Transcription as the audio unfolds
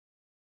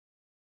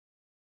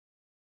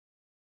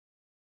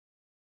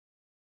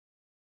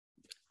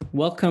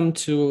Welcome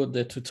to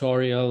the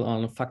tutorial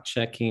on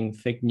fact-checking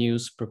fake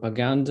news,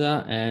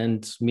 propaganda,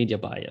 and media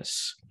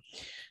bias.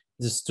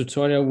 This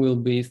tutorial will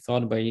be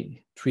taught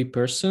by three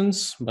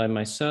persons, by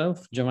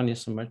myself, Giovanni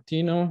and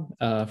Martino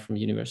from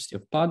University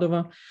of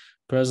Padova,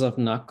 Preslav,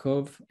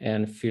 Nakov,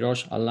 and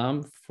Firoj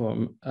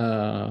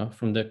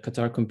from the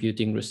Qatar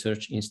Computing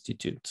Research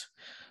Institute,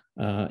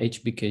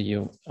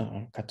 HBKU,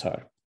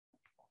 Qatar.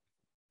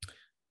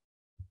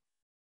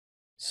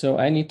 So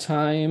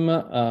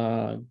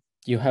anytime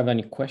you have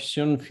any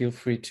question, feel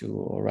free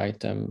to write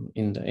them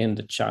in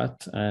the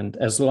chat. And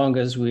as long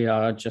as we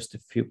are just a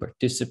few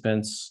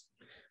participants,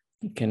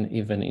 you can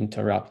even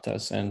interrupt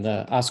us and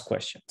ask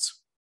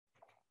questions.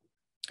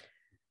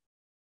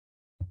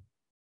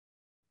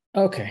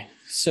 Okay,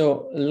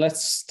 so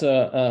let's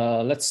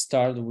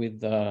start with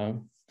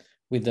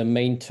the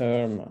main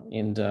term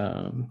in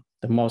the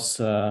most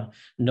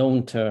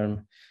known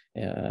term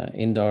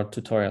in our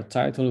tutorial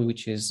title,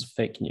 which is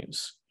fake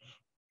news.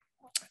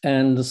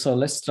 And so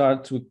let's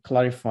start with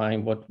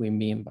clarifying what we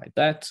mean by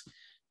that.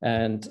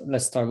 And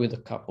let's start with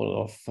a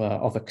couple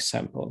of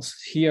examples.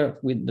 Here,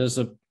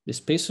 this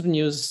piece of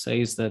news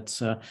says that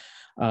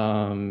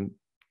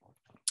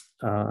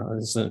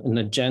there's an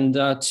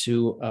agenda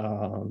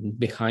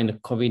behind the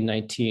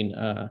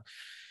COVID-19.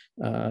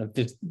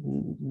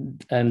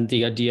 And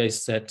the idea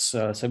is that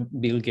so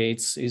Bill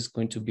Gates is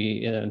going to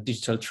be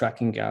digital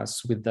tracking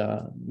us with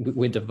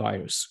the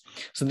virus.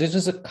 So this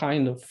is a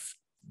kind of,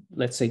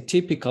 let's say,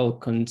 typical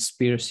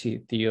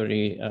conspiracy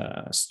theory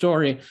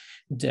story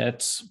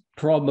that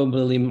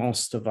probably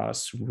most of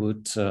us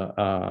would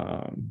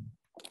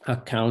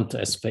account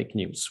as fake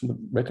news, would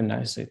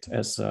recognize it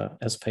as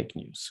fake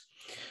news.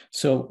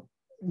 So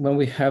when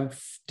we have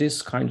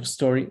this kind of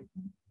story,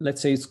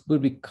 let's say it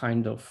would be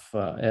kind of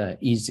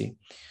easy.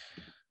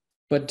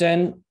 But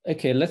then,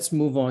 okay, let's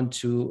move on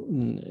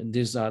to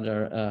this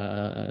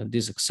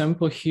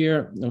example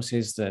here. It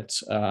says that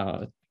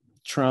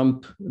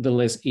Trump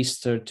delays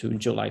Easter to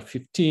July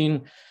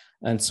 15,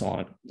 and so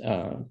on,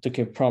 took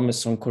a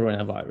promise on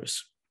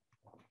coronavirus.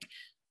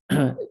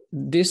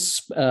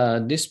 This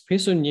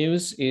piece of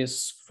news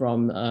is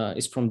from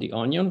The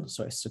Onion,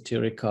 so a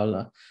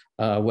satirical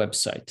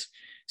website.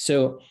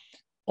 So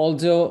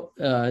although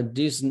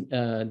this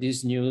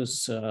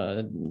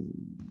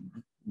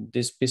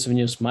piece of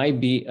news might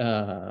be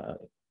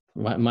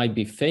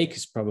fake,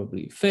 it's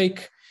probably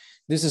fake.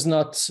 This is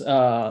not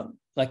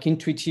like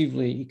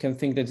intuitively, you can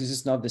think that this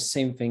is not the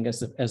same thing as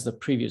the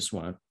previous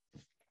one.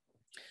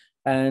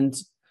 And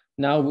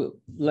now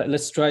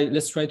let's try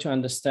to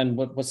understand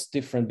what's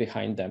different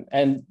behind them.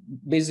 And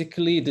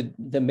basically,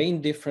 the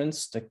main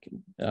difference that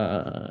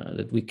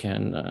we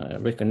can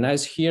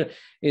recognize here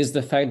is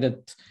the fact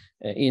that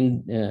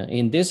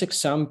in this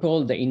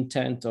example, the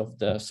intent of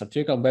the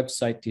satirical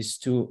website is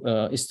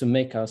to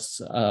make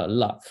us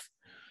laugh,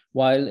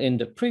 while in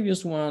the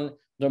previous one,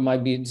 there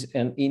might be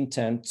an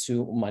intent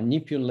to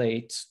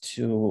manipulate,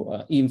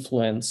 to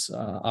influence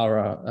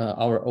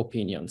our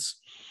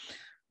opinions.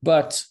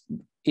 But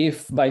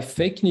if by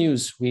fake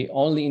news we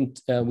only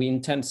we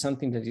intend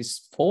something that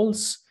is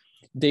false,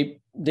 they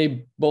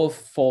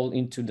both fall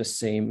into the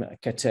same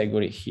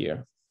category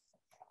here.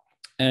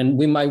 And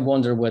we might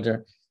wonder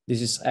whether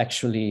this is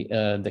actually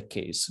the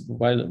case,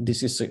 while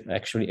this is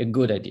actually a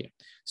good idea.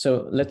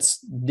 So let's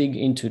dig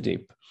into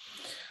deep.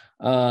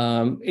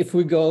 If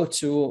we go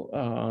to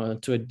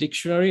a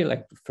dictionary,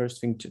 like the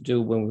first thing to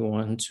do when we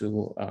want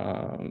to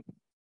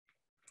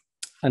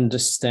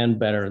understand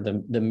better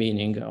the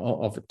meaning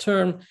of a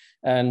term,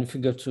 and if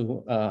we go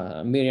to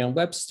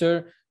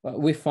Merriam-Webster,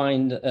 we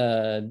find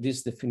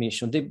this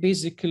definition. They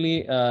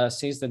basically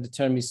says that the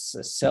term is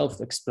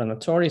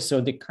self-explanatory,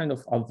 so they kind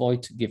of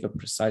avoid to give a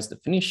precise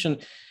definition.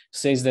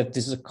 Says that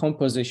this is a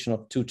composition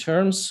of two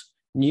terms: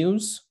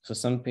 news, so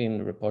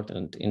something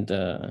reported in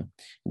the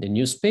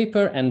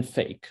newspaper, and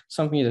fake,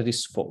 something that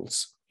is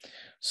false.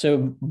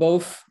 So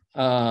both,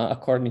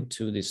 according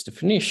to this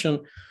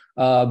definition,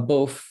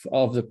 both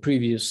of the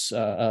previous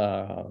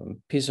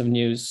piece of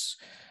news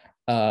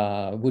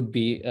would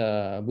be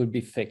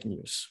fake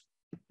news.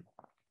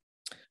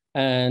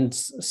 And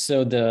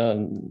so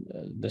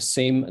the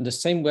same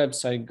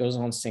website goes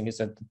on saying is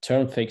that the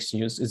term fake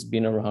news has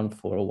been around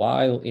for a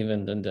while.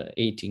 Even in the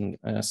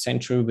 18th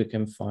century, we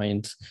can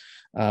find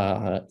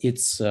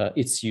its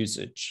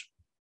usage.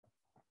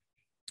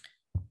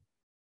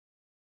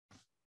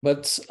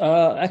 But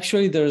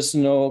actually, there's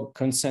no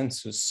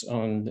consensus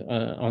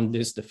on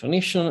this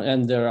definition,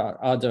 and there are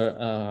other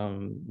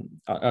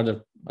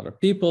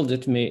people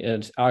that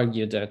may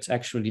argue that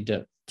actually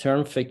the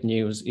term fake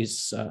news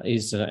is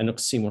an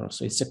oxymoron.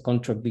 So it's a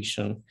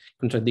contradiction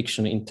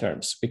in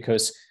terms,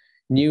 because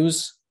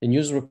the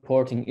news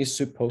reporting is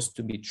supposed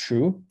to be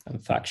true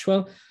and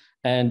factual,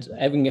 and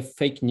having a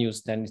fake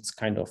news, then it's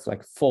kind of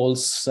like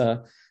false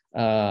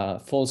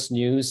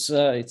news.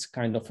 It's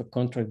kind of a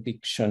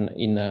contradiction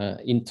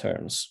in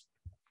terms.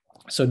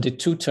 So the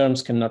two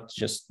terms cannot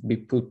just be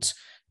put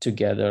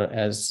together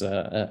as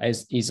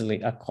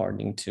easily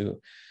according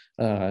to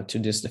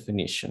this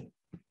definition.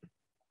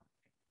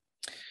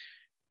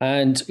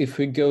 And if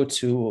we go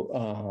to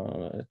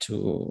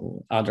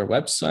other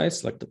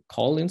websites like the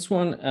Collins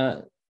one,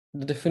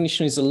 the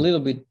definition is a little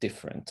bit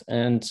different,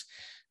 and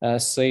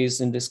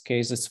says in this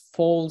case it's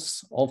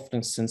false,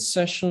 often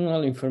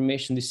sensational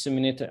information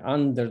disseminated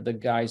under the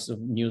guise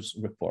of news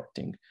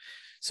reporting.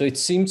 So it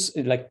seems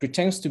like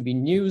pretends to be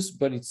news,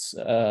 but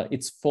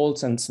it's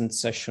false and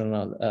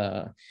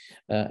sensational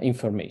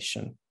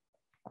information.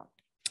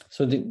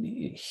 So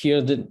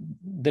here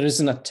there is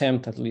an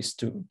attempt, at least,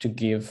 to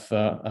give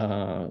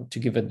a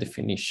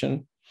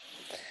definition.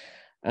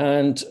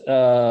 And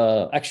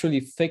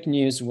actually, fake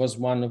news was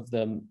one of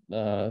the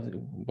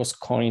was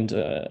coined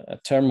a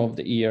term of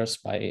the years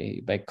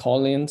by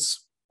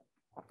Collins.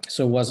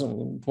 So it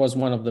was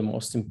one of the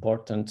most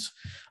important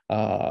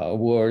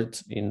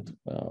words in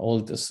all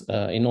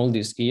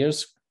these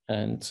years,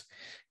 and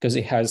because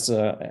it has,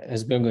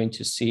 as we're going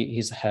to see,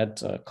 has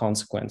had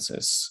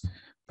consequences,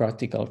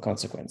 practical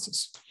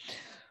consequences.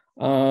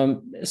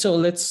 So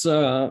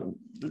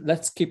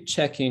let's keep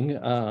checking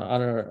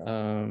other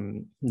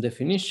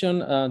definition.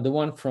 The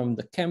one from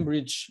the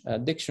Cambridge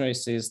Dictionary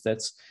says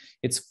that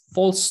it's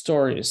false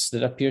stories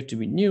that appear to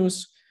be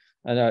news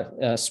and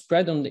are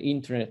spread on the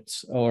internet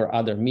or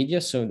other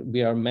media. So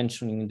we are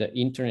mentioning the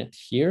internet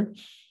here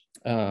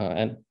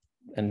and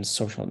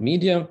social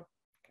media.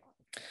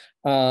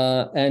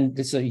 And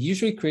it's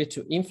usually created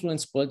to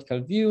influence political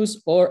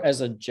views or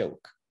as a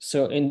joke.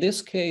 So in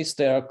this case,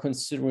 they are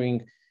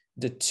considering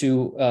the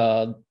two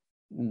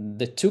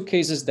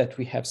cases that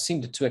we have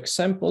seen, the two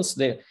examples.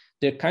 They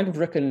kind of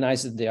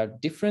recognize that they are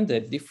different, they're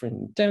different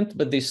intent,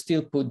 but they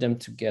still put them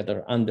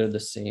together under the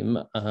same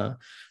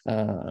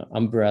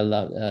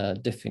umbrella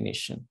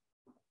definition.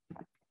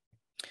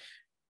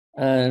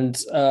 And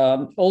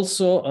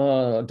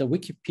also the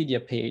Wikipedia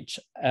page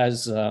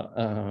as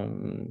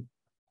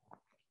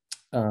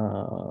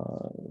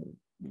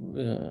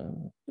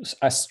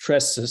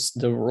stresses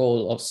the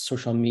role of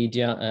social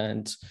media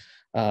and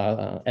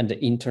the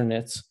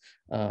internet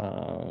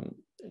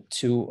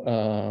to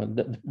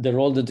the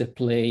role that they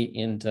play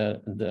in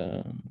the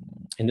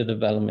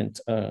development,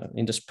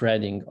 in the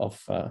spreading of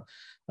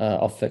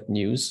fake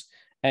news.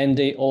 And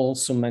they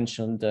also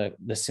mentioned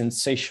the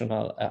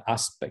sensational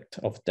aspect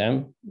of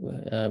them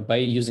by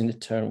using the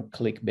term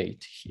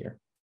clickbait here.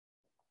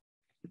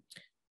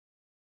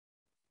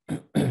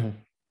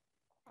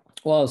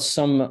 Well, as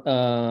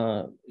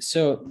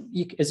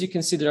you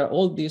can see, there are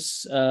all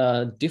these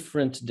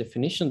different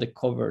definitions that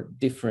cover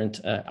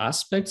different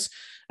aspects.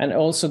 And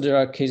also there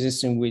are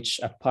cases in which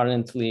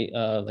apparently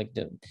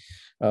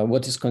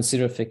what is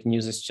considered fake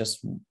news is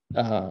just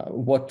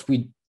what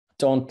we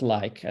don't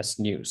like as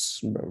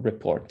news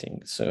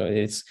reporting. So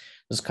it's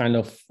kind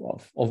of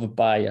a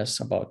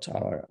bias about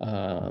our,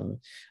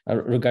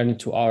 regarding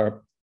to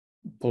our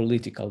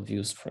political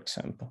views, for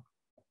example.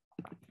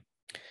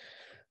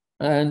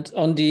 And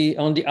on the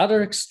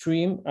other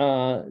extreme,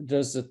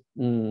 there's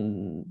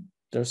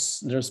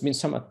been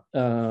some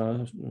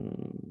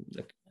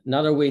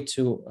another way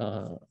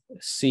to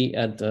see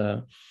at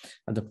the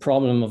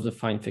problem of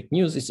defining fake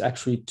news is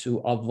actually to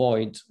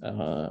avoid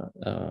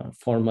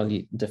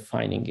formally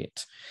defining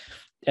it.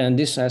 And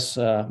this has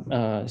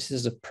this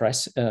is a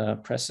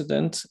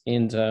precedent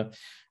in the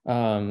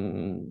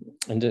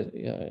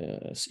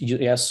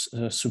U.S.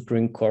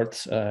 Supreme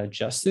Court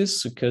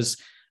justice, because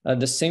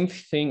the same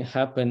thing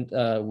happened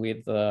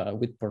with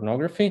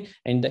pornography.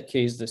 In that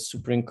case, the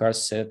Supreme Court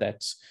said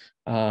that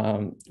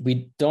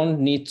we don't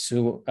need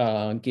to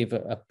give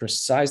a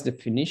precise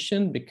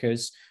definition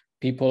because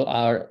people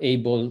are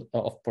able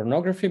of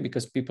pornography,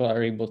 because people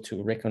are able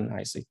to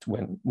recognize it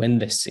when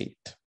they see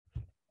it.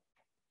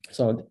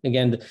 So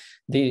again,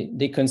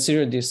 they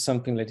consider this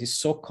something that is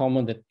so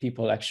common that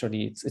people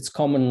actually, it's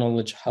common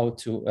knowledge how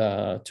to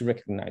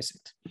recognize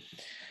it.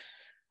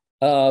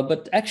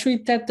 But actually,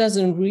 that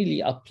doesn't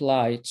really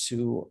apply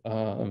to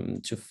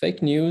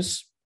fake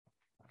news,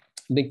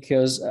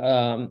 because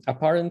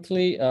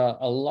apparently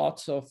a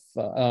lot of,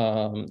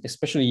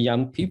 especially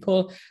young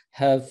people,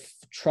 have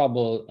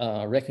trouble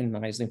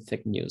recognizing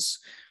fake news.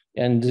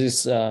 And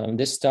this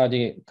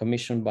study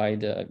commissioned by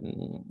the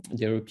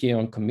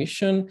European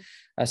Commission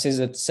says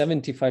that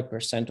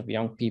 75% of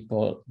young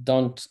people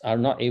are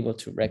not able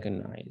to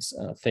recognize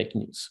fake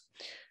news.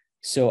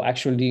 So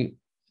actually,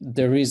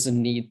 there is a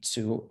need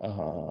to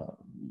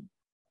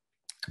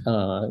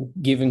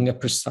giving a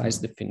precise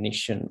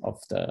definition of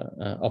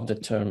the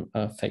term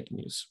fake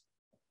news.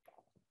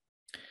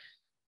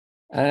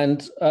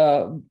 And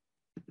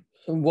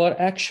what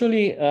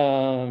actually,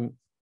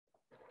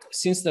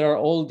 since there are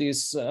all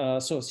these,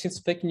 so since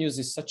fake news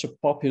is such a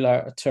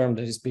popular term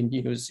that has been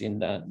used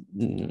in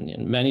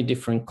many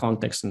different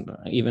contexts, and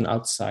even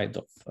outside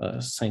of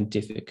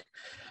scientific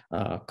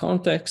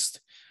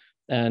context,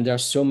 and there are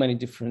so many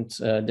different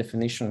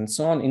definitions and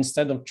so on,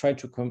 instead of trying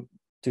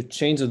to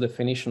change the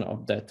definition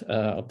of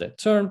that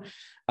term,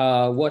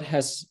 what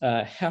has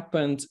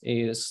happened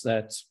is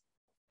that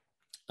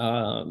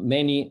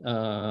many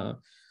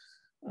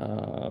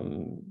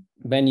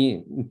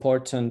many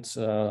important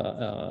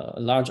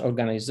large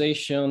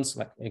organizations,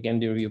 like again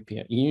the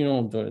European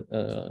Union, the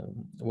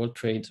World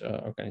Trade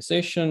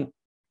Organization,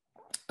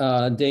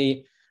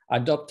 they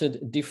adopted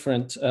a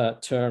different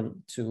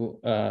term to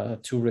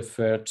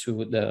refer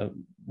to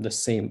the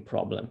same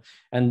problem,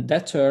 and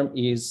that term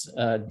is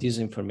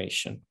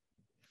disinformation.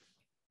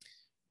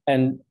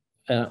 And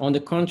on the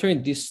contrary,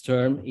 this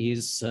term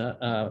is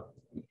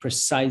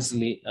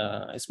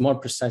it's more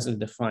precisely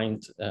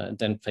defined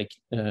than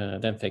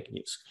fake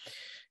news.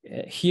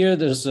 Here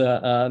there's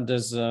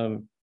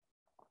a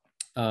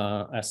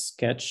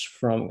sketch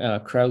from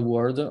Crowd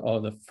World, or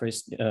the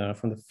first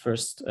from the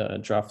first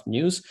draft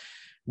news,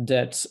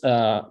 that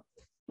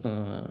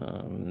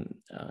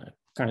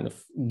kind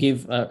of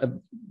give a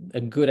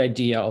good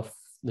idea of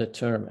the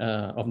term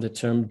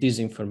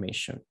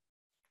disinformation.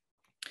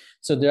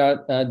 So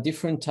there are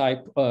different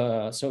type.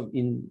 So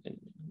in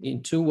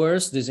two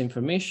words,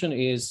 disinformation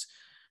is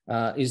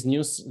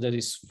news that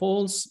is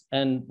false,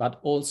 but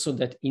also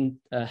that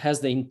has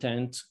the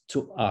intent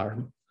to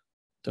harm.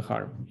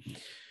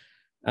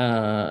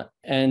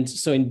 And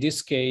so in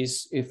this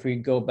case, if we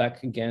go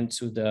back again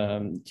to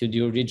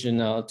the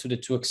original, to the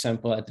two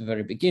examples at the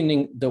very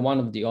beginning, the one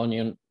of the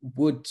onion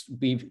would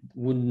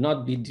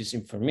not be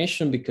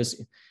disinformation,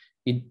 because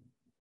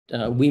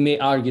we may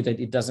argue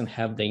that it doesn't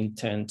have the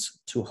intent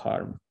to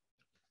harm,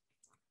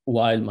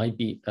 while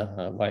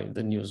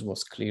the news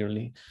was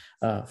clearly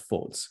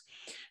false.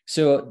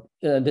 So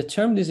the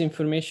term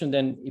disinformation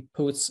then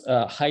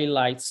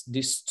highlights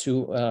these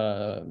two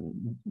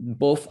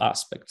both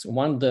aspects.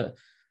 One, the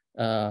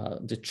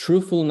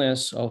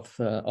truthfulness of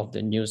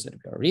the news that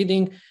we are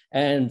reading,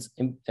 and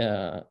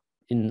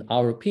in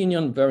our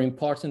opinion, very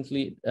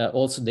importantly,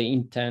 also the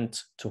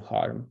intent to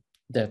harm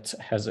that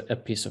has a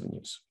piece of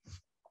news.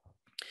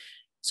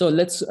 So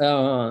let's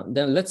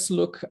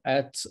look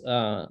at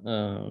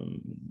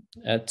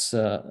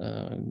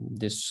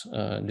this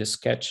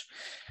sketch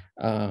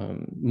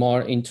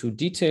more into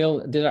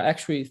detail. There are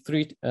actually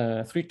three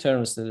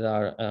terms that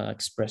are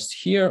expressed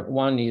here.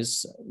 One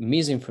is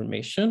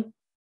misinformation.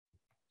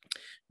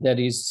 That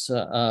is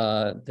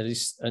a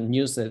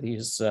news that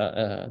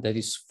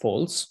is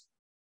false,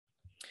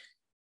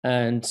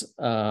 and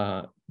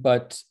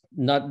but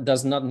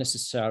does not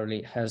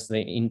necessarily has the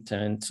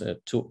intent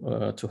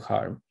to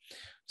harm.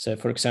 So,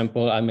 for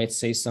example, I might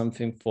say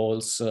something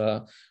false.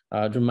 There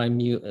might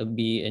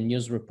be a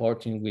news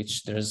report in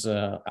which there's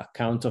a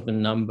count of the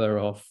number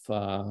of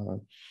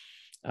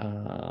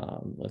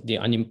the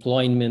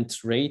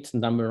unemployment rate,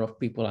 number of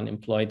people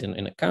unemployed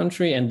in a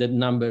country, and that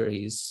number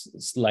is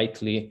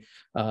slightly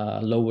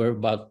lower,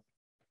 about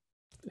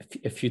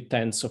a few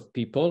tens of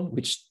people,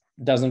 which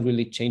doesn't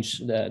really change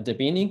the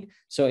meaning.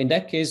 So in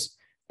that case,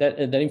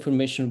 that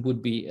information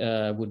would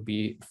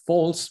be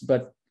false,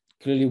 but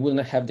clearly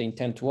wouldn't have the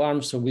intent to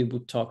harm. So we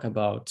would talk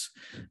about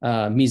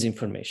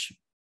misinformation.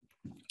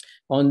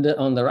 On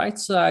the right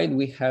side,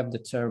 we have the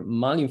term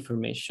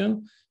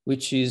malinformation,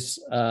 which is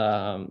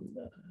a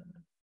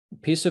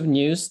piece of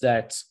news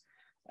that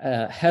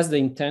has the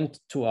intent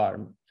to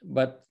harm,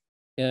 but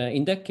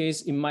in that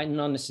case, it might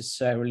not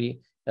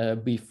necessarily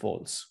be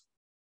false.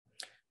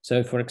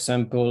 So, for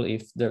example,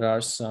 if there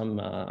are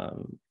some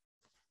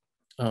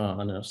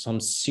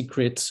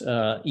secret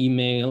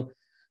email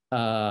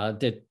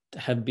that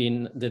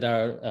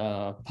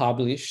are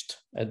published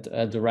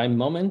at the right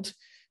moment,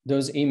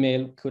 those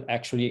emails could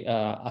actually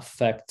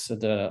affect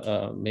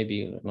the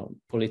maybe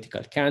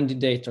political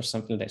candidate or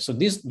something like that. So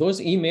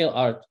those emails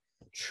are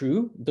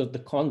true. The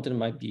content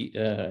might be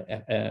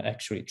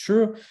actually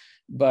true,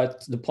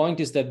 but the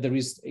point is that there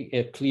is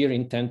a clear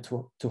intent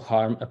to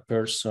harm a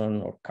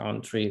person or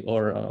country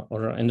or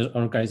an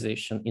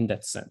organization in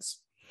that sense.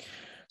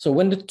 So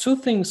when the two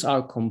things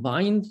are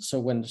combined, so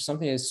when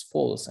something is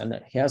false and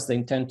it has the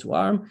intent to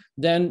harm,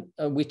 then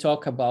we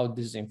talk about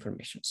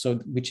disinformation. So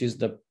which is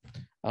the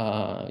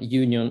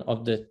union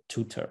of the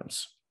two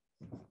terms.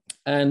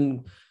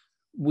 And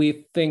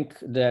we think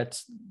that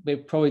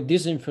probably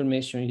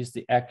disinformation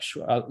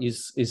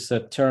is a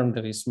term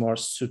that is more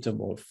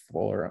suitable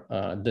for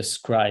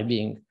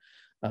describing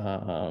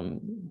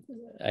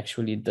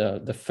actually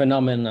the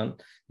phenomenon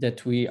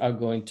that we are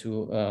going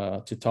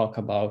to talk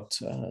about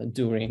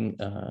during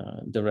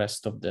the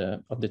rest of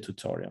the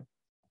tutorial.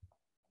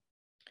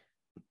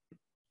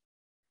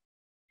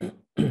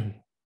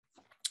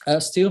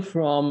 Still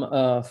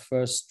from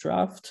first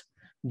draft,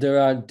 there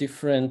are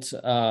different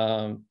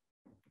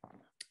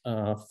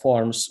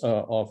forms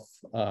of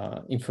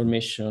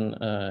information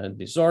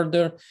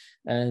disorder,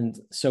 and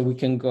so we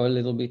can go a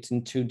little bit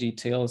into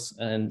details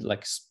and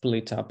like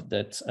split up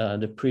that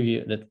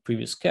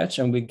previous sketch,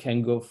 and we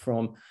can go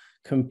from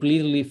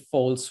completely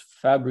false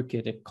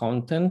fabricated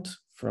content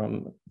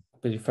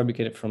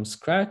fabricated from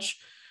scratch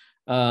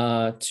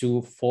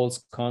to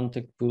false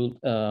content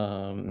pulled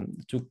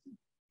to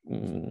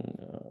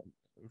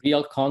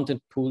real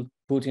content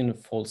put in a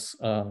false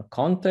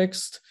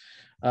context,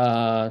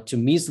 to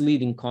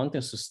misleading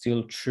content, so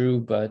still true,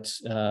 but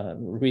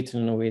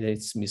written in a way that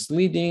it's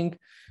misleading,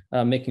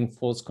 making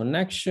false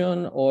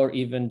connection, or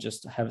even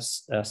just have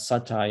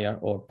satire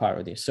or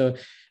parody. So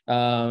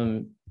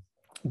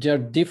there are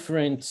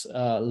different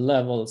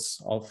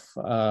levels of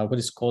what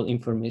is called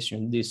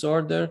information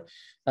disorder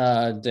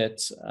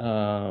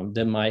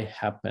that might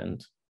happen.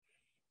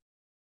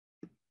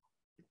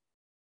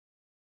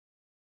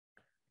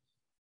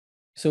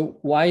 So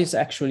why is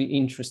actually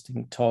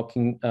interesting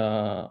talking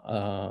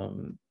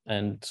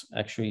and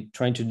actually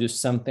trying to do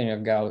something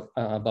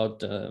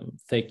about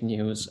fake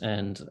news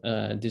and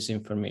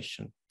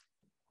disinformation?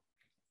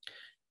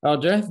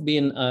 There have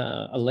been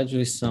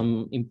allegedly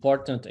some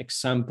important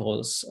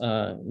examples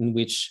in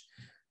which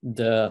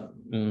the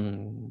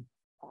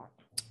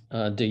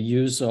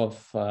use of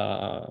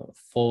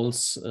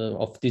false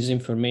of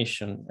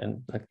disinformation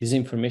and like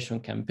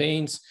disinformation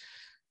campaigns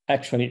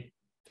actually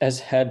has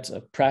had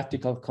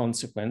practical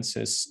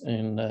consequences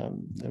in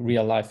the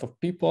real life of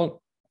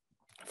people.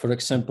 For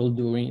example,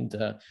 during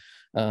the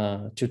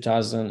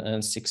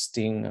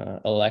 2016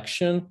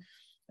 election,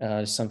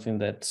 something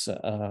that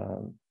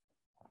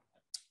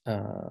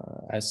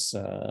as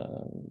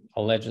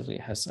allegedly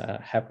has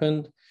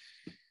happened.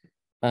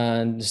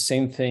 And the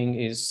same thing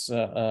is,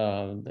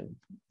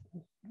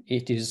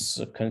 it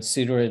is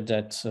considered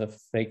that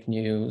fake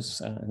news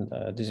and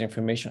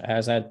disinformation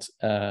has had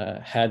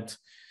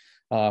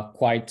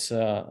quite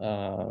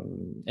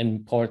an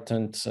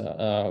important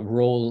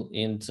role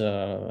in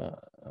the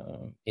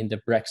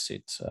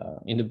Brexit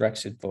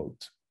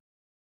vote.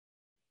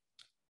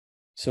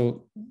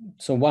 So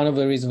one of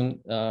the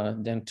reasons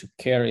then to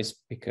care is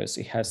because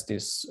it has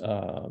this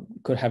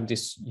could have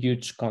these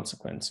huge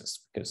consequences,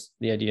 because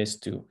the idea is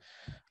to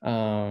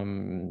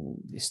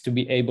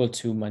be able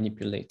to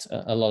manipulate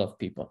a lot of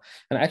people.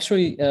 And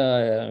actually,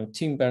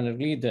 Tim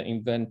Berners-Lee, the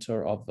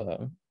inventor of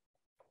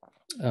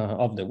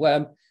the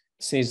web,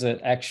 says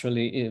that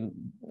actually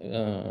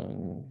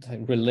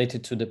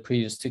related to the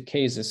previous two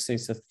cases,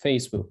 says that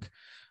Facebook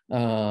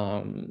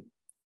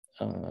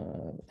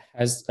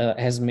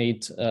has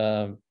made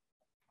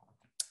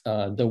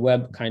the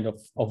web kind of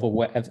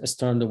has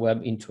turned the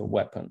web into a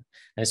weapon,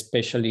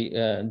 especially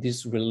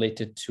this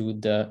related to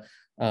the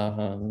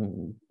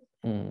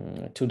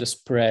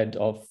spread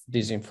of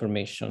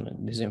disinformation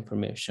and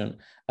disinformation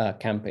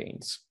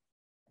campaigns.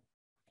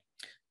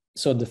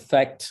 So the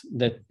fact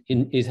that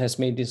it has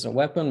made this a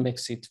weapon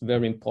makes it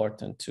very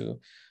important to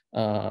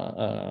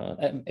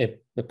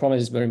the problem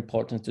is very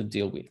important to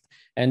deal with,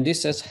 and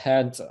this has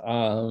had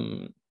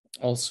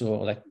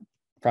also like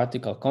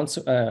practical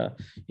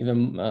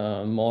even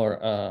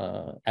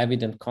more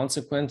evident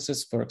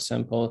consequences. For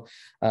example,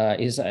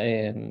 is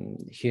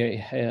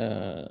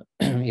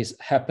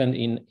happened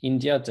in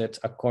India that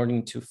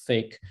according to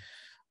fake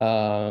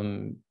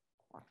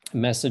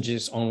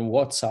messages on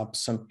WhatsApp,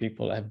 some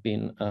people have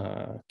been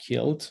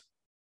killed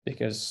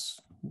because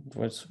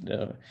were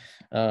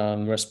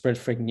spread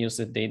fake news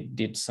that they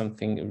did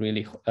something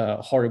really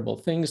horrible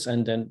things,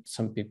 and then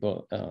some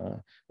people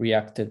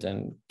reacted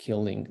and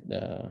killing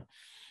the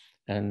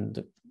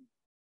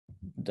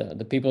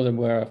people that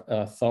were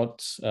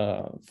thought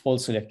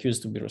falsely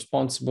accused to be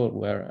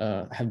responsible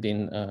have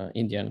been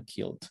Indian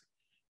killed.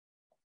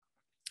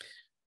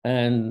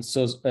 And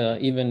so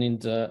even in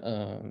the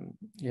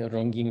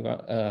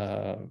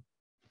Rohingya,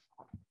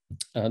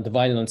 the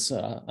violence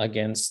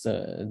against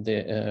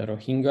the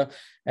Rohingya,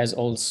 as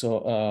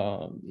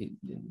also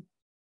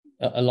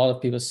a lot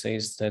of people say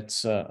that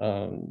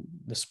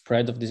the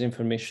spread of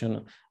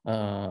disinformation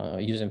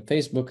using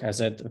Facebook has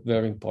had a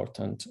very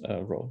important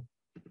role.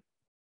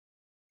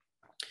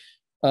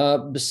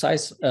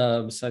 Besides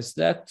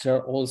that, there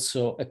are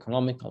also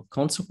economical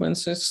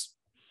consequences.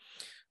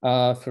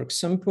 For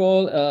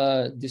example,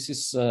 this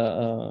is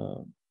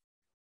a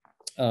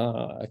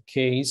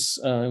case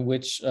in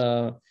which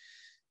the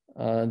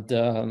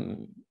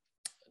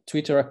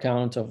Twitter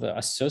account of the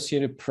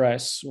Associated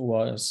Press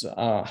was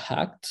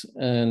hacked,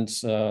 and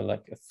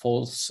like a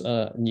false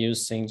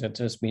news saying that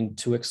there's been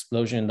two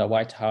explosions in the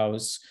White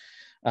House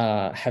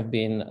has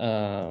been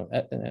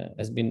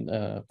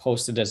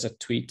posted as a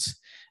tweet.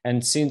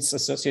 And since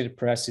Associated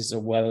Press is a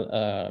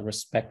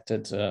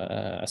well-respected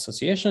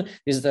association,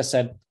 this has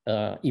had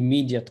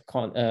immediate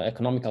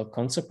economical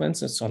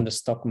consequences on the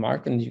stock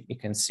market. And you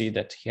can see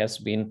that he has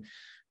been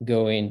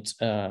going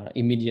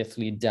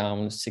immediately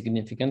down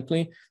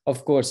significantly.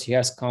 Of course, he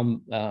has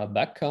come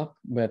back up,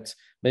 but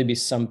maybe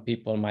some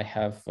people might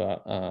have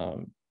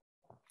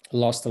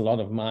lost a lot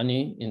of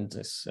money in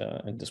this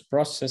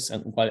process,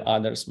 and while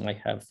others might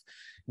have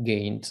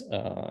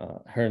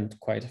earned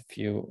quite a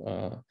few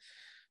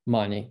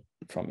money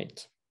from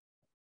it.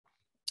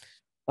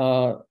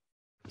 So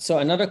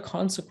another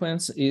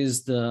consequence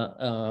is the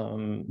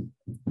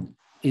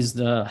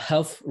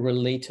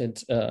health-related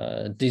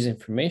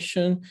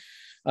disinformation.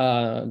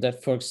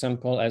 That, for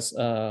example, as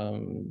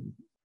some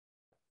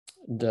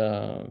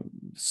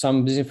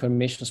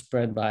disinformation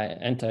spread by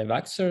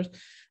anti-vaxxers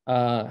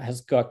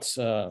has got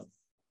a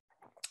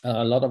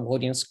lot of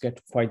audience,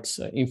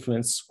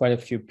 influenced quite a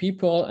few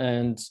people,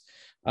 and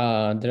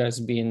there has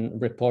been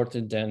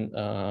reported then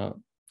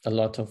a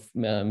lot of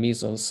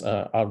measles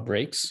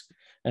outbreaks.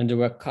 And there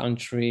were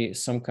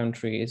some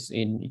countries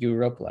in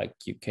Europe like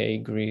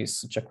UK,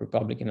 Greece, Czech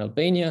Republic, and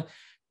Albania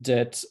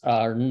that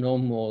are no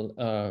more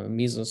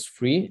measles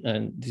free.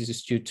 And this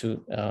is due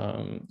to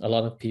a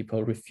lot of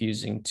people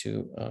refusing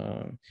to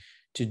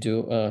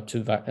do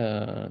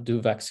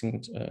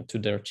vaccines to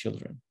their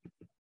children.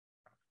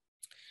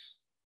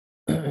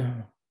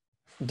 When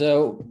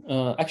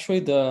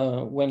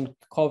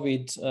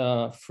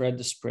COVID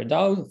first spread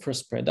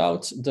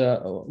out,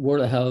 the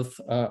World Health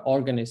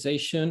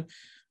Organization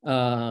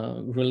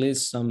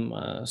released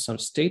some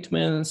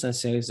statements and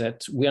says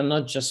that we are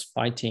not just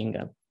fighting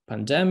a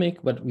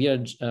pandemic, but we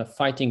are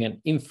fighting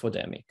an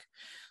infodemic.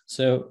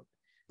 So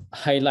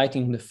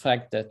highlighting the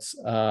fact that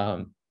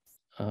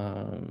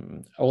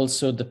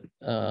also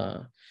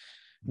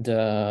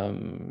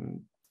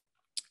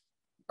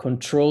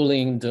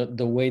controlling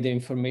the way the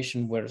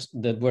information were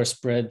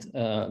spread,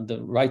 the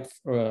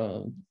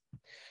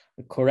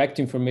correct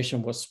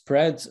information was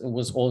spread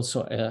was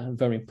also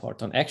very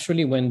important.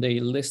 Actually, when they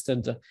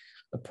listed the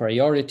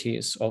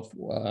priorities of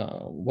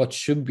what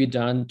should be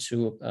done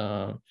to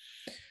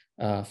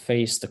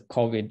face the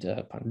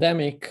COVID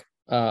pandemic,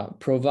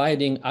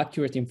 providing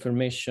accurate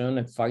information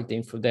and fight the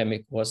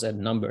infodemic was at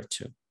number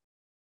 2.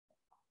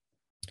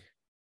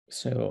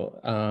 So,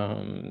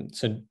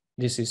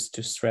 this is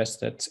to stress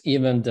that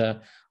even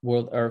the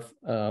World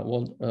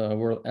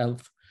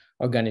Health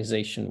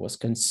Organization was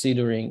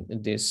considering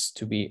this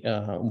to be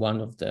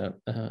one of the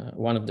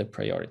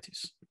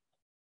priorities.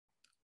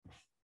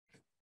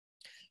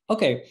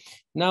 Okay,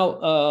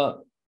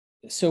 now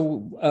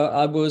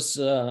I was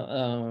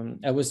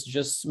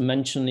just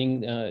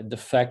mentioning the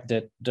fact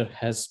that there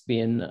has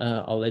been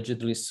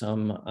allegedly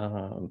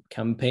some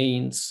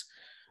campaigns,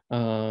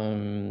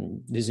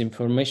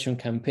 disinformation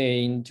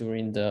campaign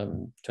during the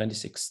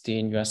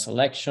 2016 US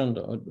election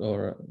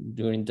or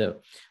during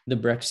the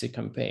Brexit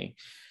campaign.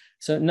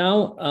 So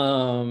now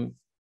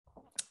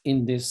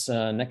in this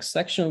next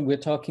section, we're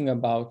talking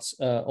about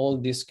all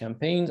these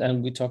campaigns,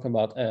 and we talk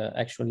about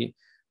actually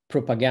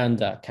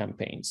propaganda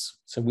campaigns.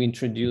 So we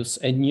introduce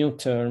a new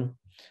term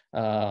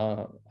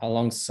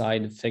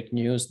alongside fake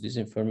news,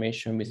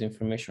 disinformation,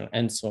 misinformation,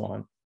 and so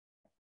on.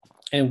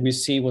 And we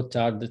see what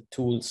are the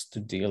tools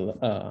to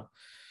deal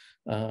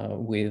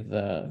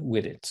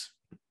with it.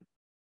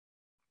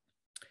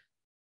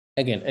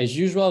 Again, as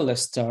usual,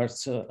 let's start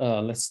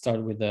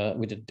with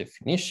the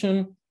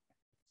definition,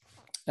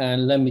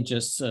 and let me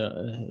just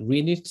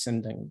read it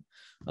and then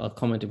I'll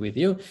comment it with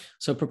you.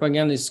 So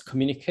propaganda is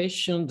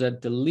communication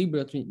that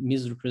deliberately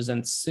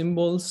misrepresents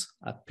symbols,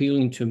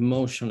 appealing to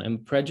emotion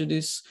and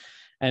prejudice,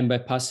 and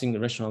bypassing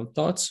rational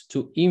thoughts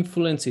to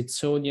influence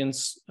its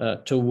audience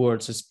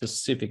towards a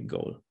specific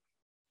goal.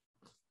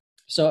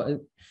 So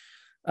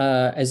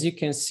as you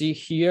can see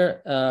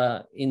here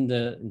in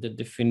the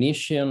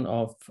definition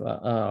of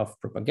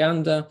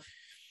propaganda,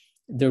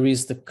 there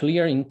is the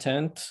clear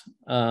intent,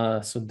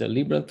 so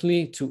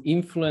deliberately to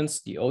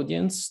influence the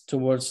audience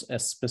towards a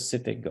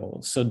specific goal.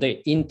 So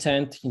the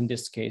intent in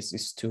this case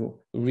is to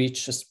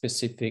reach a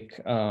specific,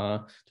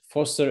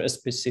 foster a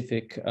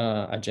specific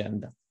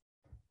agenda.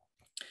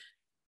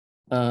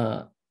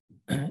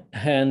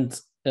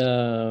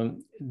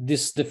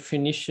 This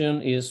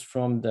definition is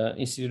from the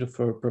Institute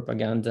for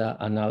Propaganda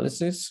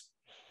Analysis.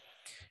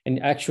 And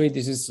actually,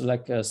 this is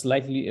like a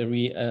slightly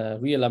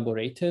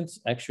re-elaborated.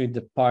 Actually,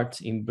 the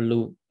part in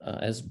blue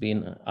has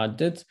been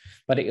added,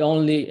 but it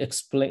only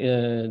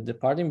explains, the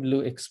part in blue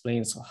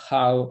explains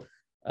how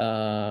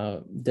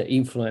the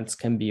influence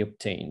can be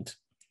obtained.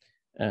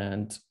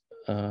 And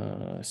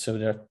so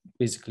there are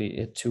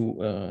basically two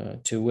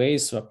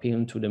ways: so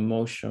appealing to the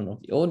emotion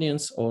of the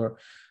audience, or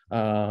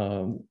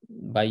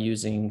by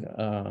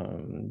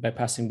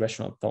passing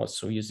rational thoughts,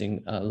 so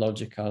using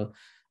logical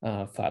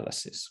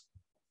fallacies.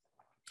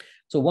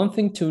 So one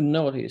thing to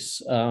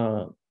notice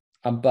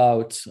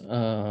about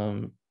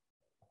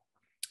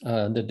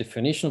the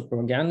definition of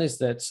propaganda is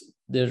that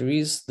there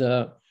is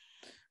a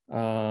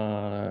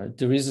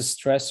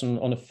stress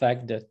on the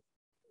fact that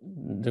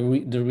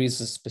there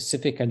is a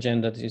specific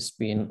agenda that is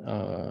being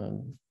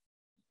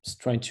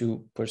trying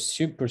to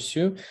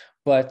pursue,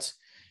 but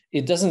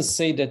it doesn't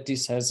say that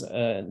this has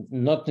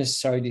not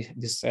necessarily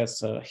this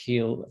has a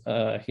ill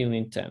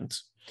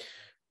intent.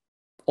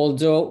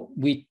 Although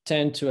we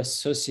tend to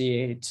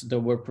associate the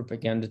word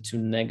propaganda to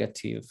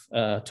negative,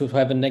 to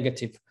have a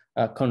negative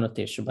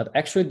connotation, but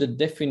actually the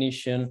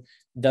definition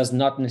does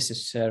not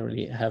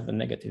necessarily have a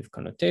negative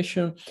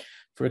connotation.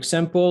 For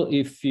example,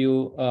 if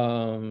you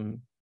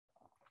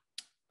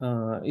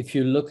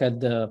look at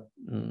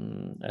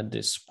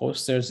these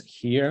posters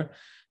here,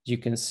 you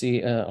can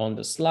see on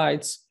the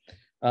slides.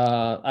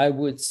 I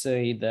would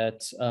say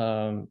that,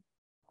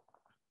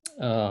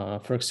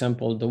 for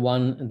example, the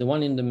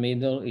one in the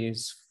middle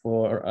is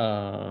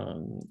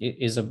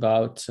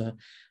about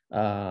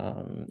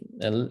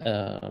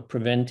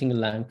preventing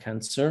lung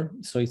cancer.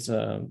 So it's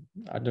an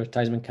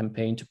advertisement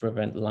campaign to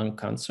prevent lung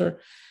cancer,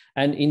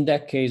 and in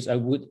that case, I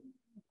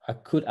I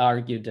could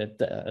argue that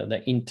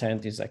the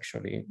intent is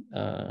actually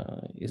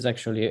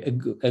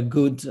a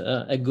good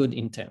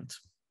intent.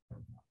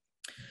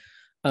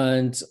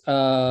 And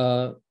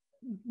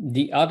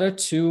the other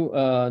two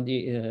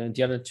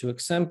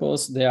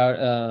examples, they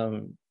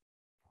are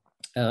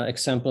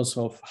examples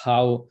of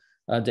how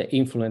the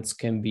influence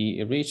can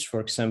be reached. For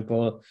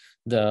example,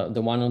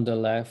 the one on the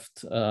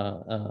left,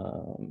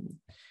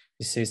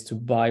 it says to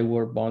buy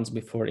war bonds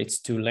before it's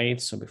too late.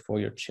 So before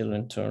your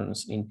children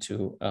turns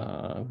into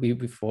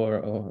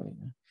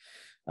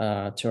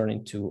turn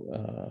into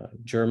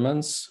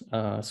Germans.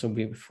 So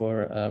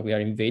before we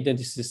are invaded.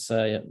 This is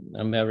an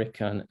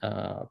American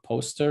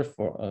poster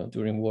for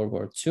during World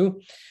War II,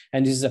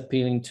 and this is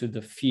appealing to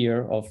the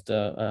fear of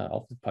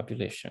the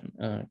population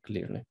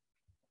clearly.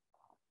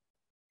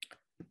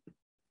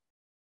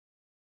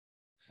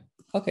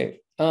 Okay,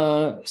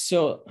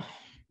 so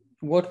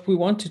what we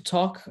want to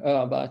talk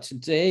about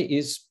today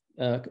is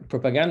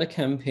propaganda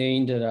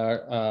campaigns that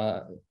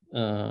are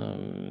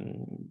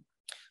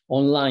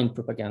online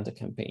propaganda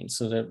campaigns,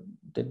 so that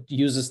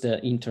uses the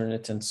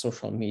internet and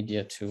social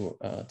media to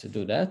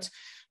do that.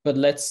 But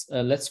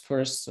let's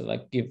first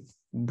give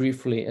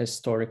briefly a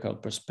historical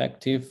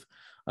perspective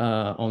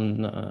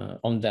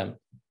on them.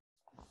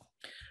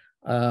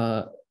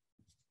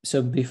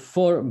 So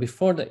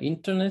before the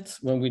internet,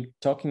 when we're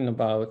talking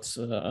about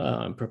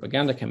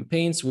propaganda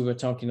campaigns, we were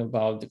talking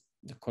about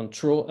the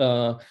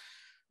control,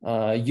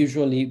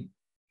 usually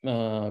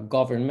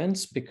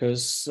governments,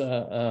 because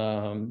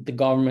the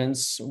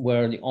governments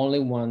were the only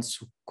ones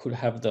who could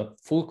have the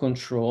full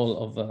control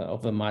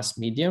of the mass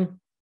media,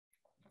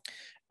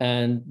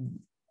 and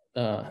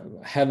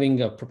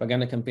having a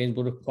propaganda campaign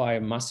would require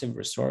massive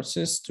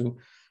resources to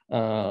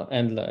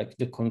and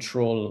the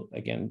control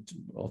again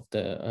of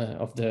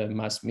the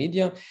mass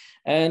media.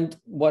 And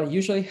what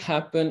usually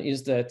happened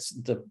is that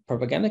the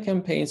propaganda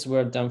campaigns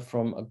were done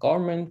from a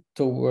government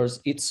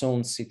towards its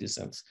own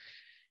citizens.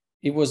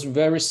 It was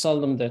very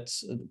seldom that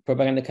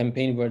propaganda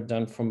campaigns were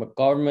done from a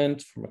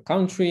government, from a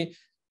country,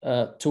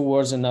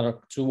 toward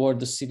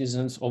the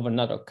citizens of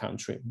another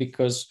country,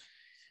 because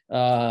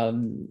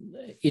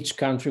each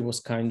country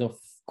was kind of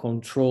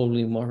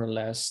controlling more or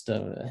less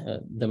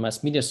the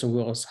mass media, so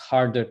it was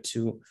harder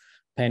to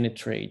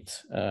penetrate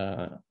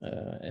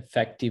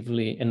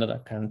effectively another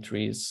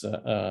country's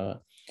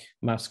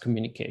mass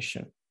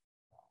communication.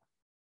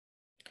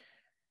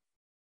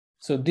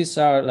 So these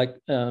are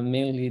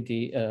mainly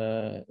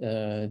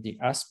the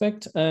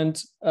aspect,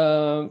 and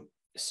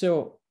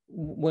so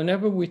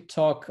whenever we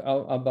talk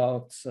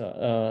about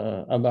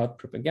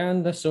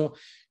propaganda, so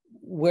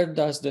where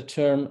does the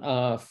term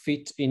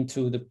fit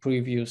into the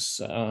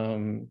previous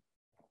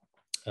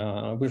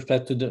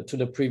reflect to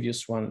the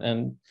previous one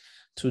and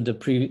to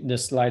the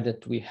slide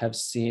that we have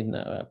seen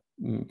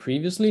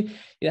previously?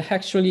 It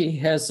actually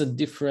has a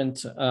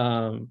different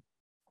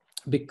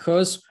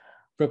because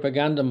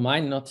propaganda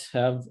might not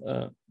have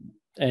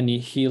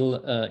any ill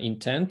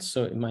intent,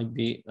 so it might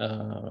be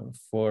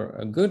for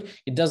a good.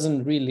 It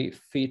doesn't really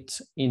fit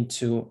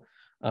into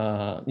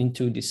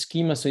the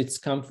schema, so it's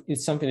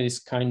something that is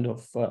kind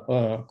of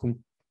a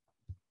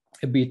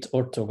bit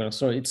orthogonal.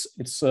 So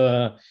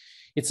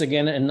it's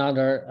again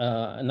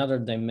another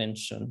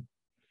dimension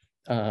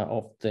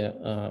of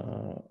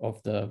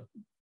the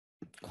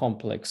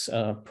complex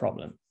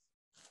problem.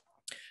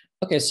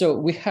 Okay, so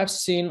we have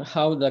seen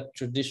how the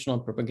traditional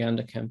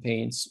propaganda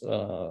campaigns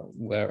were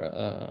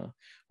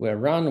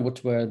run,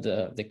 what were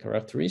the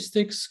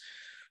characteristics.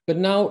 But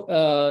now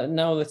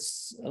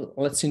let's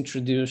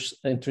introduce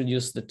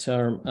the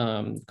term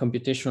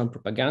computational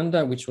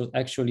propaganda, which was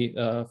actually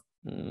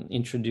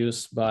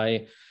introduced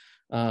by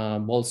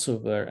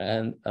Bolsover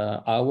and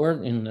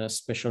Auer in a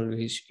special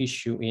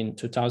issue in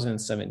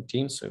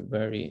 2017, so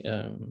very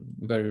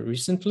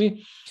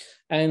recently.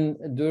 And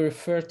they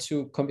refer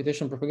to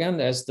computational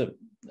propaganda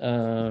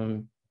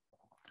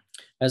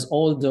as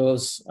all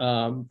those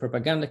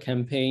propaganda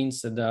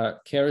campaigns that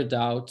are carried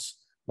out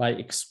by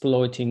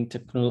exploiting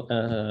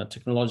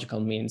technological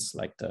means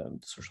like the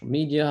social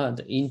media,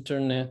 the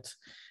internet,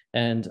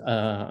 and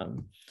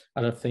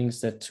other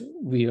things that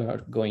we are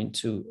going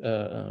to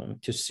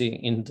see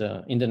in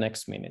the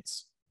next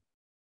minutes.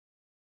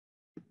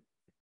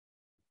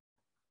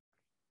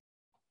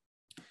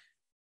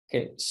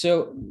 Okay,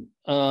 so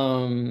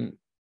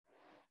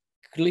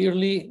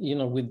clearly,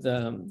 with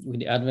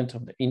the advent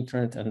of the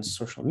internet and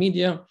social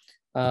media,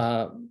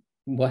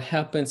 what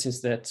happens is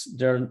that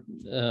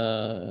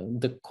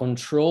the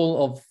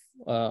control of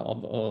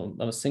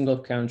a single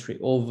country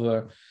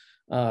over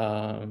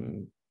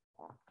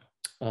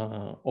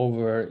the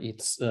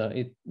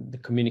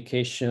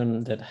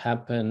communication that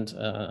happened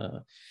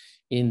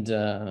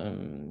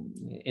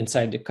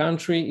inside the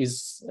country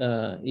is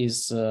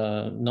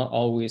not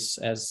always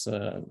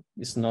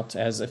is not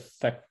as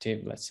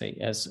effective, let's say,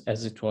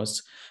 as it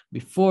was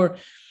before.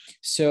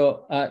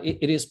 So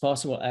it is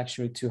possible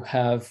actually to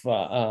have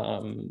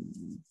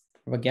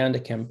propaganda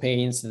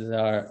campaigns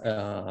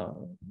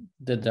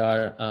that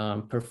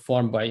are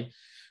performed by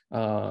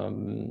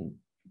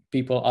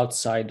people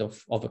outside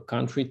of a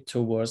country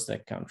towards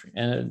that country.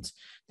 And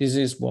this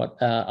is what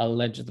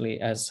allegedly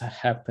has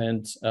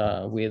happened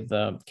with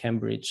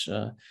Cambridge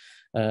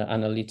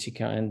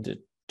Analytica and the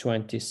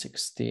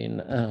 2016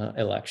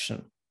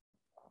 election.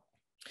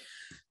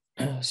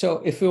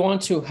 So if we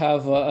want to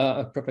have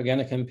a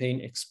propaganda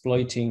campaign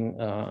exploiting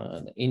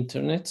the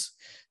internet,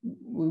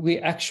 we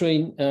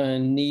actually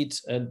need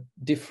a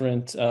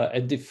different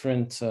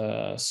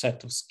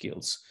set of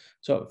skills.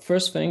 So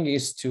first thing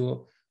is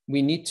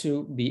we need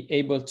to be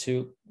able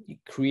to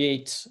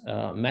create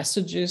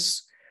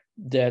messages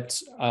that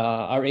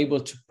are able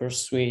to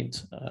persuade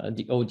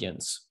the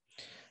audience.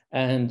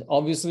 And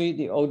obviously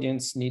the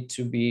audience need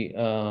to be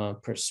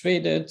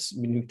persuaded,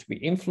 we need to be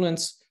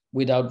influenced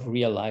without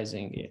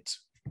realizing it,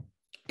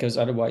 because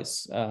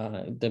otherwise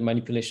the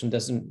manipulation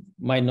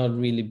might not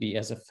really be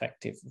as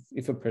effective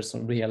if a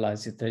person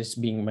realizes that it's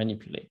being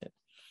manipulated.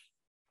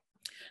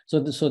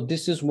 So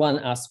this is one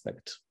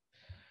aspect.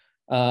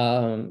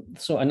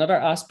 So another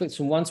aspect,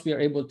 so once we are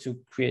able to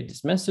create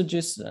these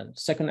messages,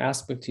 second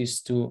aspect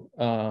is to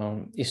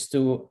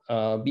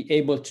be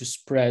able to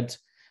spread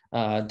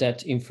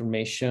that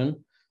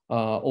information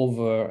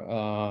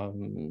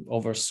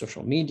over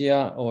social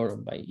media, or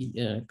by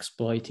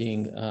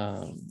exploiting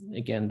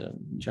again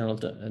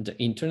the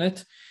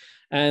internet.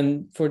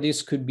 And for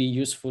this could be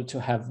useful to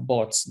have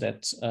bots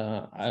that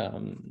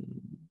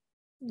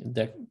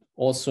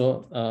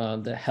also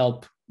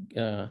help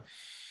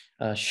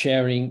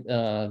sharing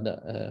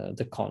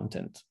the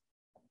content.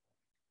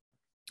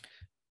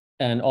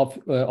 And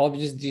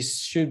obviously this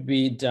should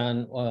be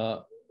done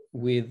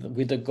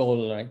with the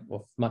goal, like,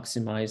 of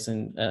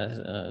maximizing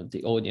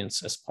the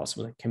audience as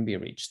possible that can be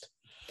reached.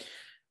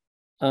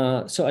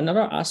 So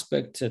another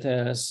aspect that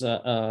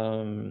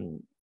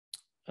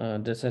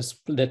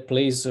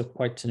plays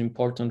quite an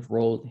important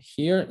role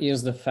here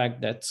is the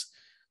fact that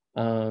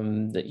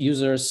the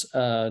users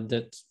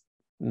that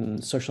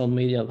social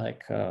media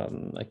like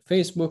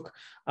Facebook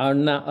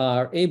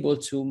are able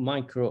to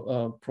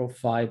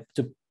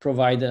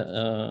provide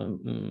a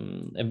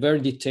very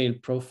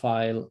detailed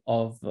profile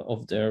of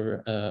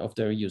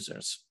their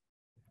users.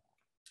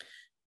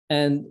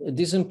 And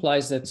this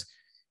implies that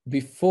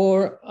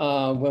before,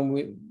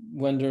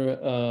 when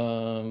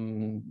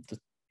the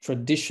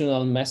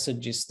traditional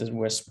messages that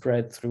were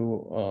spread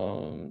through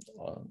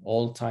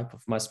all type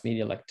of mass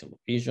media like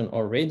television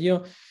or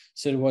radio,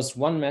 so it was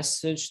one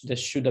message that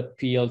should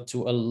appeal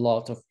to a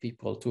lot of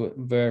people, to a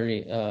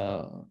very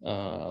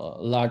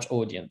large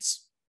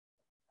audience.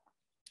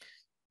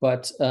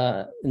 But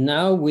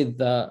now with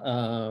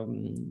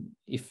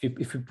if we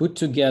put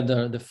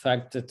together the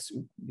fact that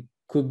we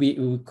could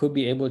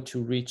be able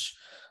to reach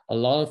a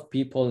lot of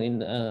people in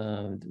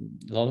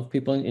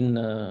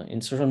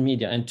social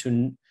media, and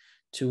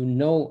to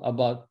know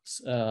about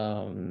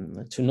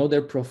to know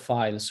their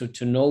profile, so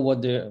to know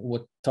what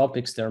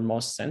topics they're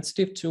most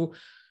sensitive to,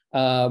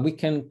 we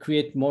can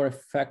create more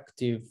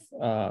effective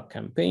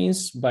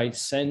campaigns by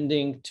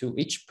sending to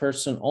each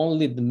person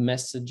only the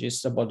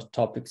messages about the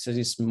topics that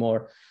is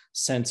more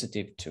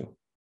sensitive to.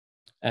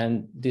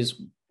 And this,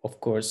 of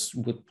course,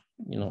 would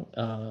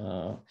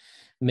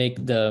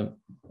make the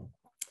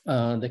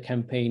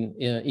campaign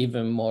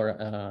even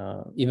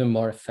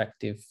more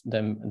effective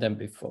than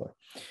before.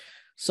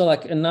 So,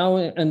 like, and now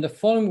in the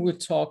following, we'll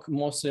talk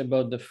mostly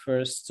about the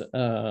first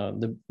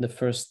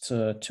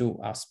two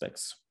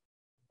aspects.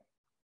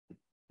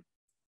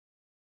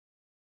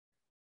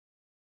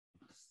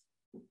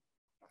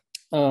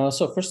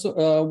 So first,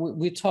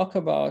 we talk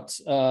about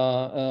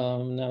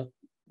now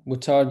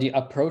what are the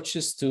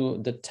approaches to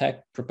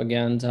detect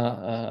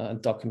propaganda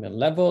document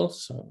level.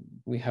 So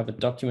we have a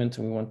document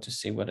and we want to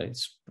see whether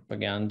it's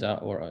propaganda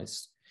or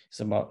is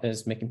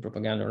making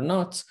propaganda or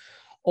not.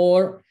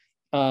 Or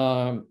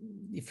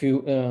if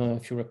you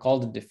recall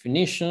the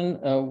definition,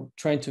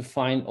 trying to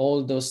find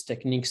all those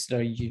techniques that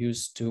are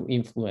used to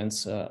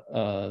influence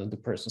the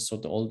person. So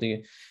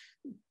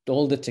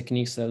all the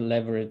techniques that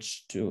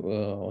leverage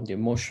on the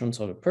emotions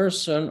of the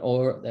person,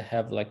 or they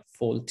have like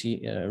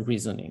faulty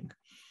reasoning.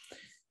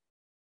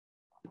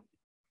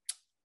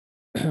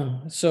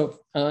 So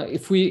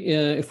if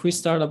we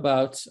start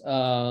about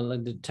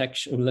like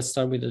detection, let's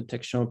start with the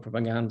detection of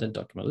propaganda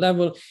document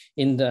level.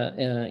 In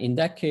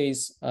that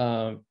case,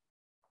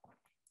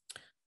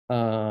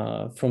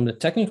 from the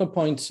technical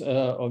point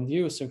of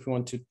view, so if we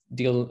want to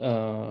deal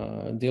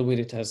with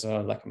it as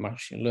like a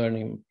machine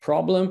learning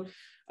problem,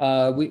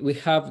 we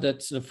have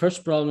that the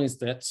first problem is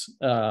that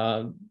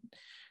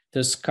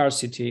the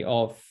scarcity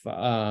of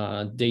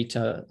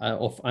data,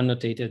 of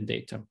annotated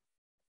data.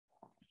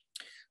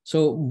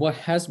 So what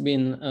has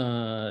been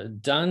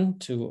done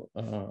to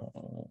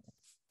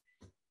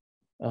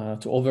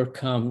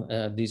overcome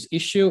this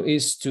issue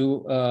is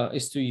to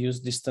use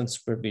distance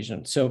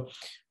supervision. So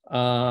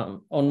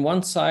on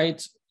one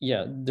side,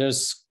 yeah,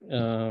 there's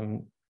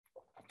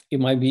it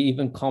might be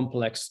even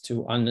complex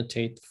to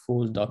annotate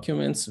full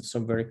documents, so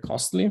very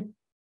costly.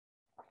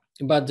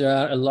 But there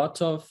are a lot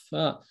of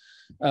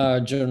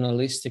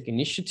journalistic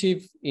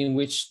initiative in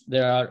which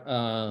there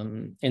are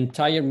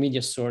entire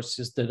media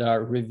sources that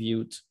are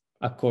reviewed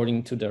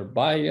according to their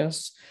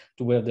bias,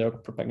 to whether they're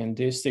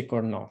propagandistic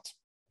or not.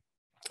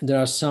 There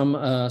are some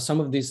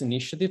of these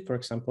initiatives, for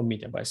example,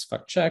 Media Bias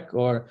Fact Check,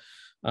 or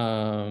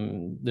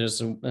there's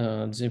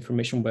this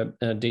information web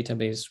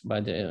database by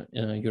the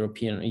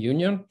European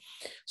Union.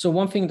 So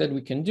one thing that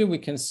we can do, we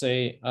can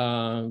say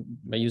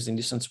by using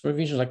distance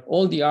supervision, like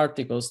all the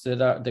articles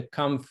that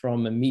come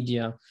from a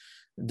media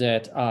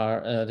that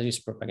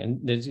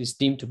is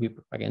deemed to be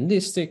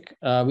propagandistic,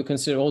 we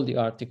consider all the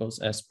articles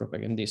as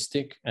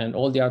propagandistic, and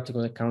all the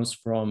article that comes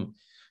from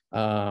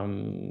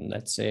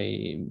let's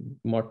say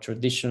more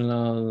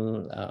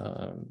traditional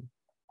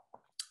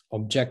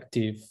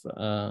objective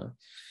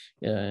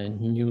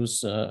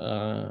news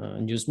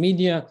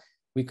media,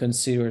 we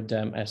consider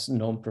them as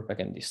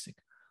non-propagandistic.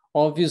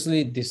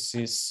 Obviously, this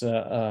is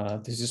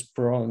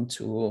prone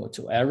to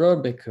error,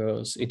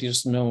 because it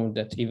is known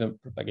that even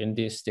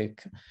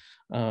propagandistic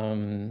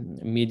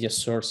media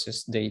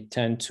sources, they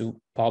tend to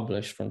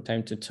publish from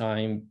time to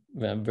time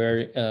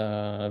very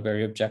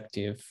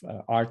objective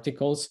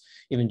articles,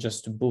 even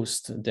just to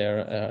boost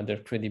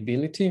their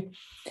credibility.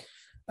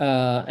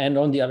 And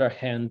on the other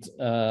hand,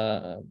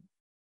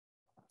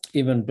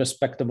 even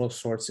respectable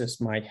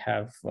sources might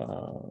have,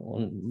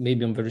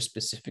 maybe on very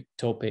specific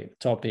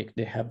topic,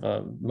 they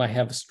might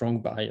have a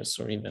strong bias,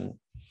 or even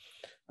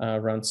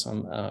run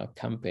some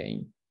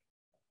campaign.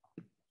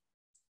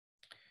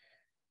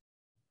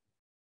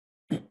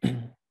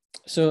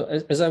 So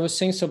as I was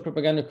saying, so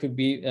propaganda could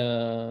be,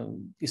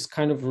 is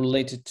kind of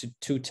related to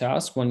two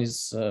tasks. One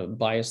is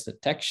bias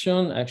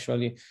detection.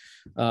 Actually,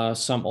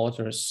 some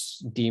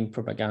authors deem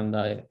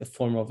propaganda a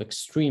form of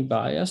extreme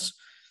bias,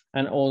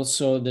 and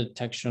also the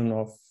detection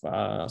of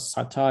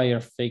satire,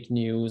 fake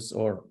news,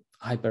 or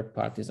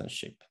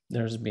hyper-partisanship.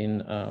 There's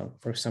been,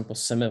 for example,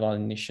 several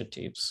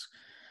initiatives,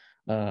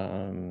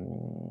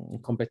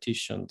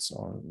 competitions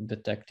on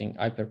detecting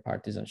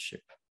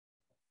hyper-partisanship.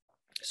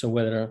 So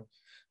whether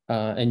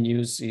a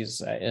news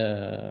is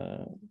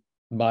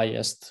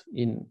biased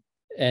in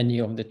any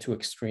of the two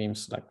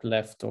extremes, like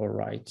left or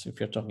right, if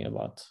you're talking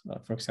about,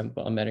 for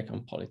example,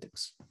 American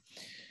politics.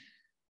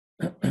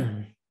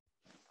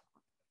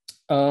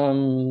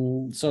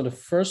 So the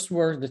first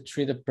work that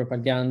treated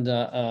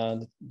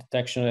propaganda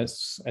detection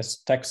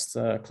as text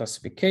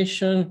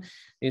classification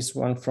is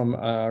one from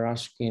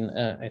Rashkin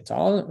et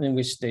al., in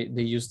which they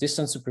use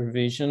distance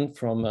supervision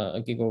from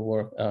a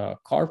gigaword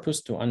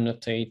corpus to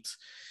annotate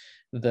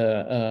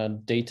the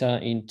data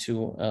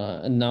into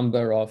a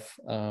number of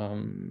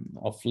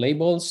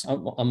labels,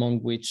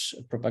 among which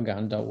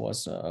propaganda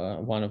was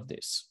one of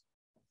these.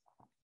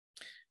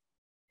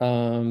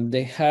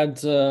 They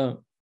had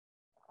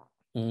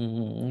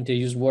they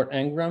used word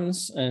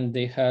engrams, and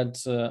they had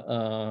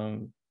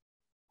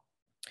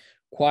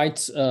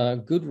quite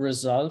good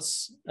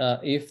results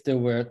if they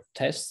were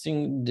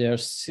testing their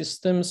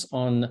systems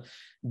on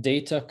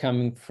data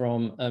coming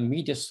from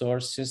media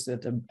sources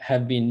that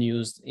have been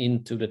used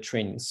into the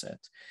training set.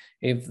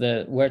 If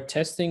they were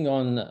testing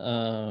on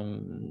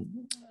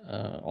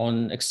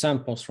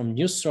examples from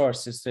news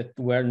sources that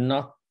were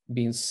not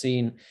being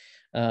seen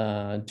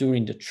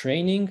during the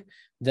training,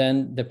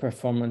 then the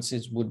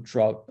performances would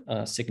drop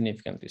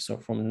significantly. So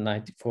from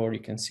 94,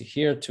 you can see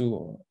here,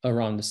 to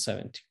around the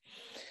 70.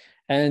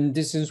 And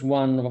this is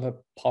one of a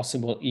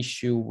possible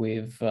issue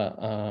with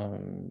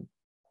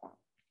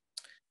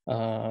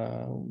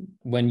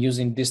when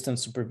using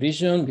distance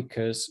supervision,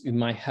 because it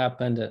might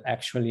happen that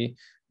actually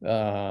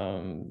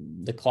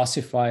the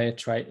classifier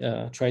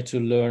try to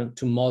learn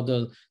to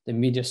model the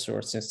media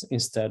sources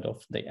instead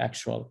of the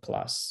actual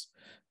class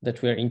that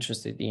we're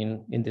interested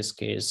in this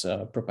case,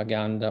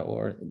 propaganda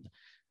or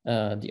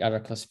the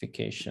other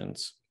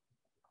classifications.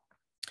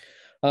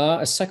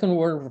 A second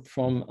work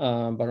from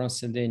Baron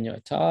Cedeno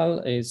et al.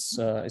 Is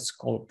it's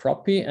called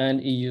PROPI,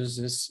 and it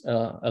uses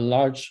a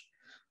large,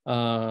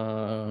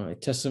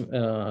 it tests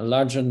a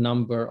larger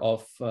number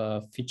of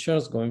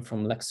features, going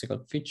from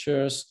lexical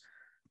features,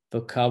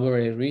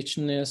 vocabulary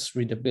richness,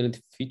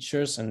 readability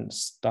features, and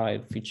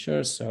style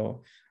features,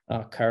 so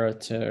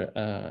character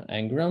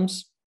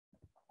engrams.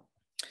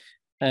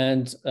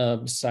 And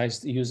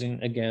besides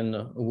using, again,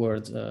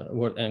 word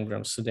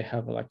engrams, so they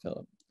have like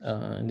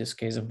in this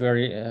case a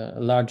very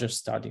larger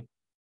study.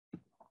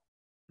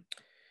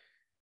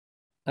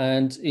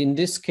 And in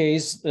this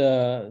case,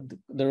 the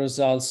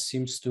results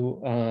seems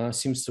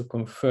to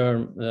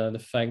confirm the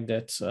fact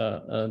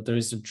that there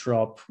is a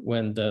drop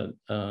when the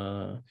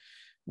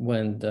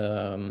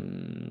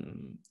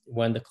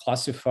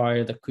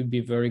classifier that could be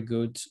very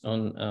good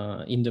on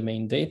in the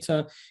main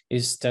data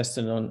is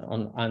tested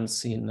on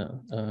unseen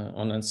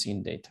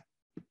data.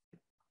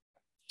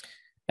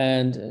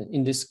 And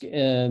in this,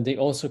 they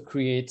also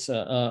create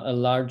a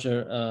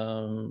larger.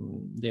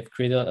 They've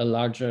created a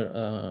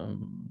larger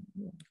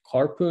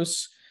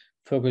corpus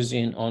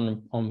focusing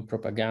on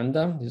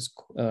propaganda.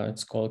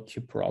 It's called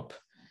QProp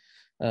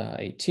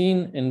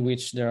 18, in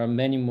which there are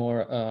many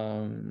more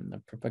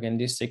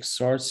propagandistic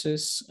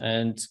sources,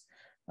 and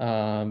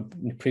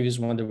In the previous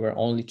one, there were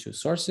only 2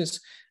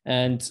 sources,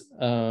 and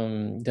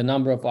the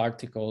number of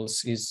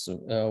articles is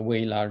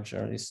way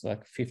larger. It's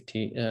like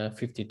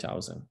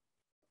 50,000.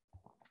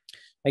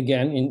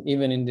 Again,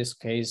 even in this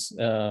case,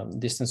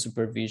 distance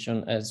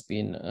supervision has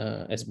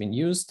been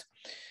used,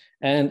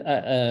 and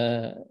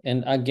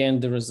again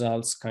the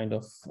results kind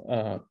of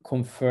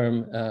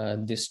confirm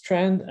this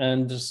trend.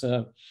 And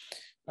so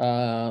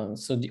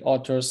the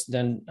authors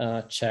then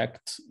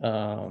checked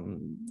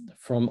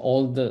from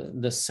all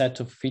the set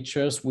of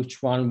features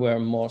which one were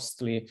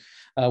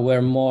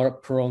were more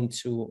prone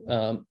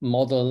to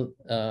model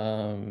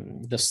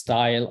the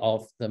style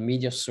of the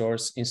media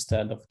source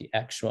instead of the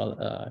actual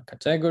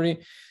category.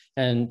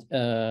 And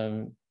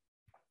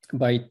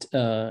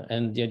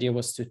and the idea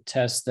was to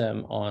test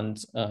them on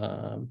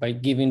by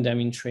giving them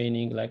in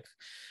training, like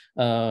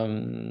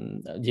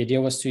the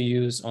idea was to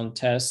use on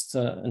test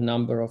a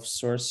number of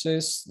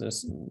sources,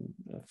 there's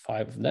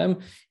 5 of them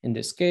in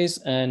this case,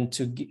 and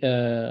to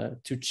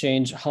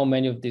change how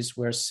many of these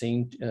were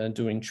synced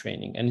during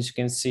training. And as you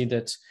can see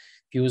that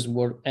if you use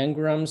word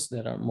engrams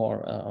that are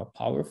more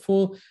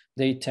powerful,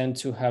 they tend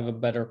to have a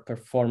better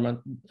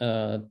performance,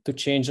 to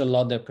change a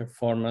lot their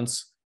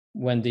performance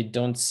when they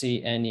don't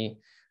see any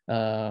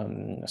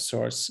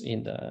source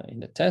in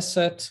the test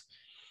set.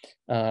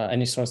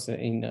 Any source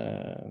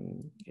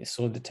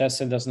so the test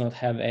set does not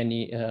have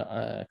any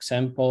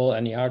example,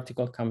 any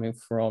article coming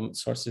from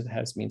sources that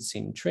has been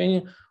seen in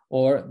training,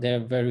 or they're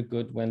very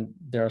good when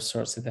there are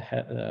sources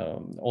that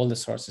all the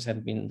sources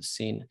have been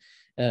seen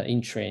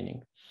in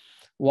training.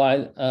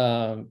 While,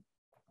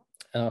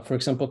 for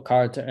example,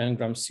 character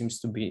engram seems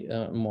to be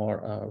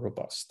more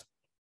robust.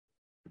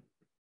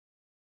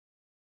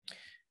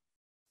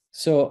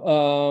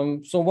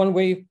 So, so one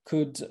way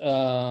could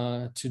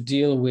to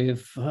deal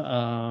with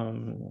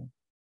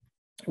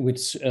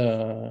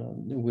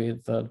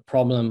the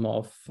problem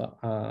of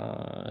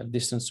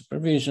distance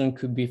supervision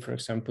could be, for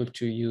example,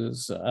 to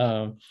use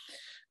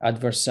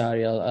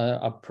adversarial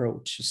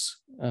approaches.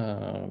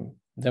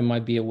 There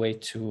might be a way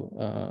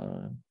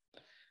to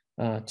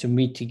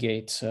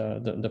mitigate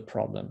the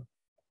problem.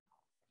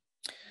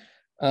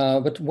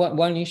 But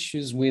one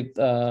issue with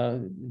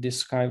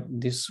this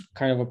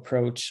kind of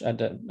approach at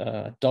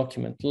the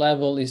document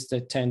level is they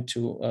tend to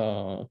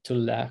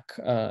lack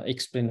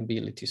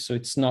explainability. So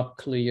it's not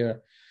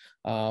clear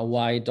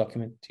why a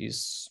document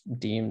is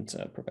deemed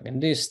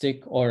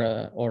propagandistic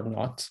or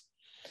not.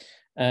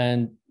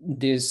 And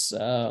this,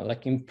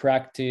 like in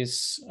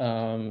practice,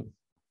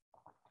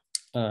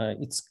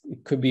 it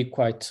could be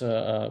quite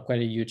a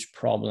huge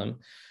problem.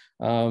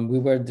 We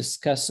were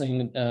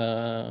discussing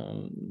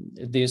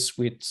this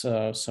with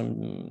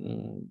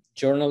some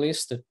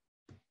journalists that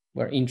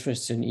were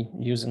interested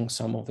in using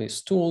some of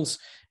these tools,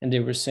 and they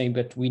were saying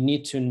that we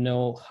need to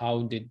know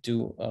how they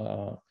do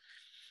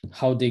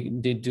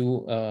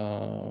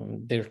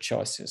their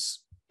choices,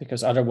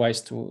 because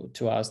otherwise,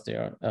 to us, they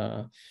are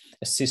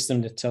a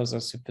system that tells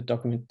us if the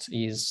document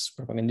is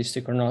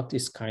propagandistic or not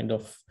is kind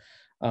of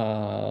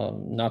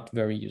not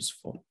very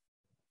useful.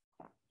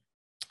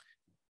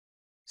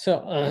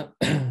 So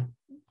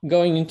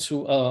going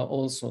into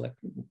also like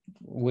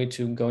way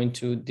to go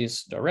into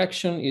this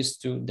direction is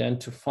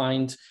to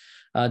find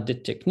the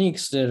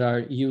techniques that are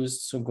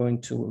used. So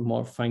going to a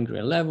more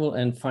fine-grained level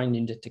and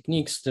finding the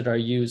techniques that are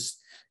used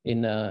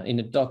in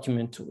a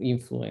document to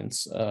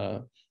influence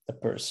the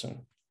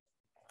person.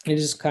 It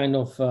is kind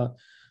of a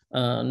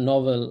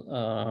novel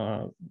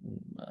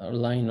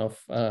line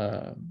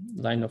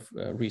of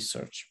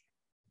research.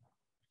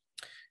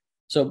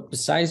 So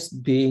besides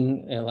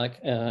being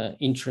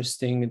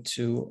interesting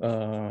to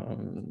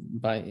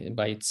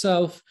by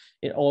itself,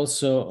 it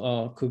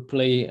also could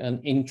play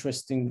an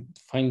interesting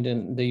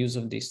finding the use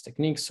of these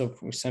techniques. So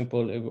for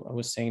example, I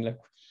was saying like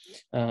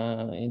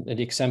in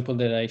the example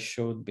that I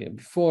showed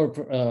before,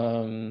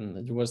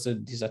 there was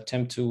this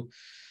attempt to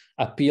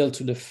appeal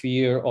to the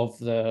fear of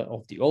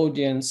the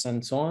audience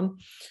and so on.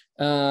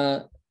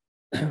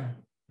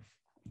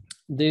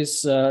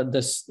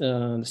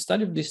 The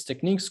study of these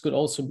techniques could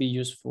also be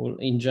useful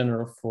in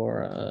general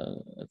for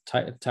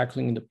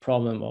tackling the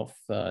problem of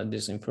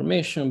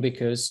disinformation,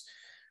 because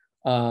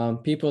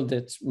people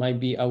that might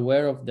be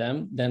aware of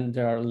them, then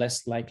they are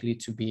less likely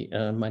to be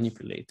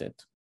manipulated.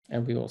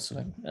 And we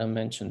also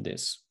mentioned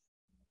this.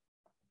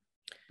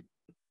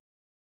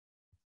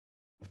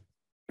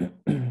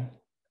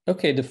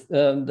 Okay,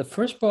 the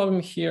first problem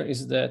here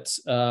is that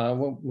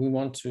we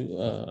want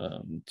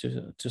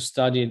to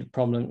study the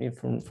problem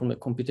from a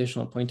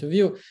computational point of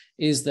view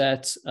is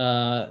that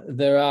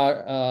there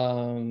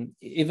are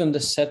even the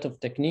set of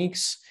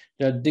techniques.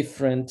 There are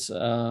different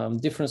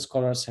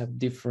scholars have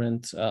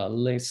different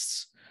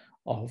lists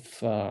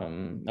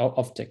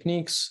of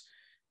techniques.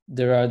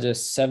 There are the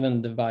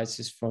 7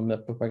 devices from the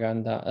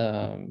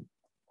Propaganda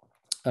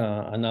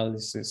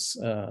Analysis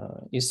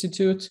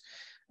Institute.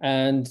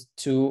 And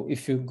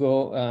if you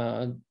go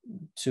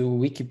to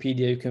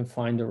Wikipedia, you can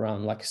find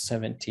around like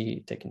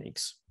 70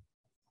 techniques.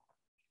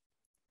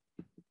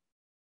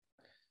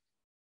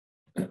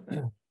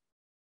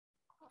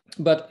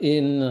 but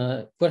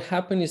in what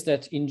happened is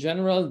that in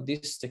general,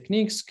 these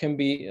techniques can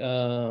be,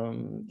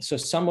 so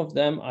some of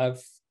them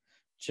I've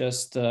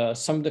just,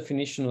 some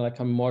definition like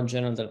are more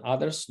general than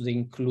others. They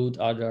include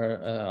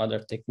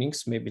other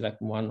techniques, maybe like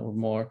one or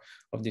more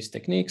of these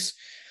techniques.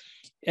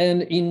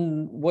 And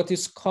in what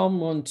is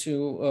common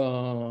to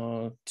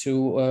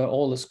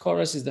all the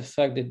scholars is the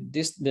fact that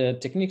the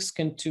techniques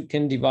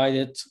can divide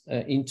it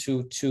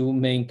into two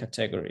main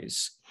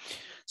categories.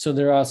 So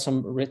there are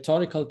some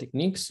rhetorical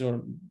techniques,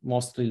 or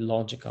mostly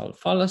logical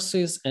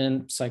fallacies,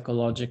 and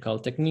psychological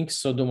techniques,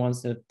 so the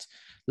ones that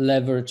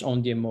leverage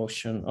on the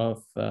emotion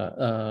of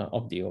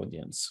the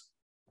audience.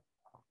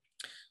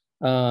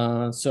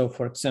 So,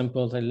 for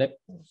example,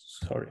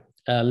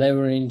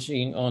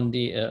 leveraging on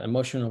the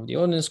emotion of the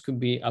audience could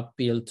be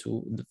appeal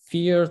to the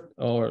fear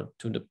or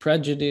to the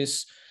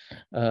prejudice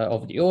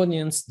of the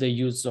audience, the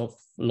use of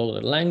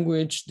loaded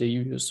language, the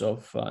use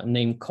of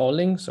name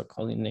calling, so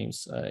calling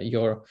names,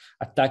 you're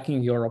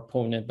attacking your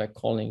opponent by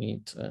calling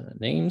it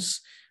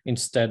names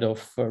instead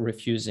of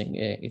refusing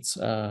its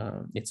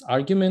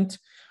argument.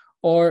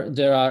 Or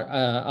there are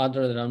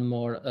other that are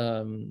more,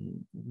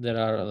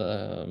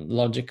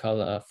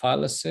 logical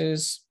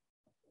fallacies,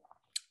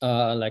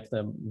 like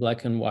the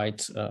black and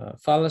white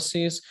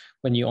fallacies,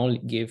 when you only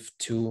give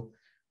two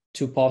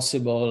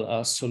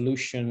possible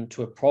solution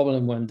to a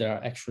problem when there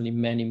are actually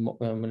many,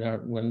 when there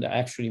are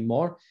actually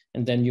more,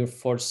 and then you're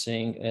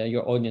forcing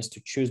your audience to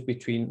choose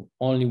between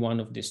only one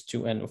of these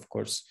two. And of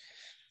course,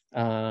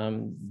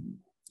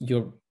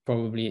 you're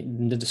probably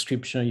in the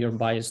description, you're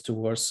biased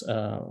towards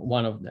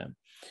one of them.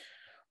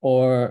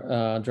 Or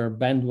there are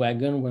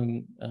bandwagon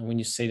when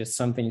you say that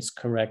something is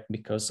correct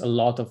because a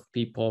lot of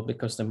people,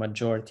 because the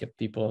majority of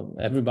people,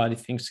 everybody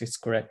thinks it's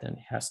correct and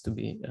it has to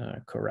be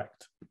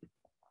correct.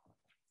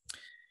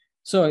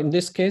 So in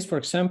this case, for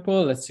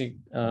example, let's see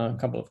a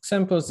couple of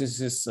examples. This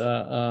is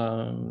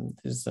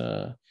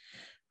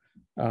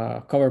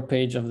cover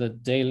page of the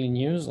Daily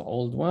News,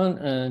 old one,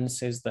 and it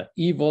says that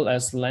evil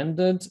has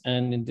landed.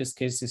 And in this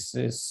case, this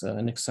is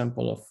an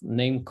example of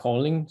name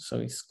calling. So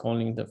he's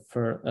calling the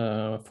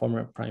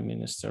former prime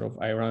minister of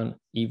Iran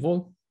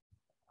evil.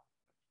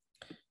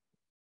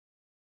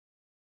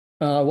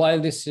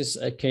 While this is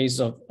a case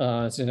of,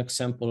 it's an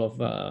example of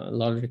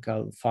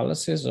logical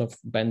fallacies of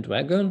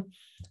bandwagon.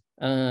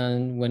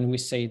 And when we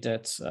say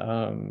that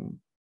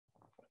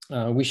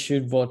we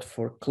should vote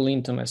for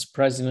Clinton as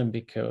president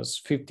because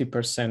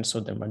 50%, so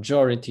the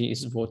majority,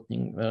 is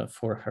voting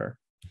for her.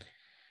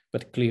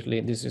 But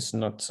clearly this is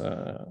not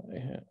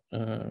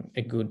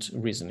a good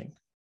reasoning.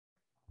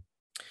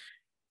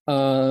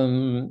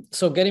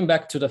 So getting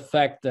back to the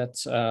fact that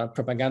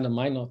propaganda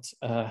might not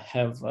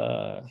have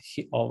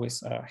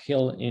always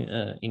ill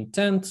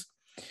intent,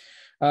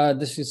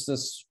 this is a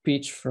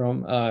speech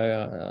from,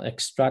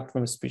 extract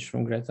from a speech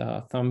from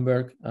Greta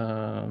Thunberg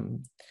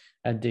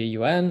at the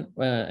UN,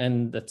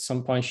 and at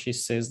some point she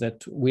says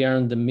that we are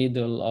in the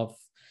middle of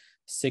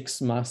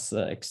 6 mass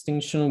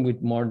extinction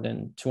with more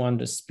than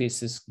 200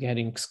 species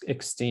getting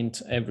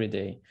extinct every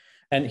day.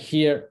 And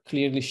here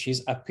clearly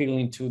she's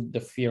appealing to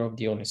the fear of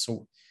the audience.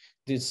 So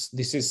this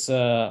is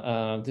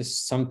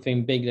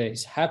something big that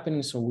is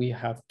happening, so we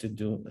have to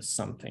do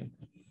something.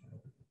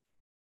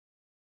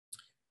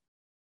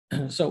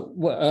 So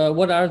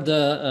what are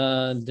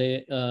the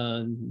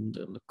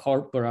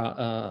corpora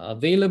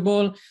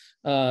available?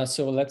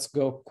 So let's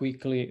go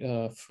quickly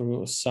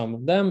through some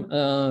of them.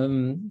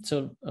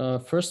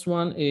 First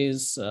one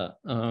is,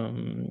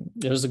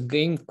 there's a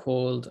game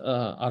called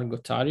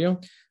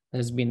Argotario that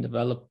has been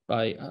developed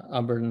by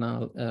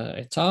Abernal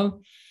et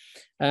al.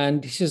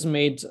 And this is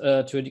made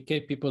to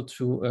educate people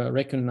to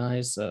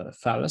recognize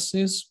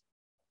fallacies.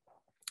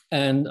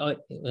 And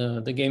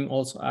the game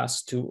also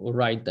asks to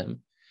write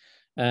them.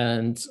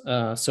 And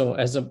so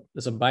as a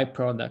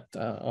byproduct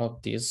of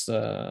this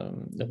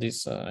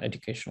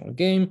educational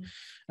game,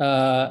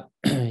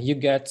 you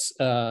get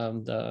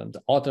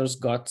the authors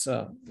got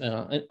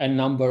a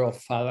number of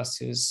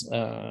fallacies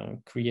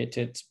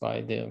created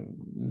by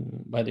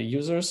the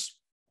users,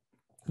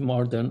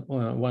 more than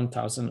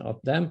 1,000 of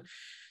them,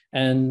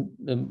 and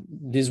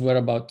these were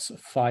about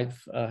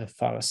 5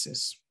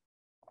 fallacies.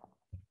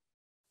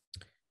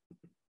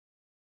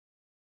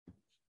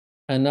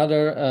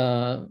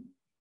 Another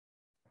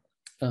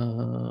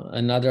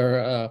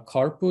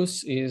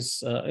corpus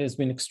has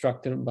been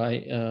extracted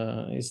by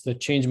is the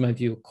Change My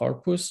View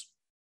corpus.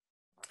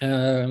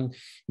 In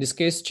this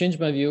case, Change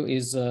My View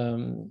is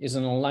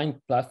an online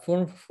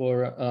platform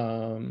for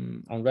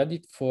on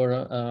Reddit for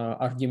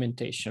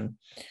argumentation.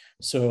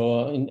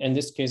 So in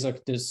this case,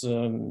 like this,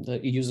 the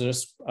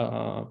users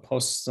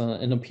post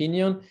an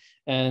opinion,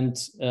 and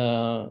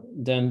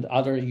then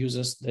other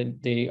users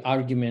they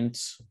argument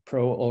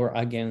pro or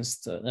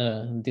against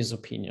this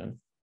opinion.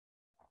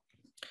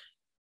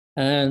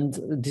 And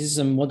this is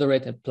a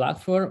moderated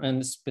platform,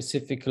 and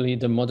specifically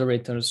the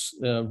moderators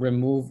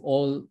remove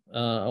all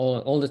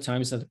the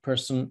times that the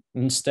person,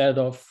 instead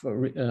of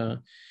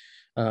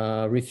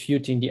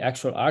refuting the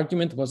actual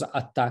argument, was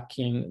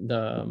attacking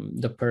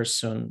the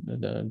person,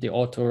 the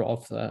author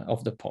of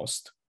the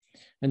post.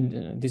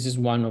 And this is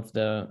one of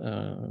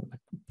the,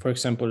 for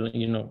example,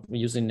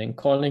 using name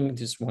calling,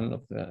 this is one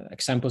of the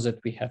examples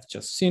that we have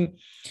just seen.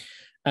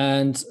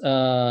 And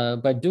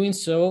by doing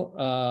so,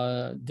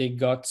 they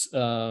got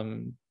a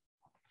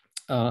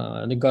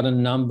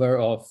number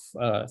of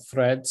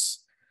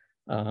threads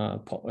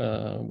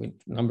with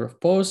number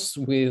of posts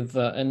with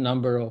a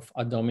number of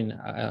ad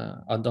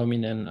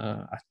hominem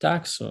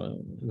attacks, so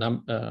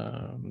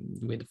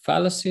with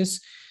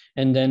fallacies.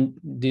 And then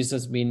this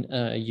has been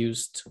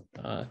used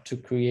to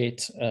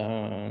create,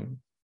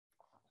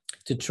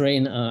 to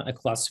train a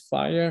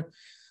classifier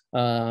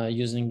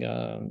using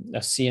a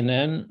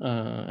CNN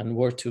and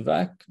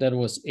Word2Vec that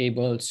was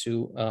able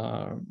to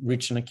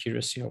reach an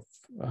accuracy of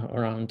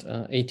around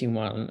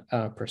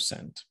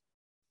 81%.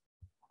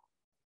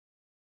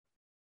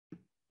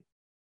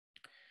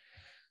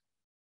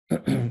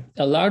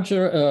 A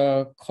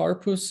larger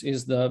corpus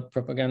is the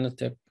propaganda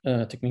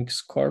techniques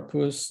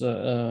corpus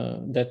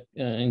that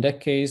in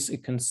that case,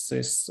 it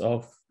consists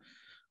of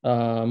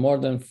more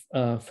than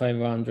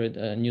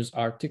 500 news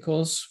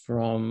articles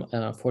from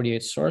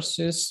 48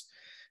 sources,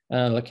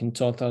 like in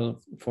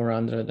total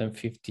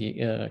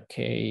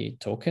 450K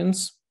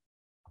tokens.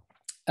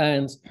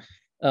 And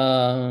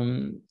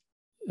the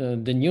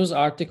news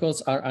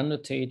articles are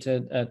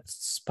annotated at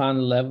span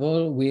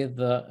level with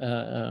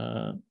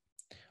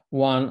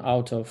 1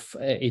 out of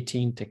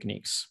 18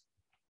 techniques.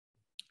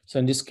 So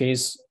in this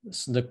case,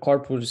 the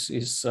corpus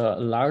is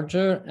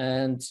larger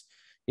and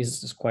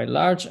is quite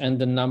large, and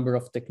the number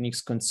of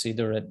techniques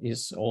considered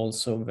is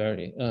also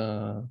very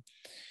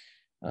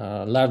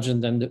larger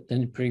than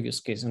the previous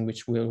case, in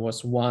which there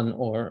was 1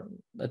 or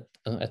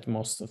at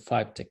most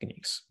 5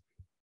 techniques.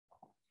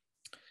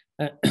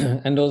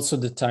 And also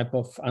the type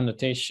of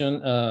annotation,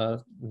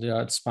 they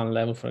are at span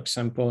level, for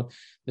example,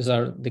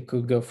 they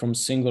could go from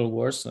single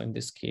words, so in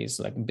this case,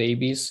 like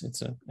babies,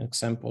 it's an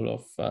example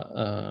of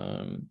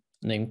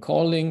name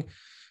calling,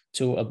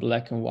 to a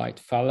black and white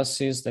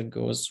fallacies that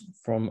goes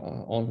from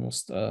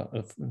almost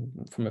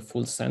from a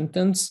full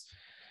sentence,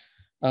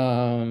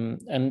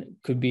 and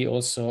could be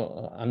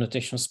also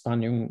annotation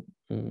spanning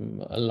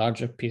a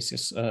larger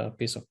piece of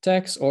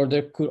text, or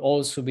there could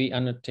also be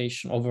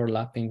annotation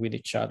overlapping with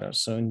each other.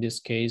 So in this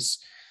case,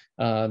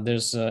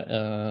 there's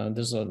a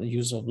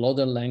use of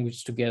loaded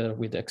language together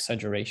with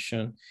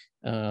exaggeration,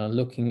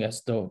 looking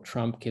as though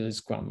Trump killed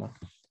his grandma,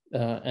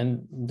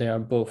 and they are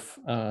both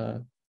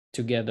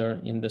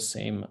together in the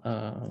same,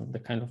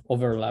 the kind of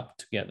overlap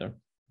together.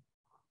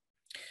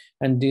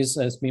 And this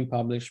has been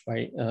published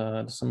by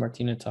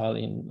Martino et al.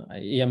 In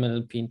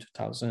EMLP in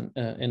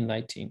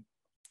 2019.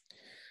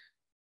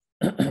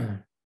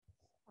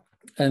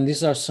 And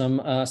these are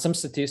some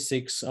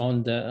statistics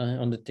on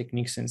the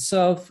techniques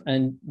itself,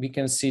 and we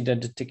can see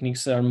that the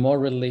techniques are more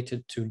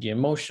related to the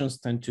emotions,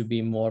 tend to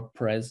be more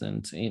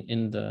present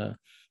in the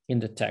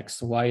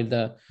text,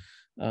 while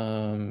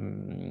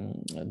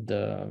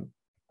the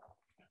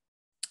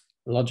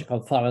logical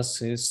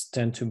fallacies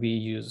tend to be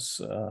used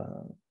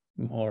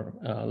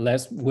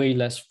way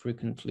less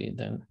frequently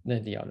than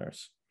the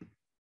others.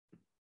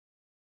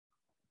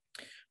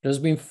 There's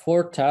been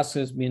 4 tasks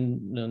that's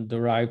been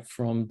derived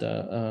from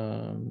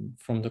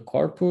the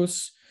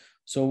corpus.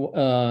 So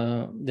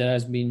that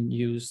has been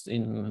used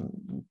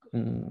in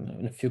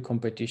a few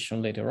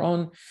competitions later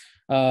on.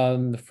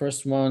 The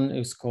first one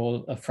is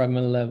called a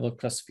fragment level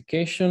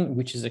classification,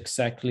 which is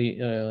exactly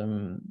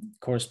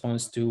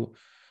corresponds to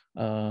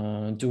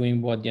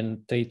doing what the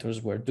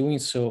annotators were doing.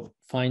 So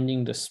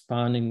finding the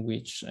span in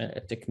which a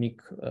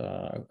technique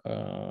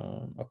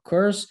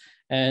occurs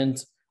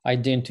and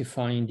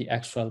identifying the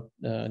actual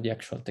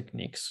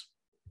techniques.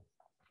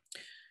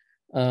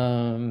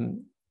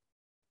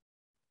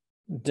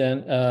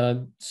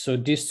 So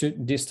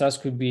this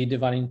task could be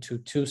divided into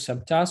 2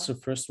 subtasks. The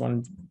first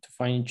one to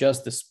find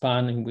just the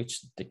span in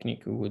which the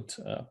technique would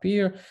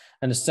appear,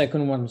 and the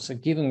second one was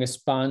giving a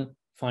span,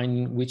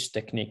 finding which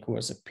technique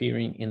was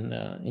appearing in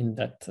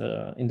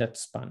that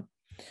span.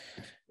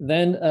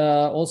 Then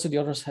also the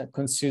authors had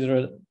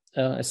considered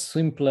a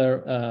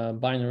simpler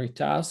binary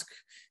task,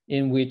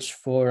 in which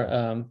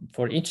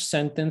for each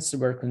sentence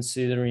we're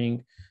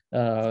considering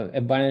a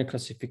binary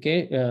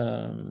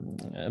classification,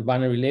 a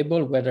binary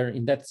label, whether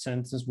in that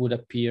sentence would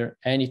appear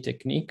any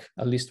technique,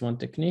 at least one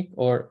technique,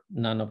 or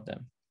none of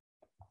them.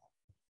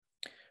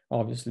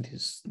 Obviously,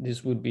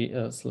 this would be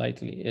a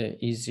slightly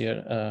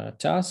easier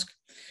task.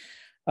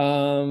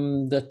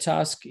 The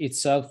task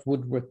itself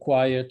would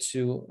require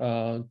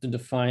to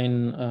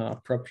define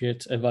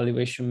appropriate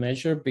evaluation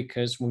measure,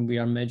 because when we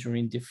are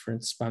measuring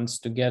different spans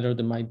together,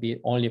 there might be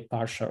only a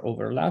partial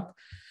overlap.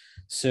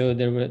 So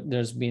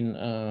there's been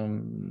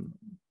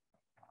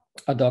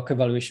ad hoc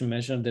evaluation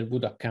measure that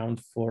would account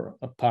for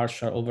a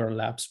partial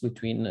overlaps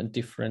between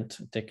different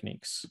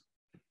techniques.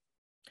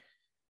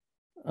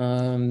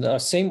 The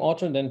same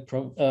author then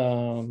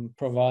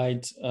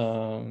provides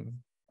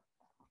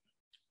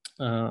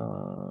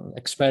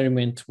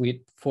experiment with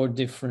 4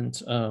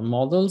 different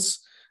models,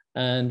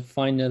 and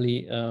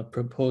finally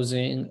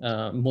proposing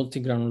a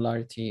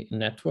multi-granularity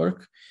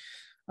network.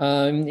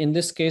 In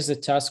this case, the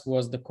task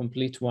was the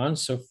complete one,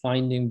 so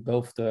finding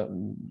both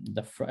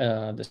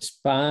the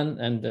span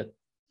and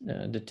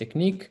the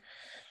technique,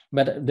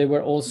 but they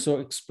were also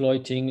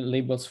exploiting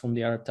labels from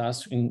the other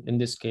task, in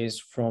this case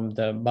from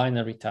the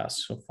binary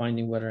task, so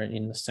finding whether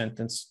in the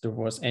sentence there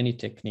was any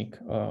technique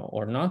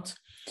or not.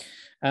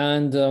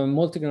 And the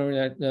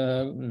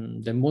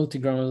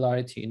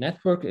multigranularity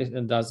network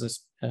does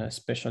this,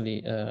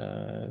 especially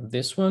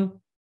this one.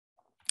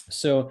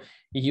 So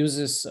it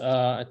uses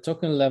a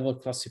token level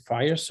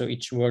classifier. So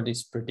each word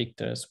is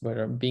predicted as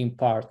whether being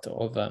part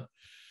of a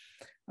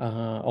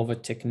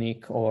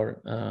technique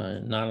or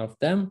none of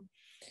them.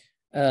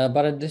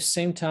 But at the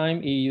same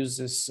time, it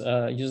uses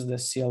the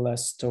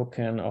CLS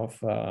token of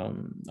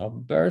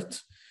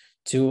BERT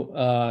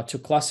to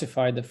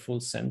classify the full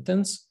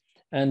sentence,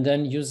 and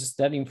then uses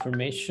that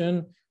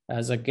information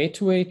as a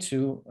gateway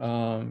to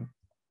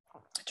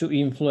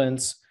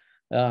influence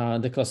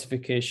the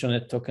classification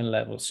at token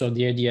level. So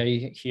the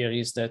idea here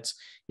is that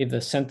if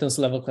the sentence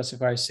level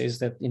classifier says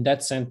that in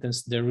that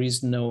sentence there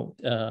is no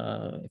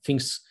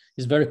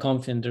is very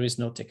confident there is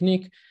no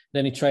technique,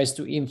 then it tries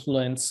to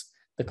influence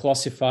the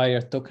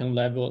classifier token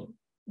level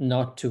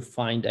not to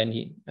find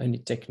any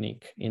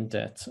technique in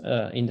that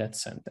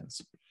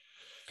sentence.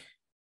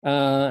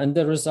 And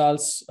the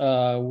results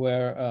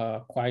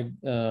were quite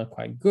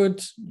good.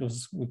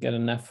 We get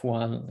an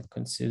F1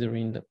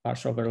 considering the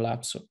partial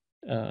overlap, so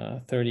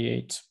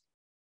 38.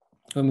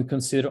 When we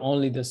consider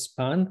only the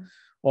span,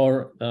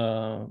 or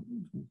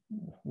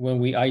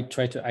when I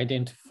try to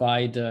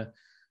identify the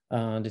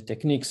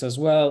techniques as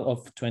well,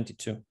 of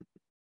 22.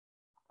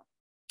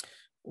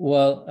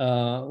 Well,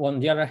 on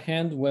the other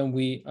hand, when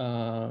we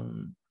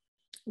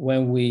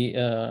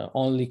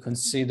only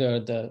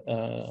consider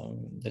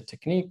the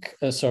technique,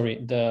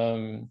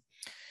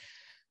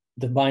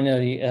 the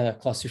binary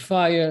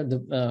classifier,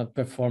 the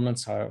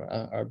performance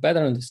are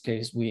better. In this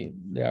case,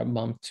 they are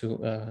bumped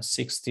to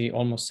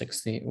almost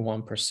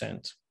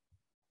 61%.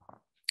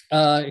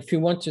 If you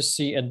want to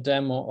see a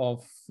demo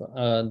of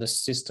the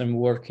system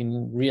working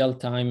in real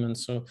time, and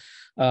so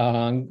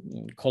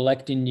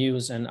collecting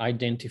news and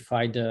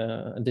identify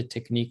the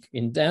technique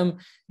in them,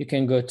 you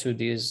can go to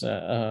this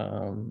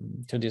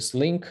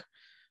link,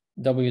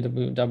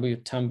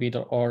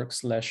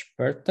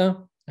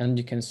 www.tambi.org/PERTA, and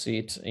you can see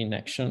it in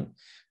action.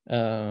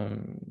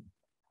 And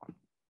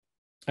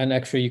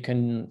actually, you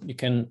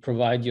can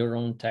provide your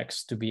own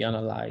text to be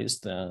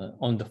analyzed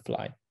on the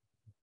fly.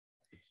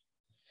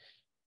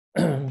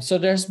 So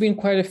there's been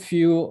quite a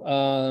few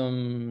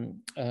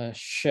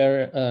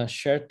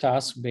shared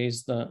tasks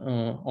based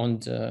on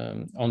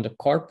the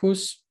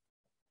corpus,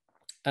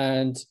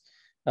 and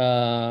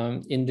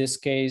in this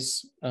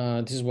case,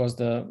 this was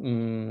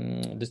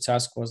the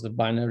task was the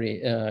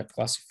binary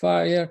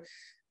classifier,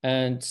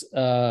 and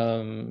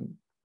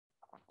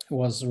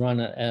was run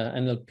at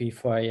NLP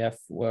for IF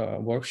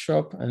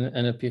workshop and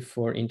NLP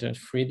for Internet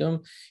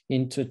Freedom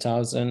in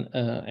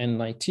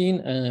 2019,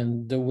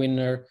 and the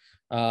winner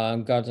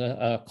got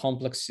a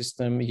complex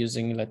system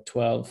using like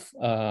 12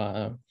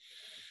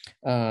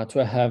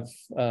 head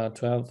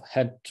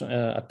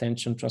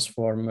attention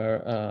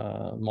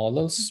transformer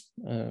models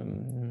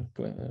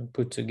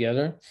put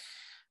together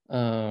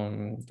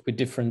with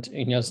different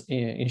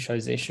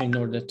initialization in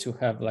order to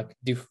have like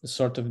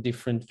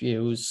different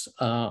views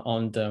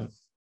on the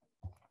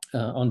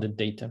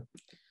data.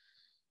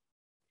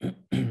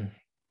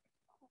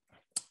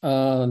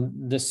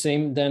 The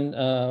same then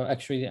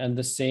actually, and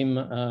the same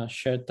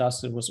shared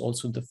task was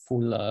also the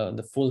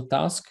full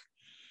task,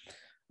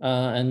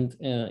 and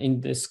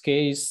in this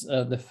case,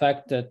 the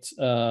fact that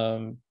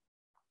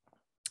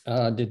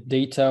the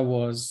data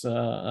was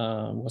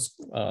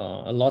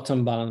a lot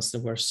unbalanced,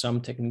 there were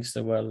some techniques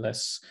that were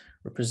less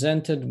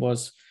represented,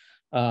 was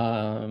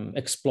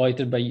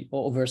exploited by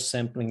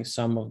oversampling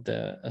some of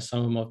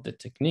the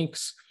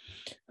techniques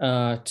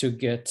to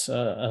get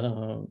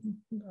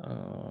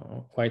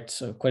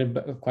quite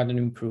an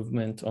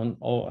improvement on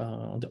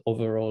the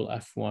overall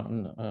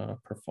F1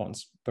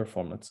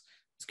 performance.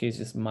 This case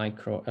is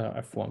micro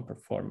F1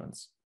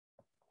 performance.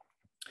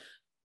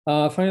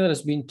 Finally,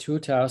 there's been two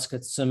tasks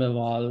at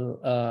Semeval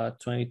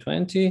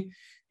 2020.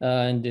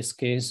 In this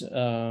case,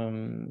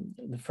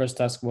 the first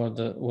task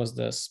was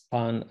the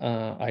span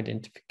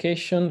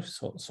identification,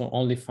 so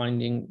only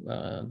finding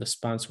the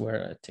spans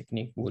where a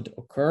technique would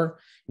occur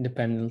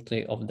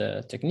independently of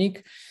the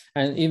technique.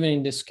 And even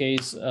in this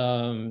case,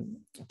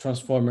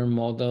 transformer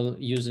model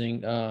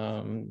using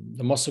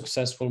the most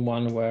successful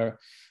one were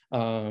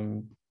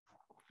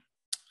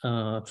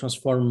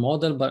transformer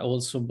model, but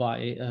also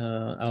by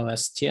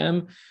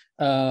LSTM,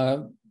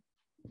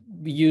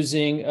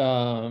 using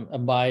a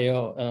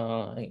bio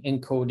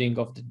encoding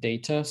of the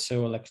data,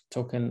 so like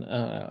token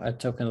at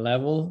token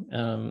level.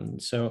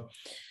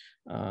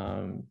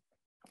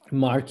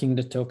 Marking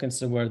the tokens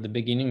that were at the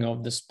beginning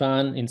of the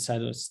span,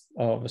 inside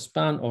of a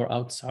span, or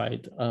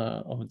outside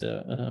of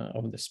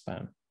the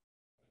span.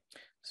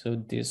 So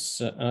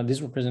this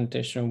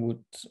representation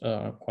would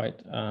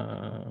quite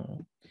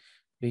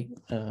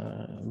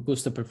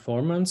boost the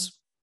performance.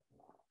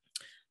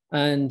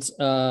 And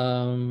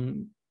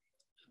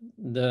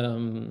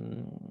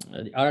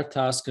the other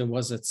task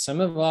was at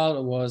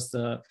Semeval was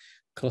the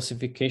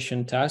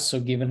classification task. So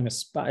given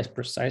a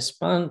precise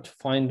span, to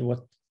find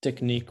what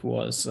technique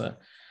was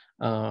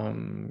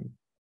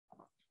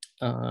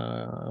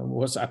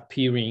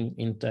appearing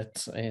in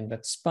that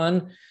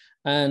span.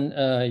 And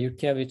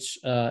Yurkevich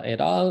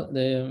et al.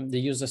 They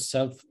used a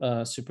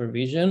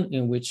self-supervision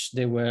in which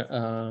they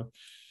were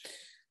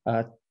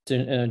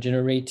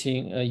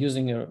generating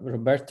using a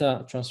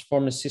Roberta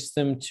transformer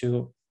system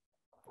to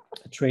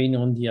train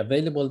on the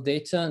available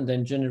data and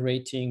then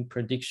generating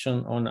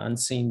prediction on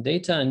unseen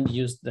data and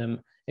use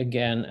them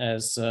again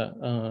as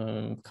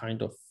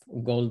kind of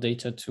goal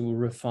data to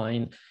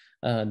refine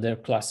their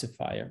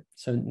classifier.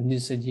 So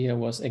this idea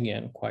was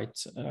again quite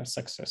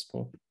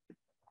successful.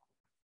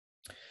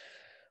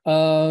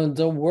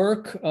 The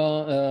work,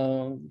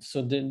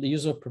 so the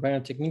use of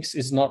propaganda techniques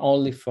is not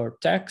only for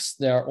text,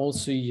 they are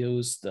also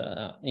used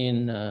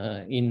in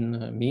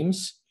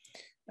memes.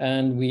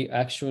 And we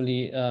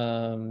actually,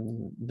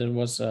 there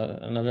was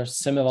another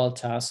Semeval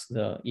task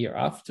the year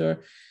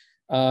after.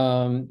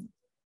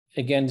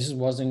 Again, this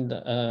was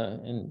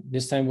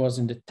this time was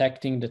in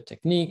detecting the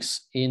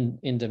techniques in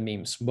the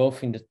memes,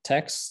 both in the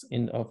text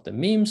of the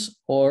memes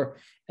or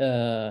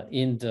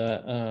in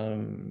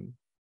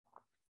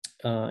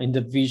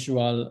the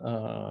visual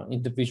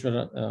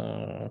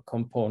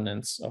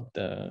components of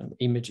the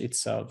image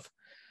itself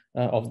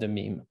of the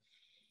meme.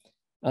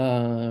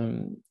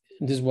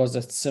 This was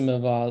at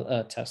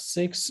Semeval Test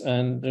 6,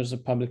 and there's a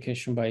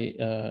publication by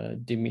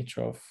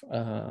Dimitrov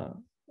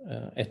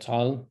et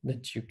al.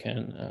 That you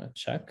can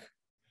check.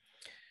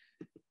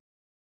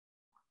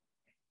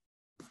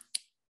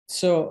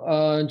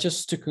 So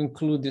just to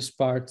conclude this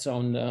part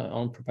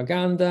on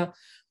propaganda,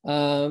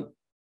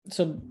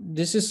 so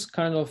this is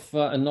kind of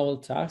a novel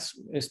task,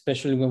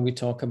 especially when we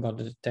talk about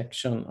the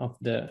detection of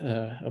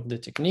the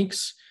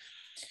techniques.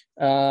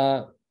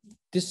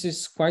 This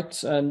is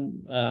quite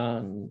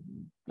an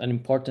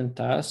important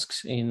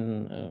task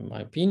in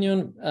my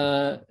opinion,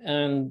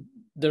 and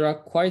there are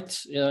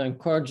quite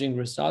encouraging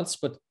results,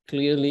 but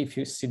clearly if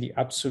you see the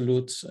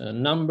absolute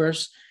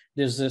numbers,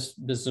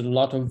 there's a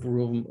lot of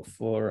room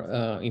for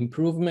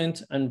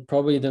improvement, and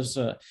probably there's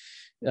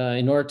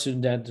in order to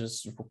that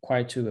there's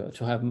required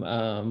to have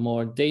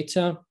more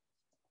data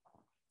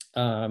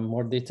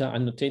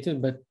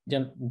annotated, but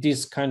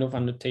these kind of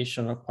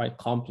annotation are quite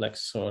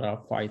complex, so they are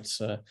quite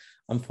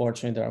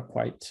unfortunately they are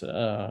quite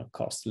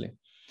costly.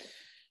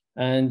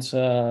 And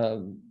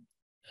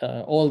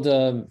all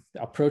the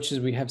approaches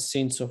we have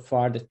seen so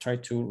far that try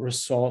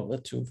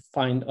to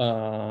find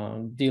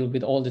deal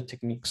with all the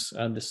techniques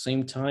at the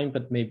same time,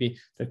 but maybe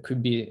there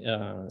could be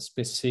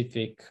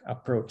specific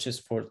approaches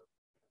for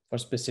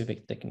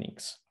specific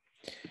techniques.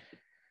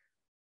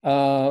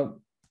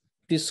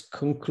 This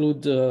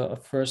concludes the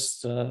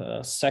first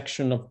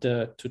section of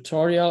the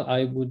tutorial.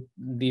 I would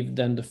leave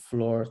then the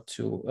floor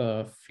to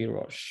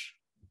Firoj,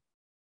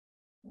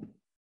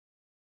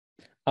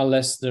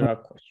 unless there are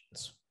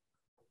questions.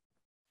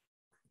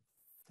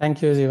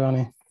 Thank you,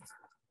 Giovanni.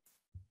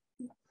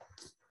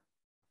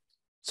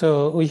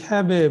 So we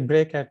have a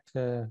break at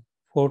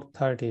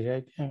 4:30,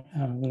 right?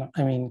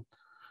 I mean,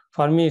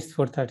 for me it's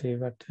 4:30,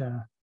 but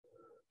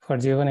for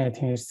Giovanni, I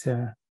think it's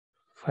 5.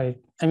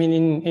 I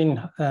mean,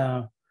 in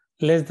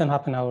less than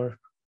half an hour.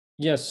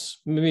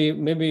 Yes,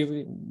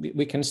 maybe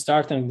we can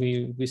start and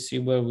we see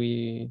where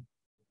we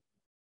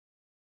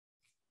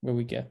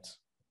get.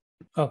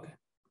 Okay.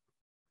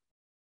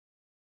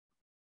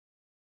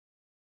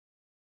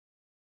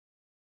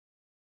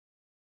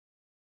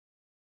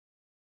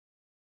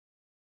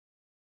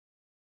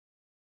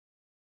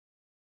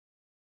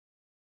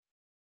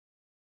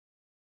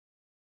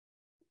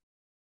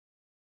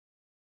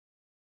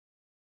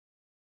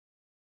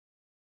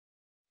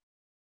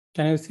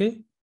 Can you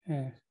see?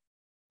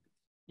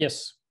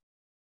 Yes.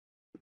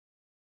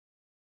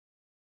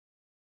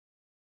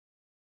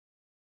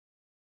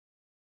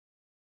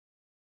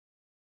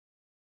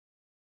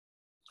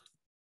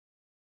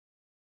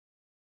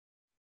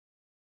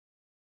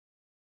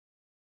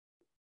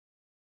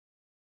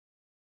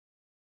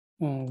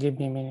 Give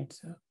me a minute.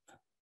 So.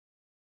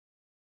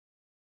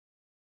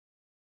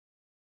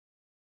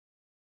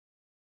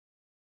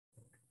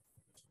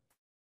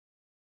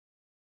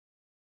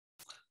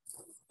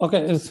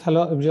 Okay,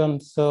 hello everyone.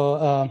 So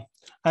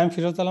I'm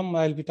Firoj.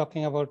 I'll be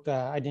talking about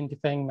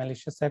identifying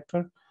malicious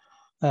actor.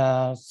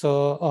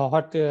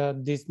 What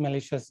this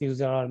malicious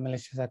user or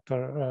malicious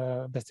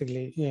actor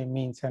basically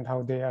means and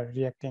how they are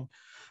reacting.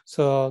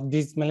 So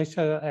these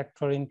malicious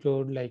actor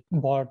include like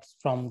bots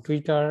from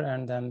Twitter,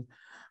 and then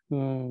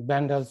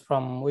vandals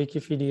from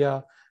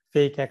Wikipedia,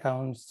 fake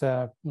accounts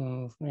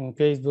in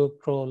Facebook,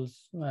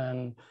 trolls,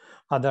 and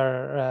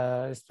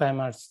other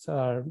spammers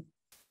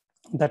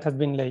that has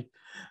been like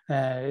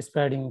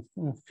spreading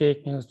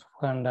fake news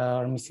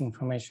or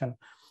misinformation.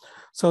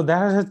 So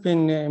there has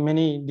been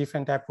many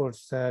different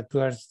efforts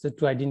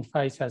to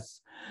identify such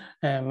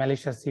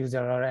malicious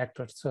user or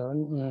actors.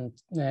 So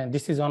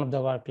this is one of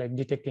the work, like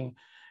detecting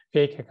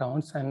fake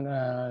accounts. And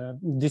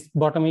this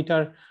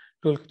bottometer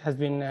toolkit has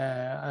been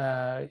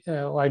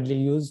widely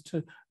used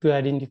to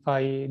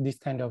identify this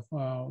kind of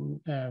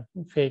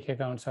fake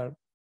accounts or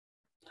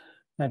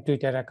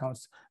Twitter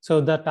accounts. So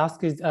the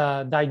task is,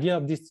 the idea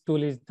of this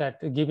tool is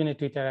that given a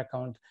Twitter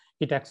account,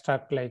 it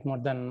extracts like more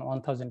than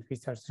 1,000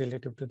 features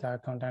relative to the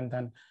account and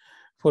then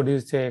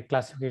produce a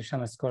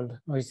classification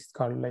score, which is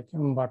called like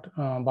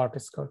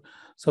bot score.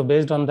 So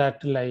based on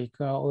that, like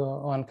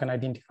one can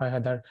identify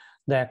whether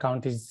the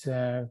account is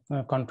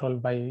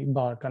controlled by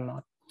bot or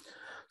not.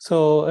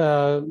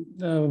 So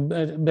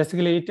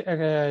basically it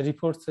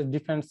reports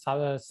different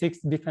 6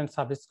 different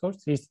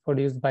subscores, is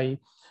produced by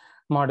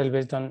model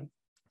based on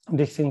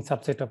distinct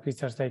subset of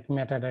features like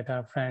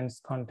metadata,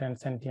 friends, content,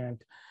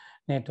 sentiment,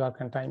 network,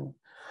 and timing.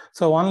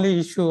 So only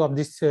issue of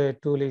this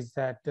tool is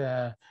that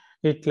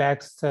it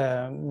lacks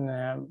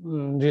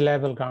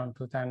reliable ground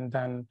truth, and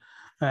then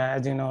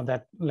as you know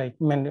that like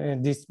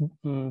these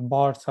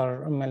bots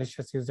or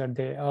malicious users,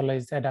 they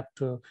always adapt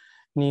to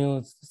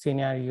new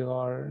scenario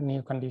or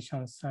new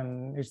conditions,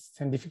 and it's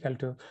difficult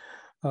to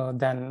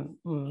then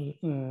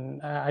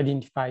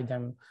identify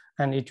them,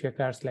 and it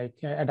requires like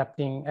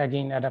adapting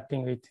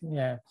with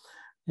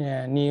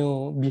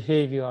new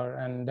behavior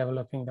and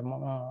developing the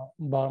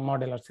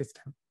model or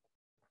system.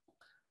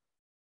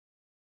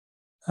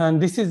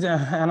 And this is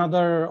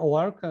another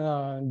work,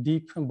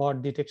 deep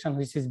bot detection,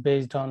 which is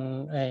based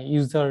on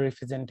user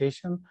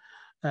representation,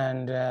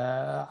 and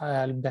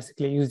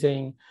basically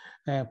using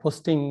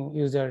posting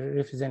user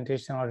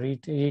representation or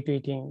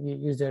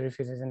retweeting user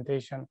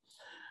representation,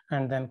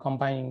 and then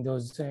combining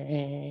those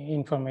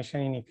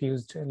information in a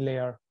fused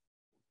layer.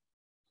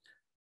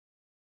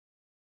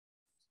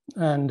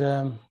 And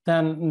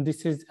then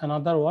this is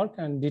another work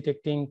and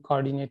detecting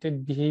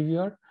coordinated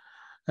behavior,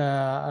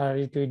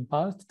 retweet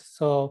burst.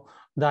 So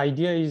the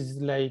idea is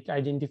like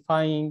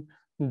identifying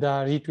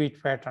the retweet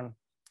pattern.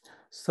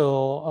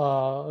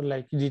 So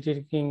like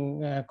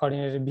detecting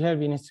coordinated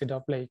behavior instead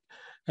of like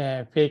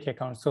fake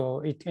account. So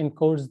it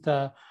encodes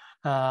the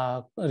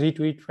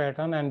retweet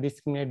pattern and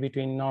discriminate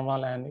between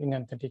normal and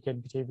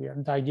inauthenticated behavior.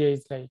 The idea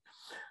is like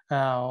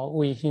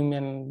we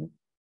human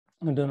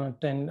do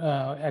not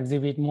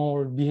exhibit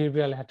more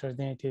behavioral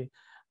heterogeneity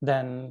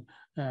than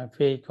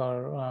fake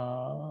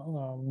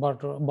or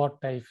bot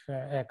type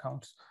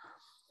accounts.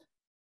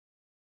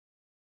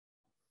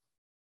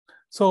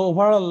 So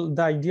overall,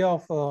 the idea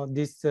of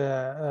this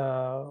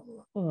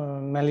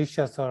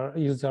malicious or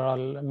user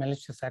or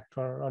malicious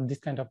actor or this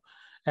kind of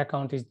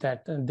account is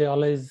that they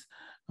always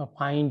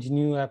find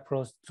new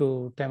approach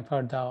to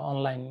temper the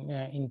online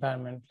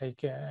environment,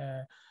 like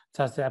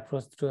such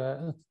approach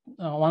to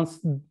once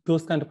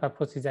those kind of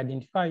approach is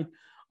identified,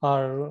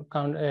 or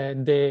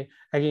they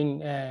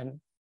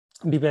again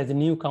devise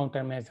new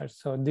countermeasures.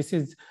 So this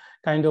is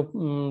kind of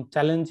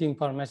challenging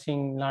for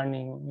machine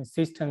learning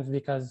systems,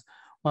 because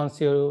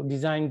once you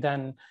design,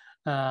 then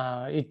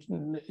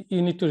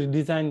you need to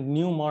design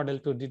new model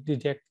to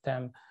detect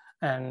them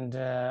and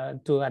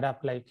to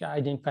adapt, like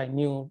identify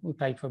new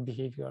type of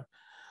behavior.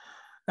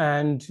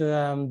 And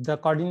the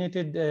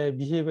coordinated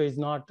behavior is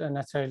not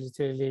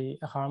necessarily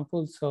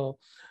harmful. So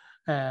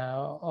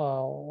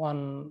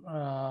one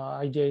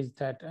idea is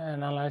that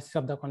analysis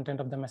of the content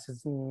of the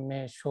message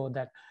may show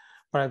that,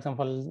 for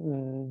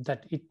example,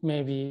 that it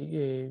may be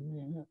a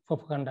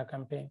propaganda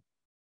campaign.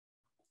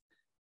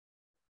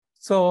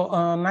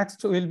 So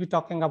next I will be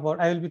talking about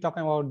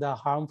the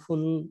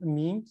harmful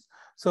memes.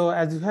 So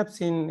as you have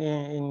seen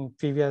in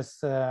previous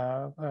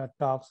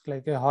talks,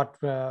 like what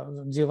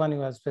Giovanni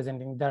was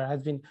presenting, there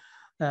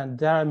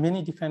are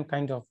many different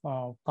kinds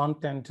of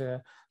content.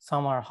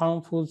 Some are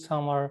harmful,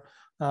 some are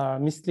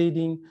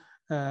misleading,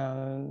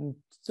 and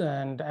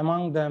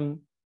among them,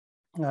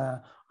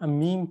 a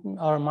meme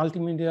or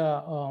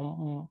multimedia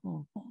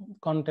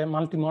content,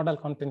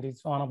 multimodal content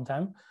is one of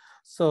them.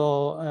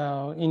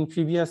 So in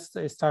previous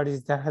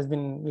studies, there has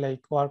been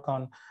like work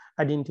on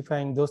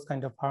identifying those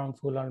kind of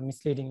harmful or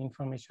misleading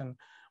information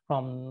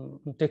from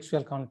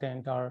textual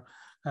content or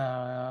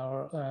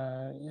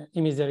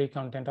imagery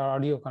content or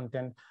audio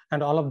content,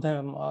 and all of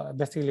them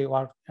basically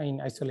work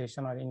in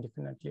isolation or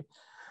independently.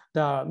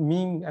 The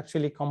meme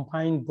actually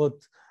combined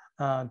both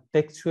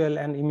textual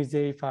and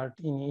imagery part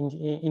in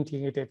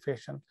integrated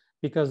fashion,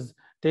 because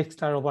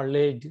text are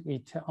overlaid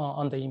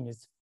on the image.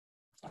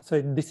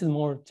 So this is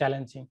more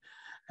challenging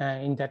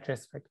in that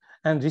respect.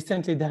 And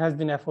recently there has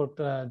been effort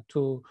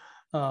to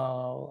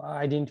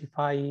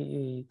identify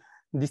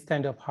this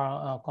kind of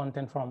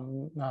content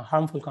from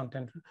harmful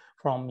content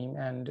from meme.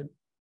 And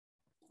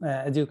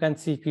as you can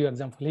see, few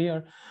example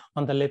here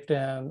on the left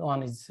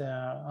one is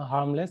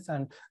harmless,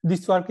 and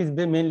this work is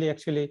mainly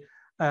actually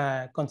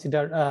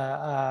considered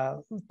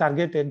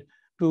targeted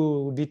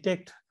to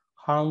detect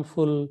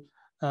harmful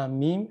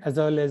meme as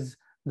well as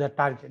the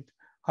target.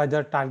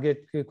 Either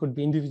target could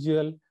be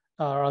individual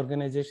or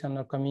organization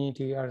or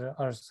community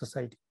or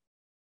society.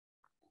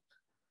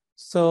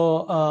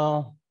 So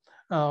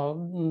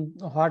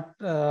what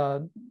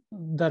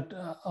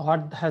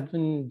has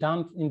been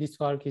done in this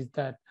work is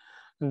that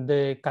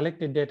they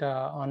collected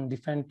data on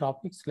different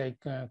topics like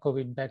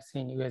COVID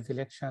vaccine, US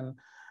election,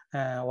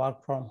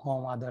 work from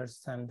home,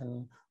 others, and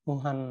then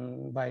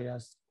Wuhan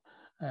virus,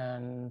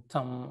 and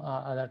some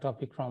other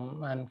topic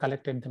from, and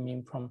collected the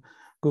meme from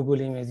Google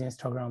Image,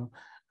 Instagram,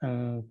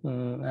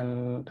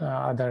 and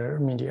other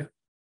media.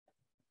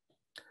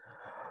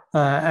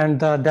 And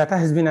the data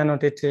has been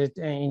annotated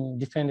in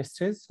different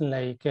stages,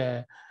 like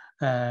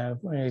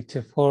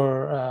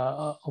for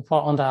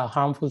on the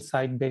harmful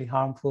side, very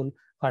harmful,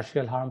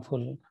 partial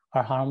harmful,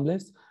 or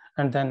harmless.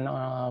 And then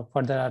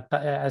for the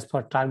as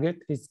for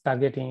target, is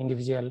targeting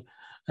individual,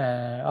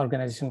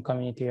 organization,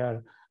 community,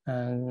 or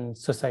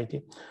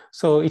society.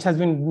 So it has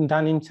been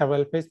done in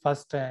several phases.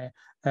 First,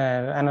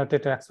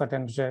 annotated, expert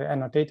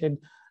annotated,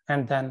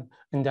 and then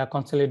in the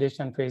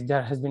consolidation phase,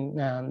 there has been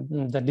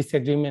the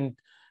disagreement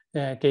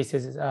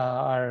cases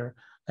are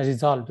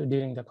resolved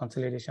during the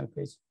consolidation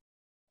phase.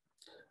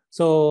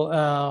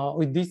 So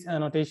with this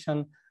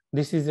annotation,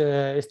 this is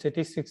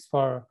statistics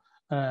for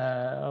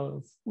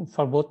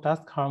both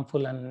tasks,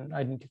 harmful and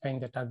identifying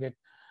the target.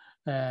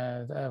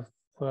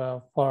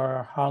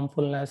 For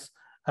harmfulness,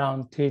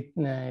 around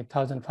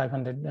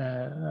 3,500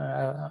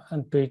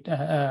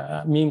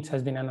 memes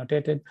has been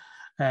annotated,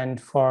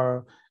 and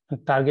for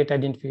target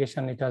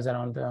identification, it was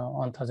around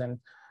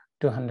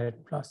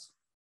 1,200 plus.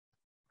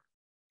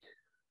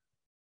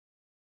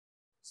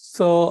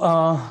 So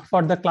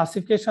for the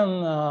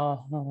classification,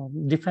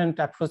 different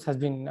approach has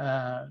been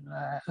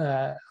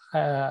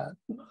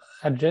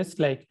addressed,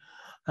 like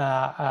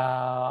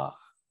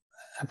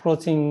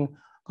approaching,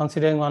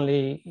 considering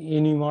only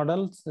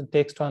unimodals,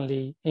 text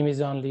only, image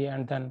only,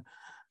 and then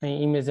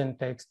image and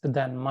text,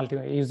 then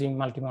using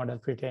multimodal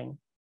pre-training.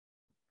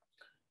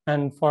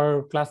 And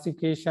for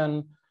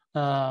classification,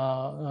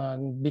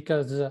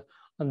 because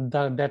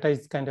the data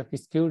is kind of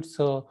skewed,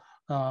 so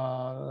the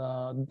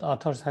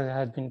authors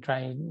have been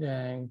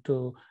trying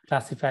to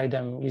classify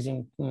them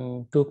using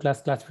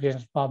 2-class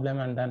classification problem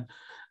and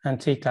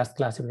 3-class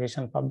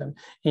classification problem.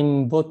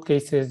 In both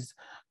cases,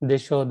 they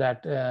show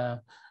that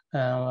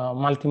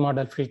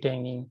multimodal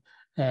pre-training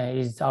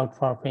is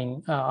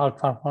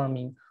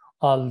outperforming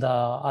all the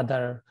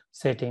other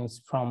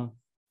settings, from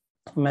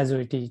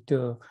majority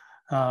to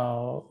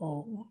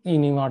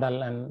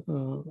unimodal, and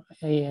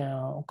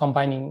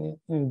combining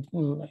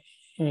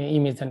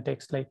image and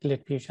text, like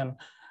late fusion,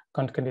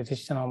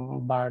 concatenation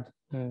of BARD,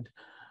 and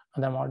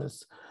other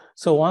models.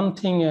 So one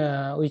thing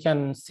we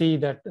can see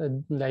that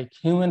like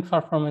human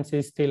performance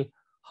is still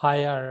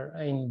higher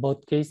in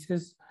both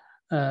cases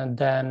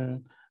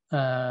than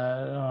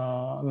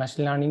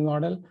machine learning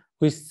model,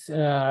 which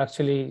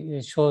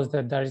actually shows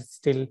that there is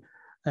still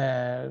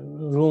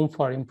room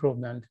for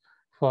improvement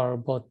for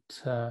both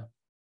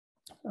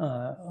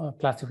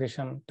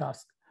classification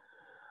tasks.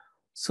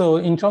 So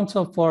in terms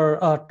of for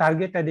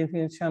target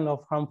identification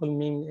of harmful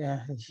meme,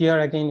 here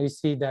again we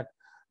see that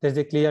there's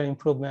a clear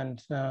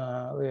improvement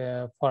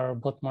for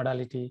both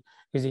modality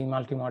using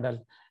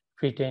multimodal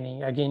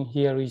pre-training. Again,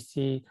 here we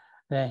see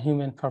the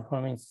human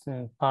performance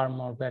far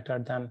more better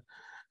than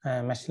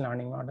machine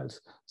learning models.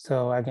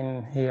 So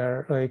again,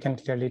 here you can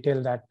clearly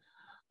tell that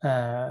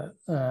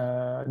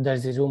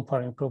there's a room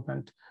for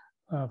improvement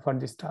for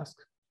this task.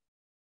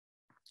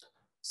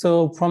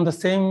 So from the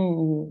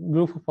same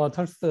group of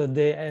authors,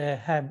 they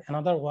have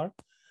another work,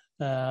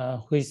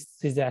 which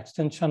is the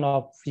extension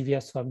of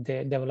previous work.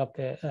 They developed,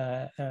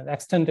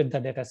 extended the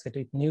data set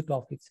with new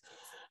topics,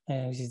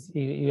 which is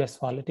US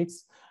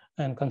politics,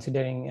 and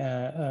considering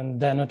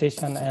the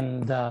annotation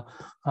and the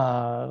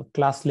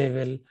class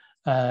level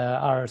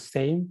are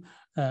same,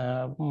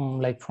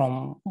 like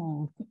from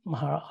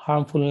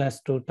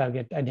harmfulness to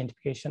target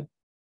identification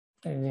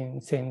in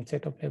same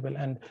set of level,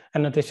 and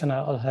annotation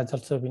has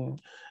also been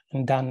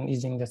done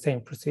using the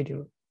same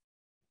procedure.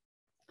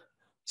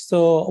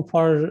 So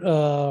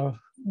for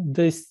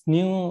this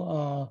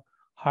new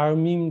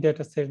harmeme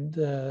data set,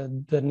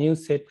 the new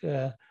set,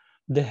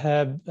 they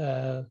have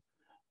a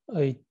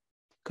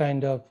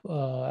kind of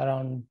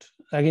around,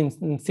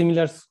 again,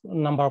 similar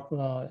number of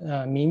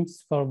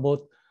memes for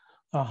both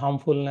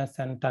harmfulness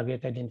and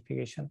target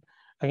identification.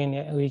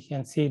 Again, we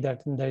can see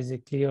that there is a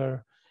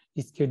clear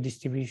skewed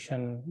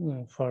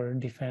distribution for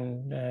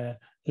different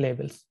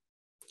levels,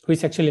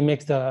 which actually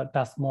makes the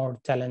task more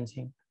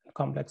challenging,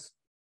 complex.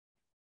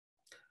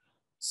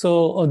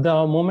 So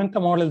the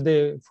momentum model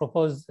they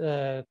propose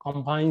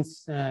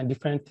combines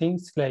different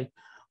things, like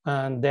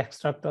they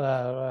extract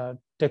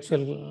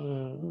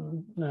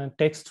textual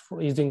text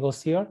using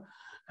OCR,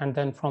 and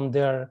then from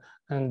there,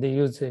 and they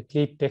use a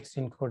clip text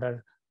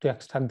encoder to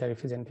extract the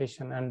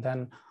representation, and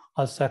then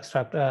also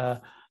extract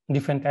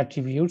different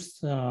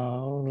attributes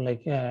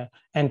like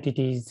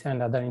entities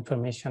and other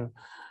information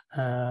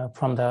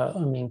from the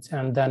means.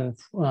 And then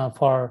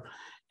for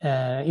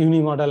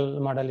unimodal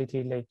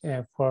modality, like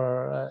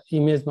for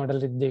image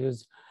modality, they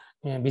use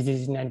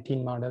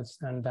BGG19 models,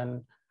 and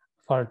then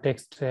for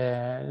text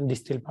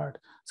distill part.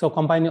 So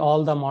combining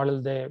all the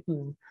models, they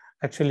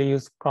actually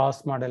use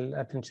cross-model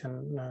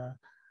attention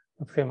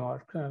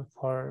framework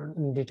for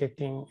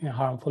detecting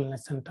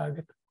harmfulness and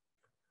target.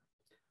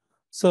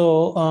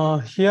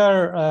 So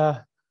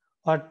here,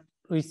 what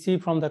we see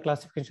from the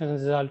classification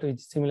result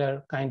is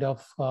similar kind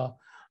of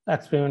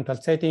experimental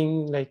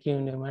setting, like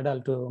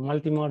unimodal to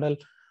multimodal,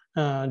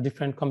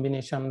 different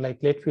combination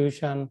like late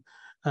fusion,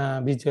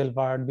 visual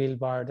bird, bill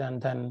bird,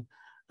 and then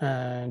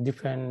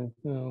different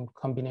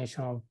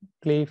combination of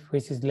cliff,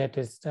 which is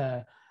latest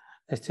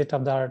state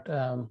of the art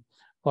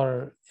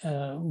for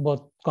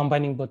both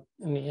combining both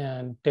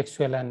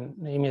textual and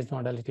image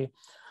modality.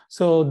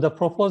 So the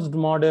proposed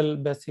model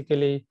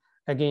basically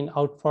again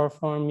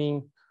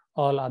outperforming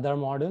all other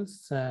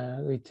models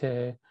with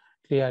a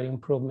clear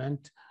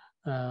improvement.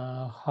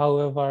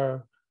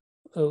 However,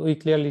 we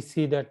clearly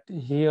see that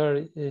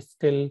here is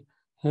still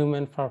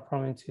human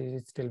performance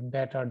is still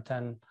better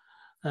than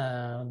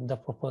the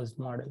proposed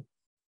model.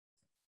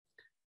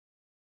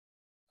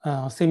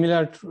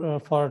 Similar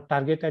for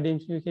target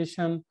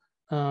identification,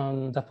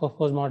 the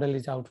proposed model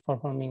is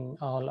outperforming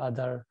all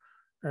other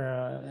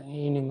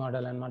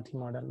unimodal and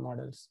multimodal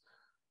models.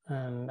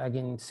 And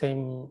again,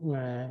 same,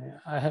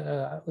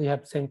 we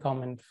have same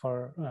comment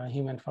for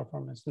human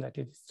performance, that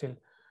it is still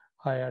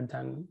higher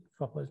than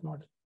proposed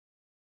model.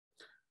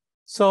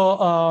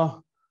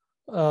 So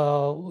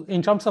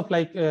in terms of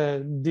like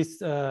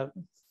this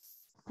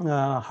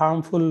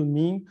harmful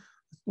meme,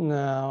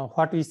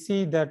 what we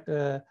see that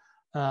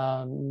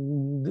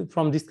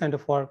from this kind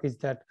of work is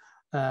that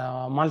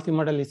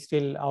multimodal is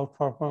still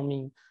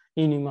outperforming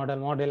unimodal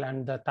model,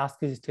 and the task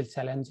is still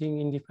challenging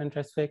in different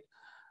respects.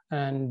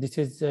 And this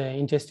is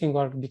interesting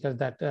work because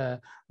that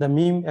the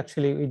meme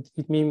actually,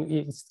 it meme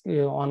is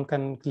one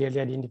can clearly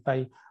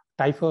identify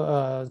type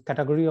of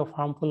category of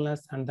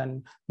harmfulness, and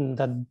then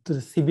the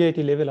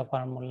severity level of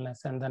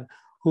harmfulness, and then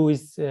who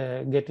is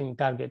getting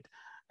target,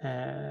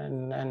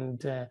 and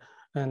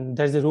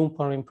there's a room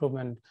for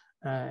improvement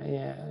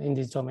in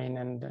this domain,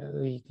 and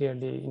we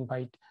clearly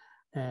invite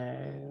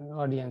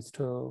audience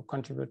to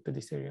contribute to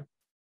this area.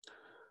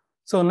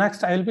 So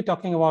next, I will be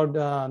talking about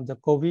the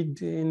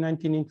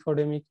COVID-19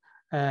 infodemic,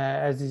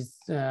 as is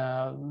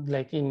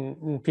like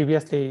in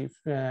previously,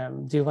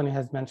 Giovanni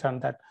has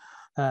mentioned that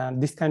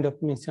this kind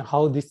of means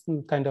how this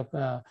kind of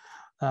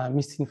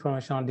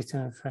misinformation or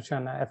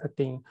disinformation are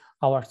affecting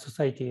our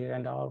society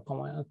and our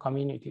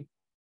community.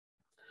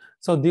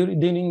 So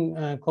during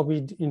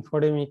COVID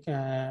infodemic,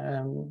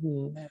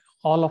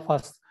 all of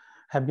us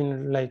have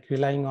been like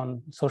relying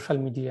on social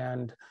media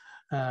and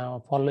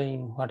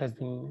following what has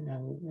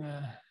been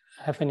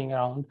happening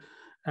around,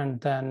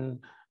 and then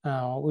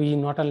we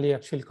not only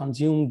actually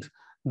consumed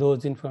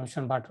those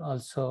information, but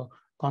also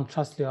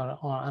consciously or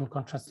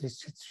unconsciously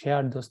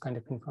shared those kind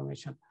of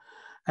information.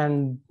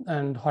 And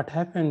what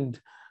happened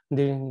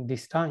during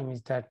this time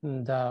is that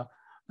the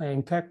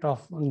impact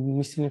of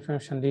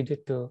misinformation led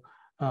to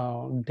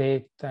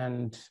death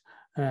and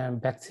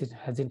vaccine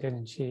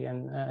hesitancy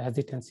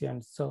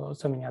and so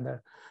many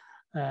other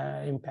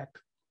impact.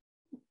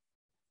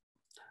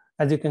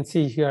 As you can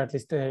see here, at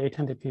least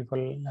 800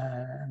 people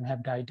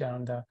have died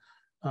around the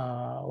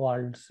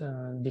world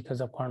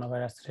because of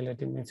coronavirus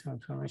related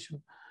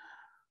misinformation.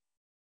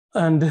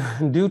 And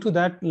due to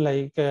that,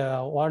 like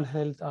World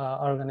Health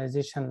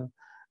Organization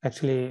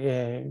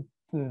actually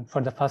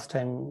for the first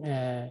time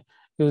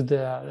used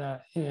the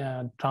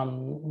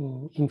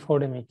term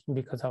infodemic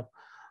because of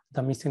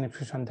the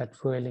misinformation that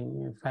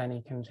fueling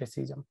panic and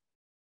racism.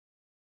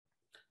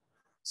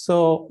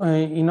 So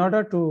in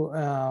order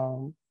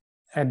to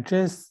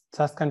address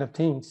such kind of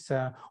things,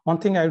 one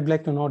thing I would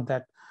like to note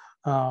that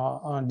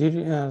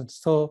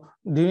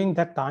during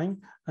that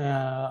time,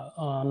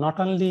 not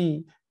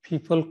only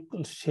people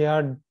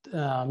shared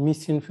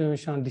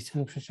misinformation,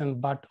 disinformation,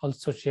 but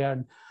also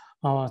shared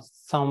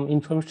some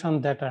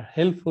information that are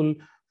helpful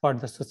for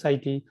the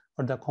society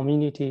or the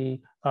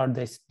community or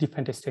the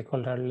different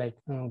stakeholders like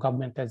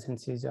government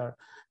agencies or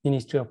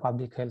Ministry of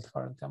Public Health,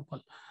 for example.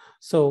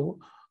 So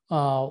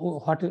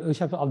what we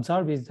have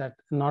observed is that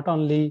not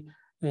only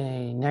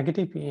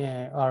negative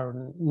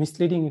or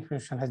misleading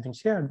information has been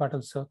shared, but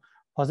also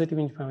positive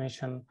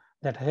information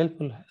that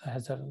helpful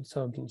has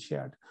also been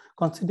shared.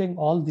 Considering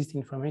all this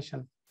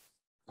information,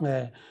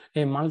 a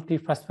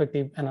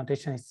multi-perspective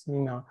annotation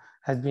schema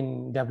has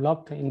been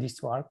developed in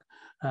this work,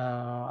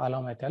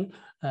 Alam et al.,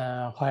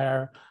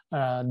 where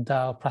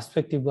the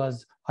perspective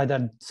was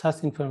whether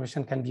such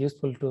information can be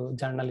useful to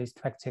journalist,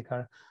 fact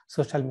checker,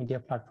 social media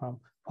platform,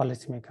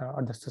 policymaker,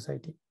 or the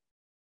society.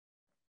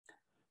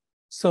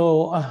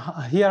 So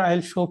here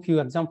I'll show a few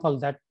examples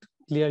that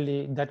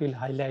clearly that will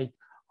highlight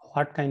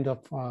what kind of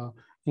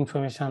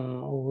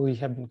information we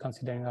have been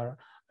considering, or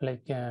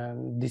like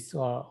this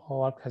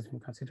work has been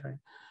considering.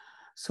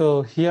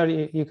 So here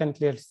you can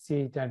clearly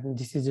see that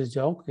this is a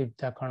joke. If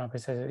the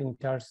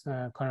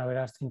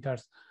coronavirus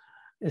enters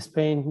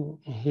Spain,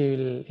 he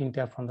will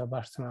enter from the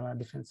Barcelona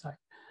different side.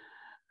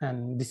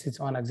 And this is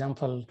one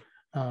example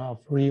of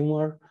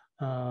rumor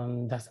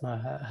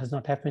that has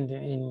not happened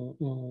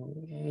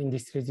in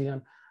this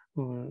region,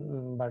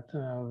 but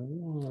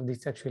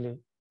this actually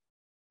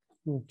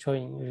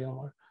showing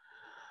rumor.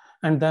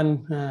 And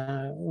then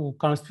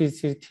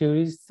conspiracy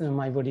theories,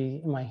 my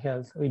body, my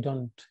health. We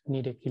don't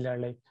need a killer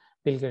like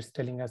Bill Gates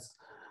telling us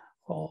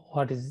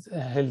what is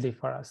healthy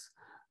for us.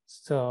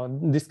 So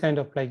this kind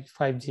of like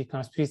 5G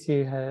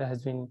conspiracy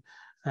has been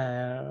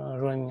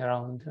rolling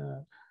around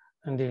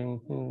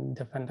during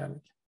the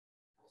pandemic.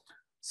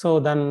 So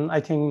then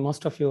I think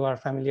most of you are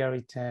familiar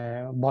with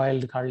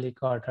boiled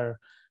garlic water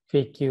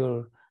fake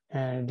cure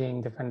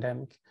during the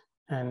pandemic.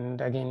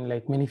 And again,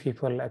 like many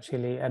people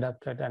actually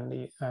adopted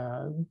and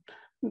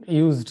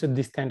used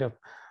this kind of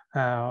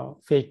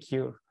fake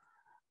cure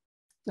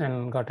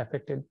and got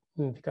affected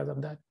because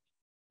of that.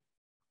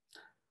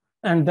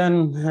 And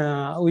then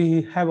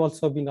we have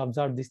also been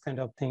observed this kind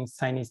of things,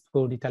 Chinese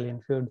food,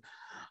 Italian food.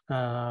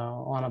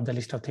 One of the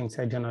list of things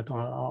I do not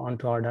want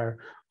to order,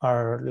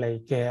 or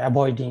like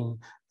avoiding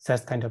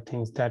such kind of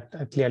things that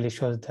clearly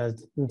shows the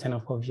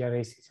xenophobia,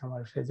 racism,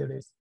 or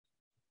prejudice.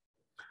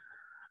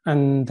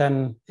 And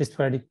then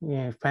sporadic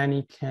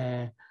panic,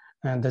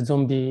 the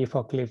zombie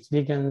apocalypse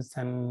begins,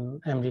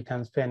 and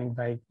Americans panic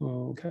by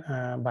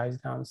buys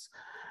guns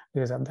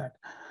because of that.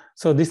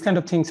 So this kind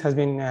of things has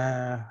been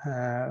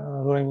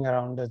rolling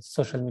around the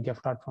social media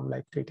platform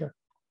like Twitter.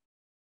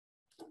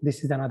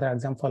 This is another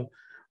example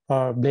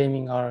for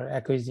blaming or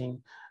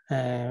accusing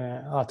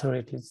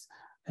authorities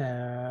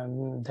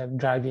that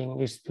driving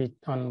its speed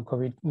on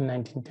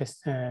COVID-19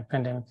 test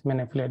pandemic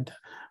manipulate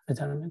the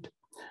measurement.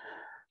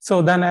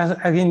 So then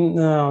again,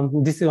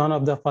 this is one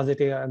of the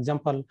positive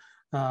example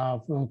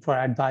for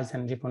advice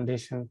and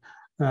recommendation.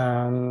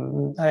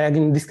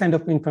 Again, this kind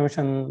of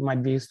information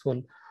might be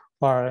useful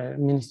for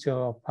Ministry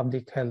of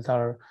Public Health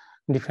or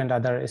different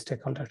other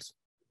stakeholders.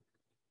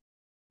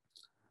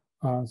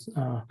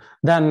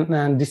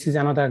 Then this is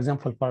another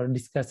example for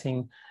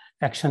discussing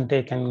action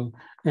taken,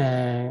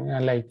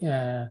 like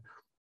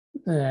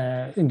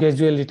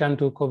gradual return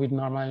to COVID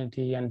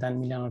normality, and then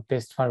million of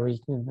tests per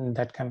week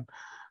that can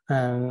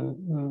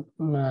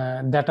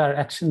that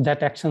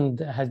action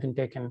has been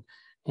taken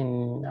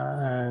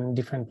in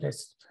different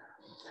places.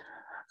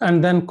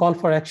 And then call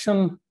for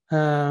action.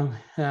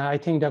 I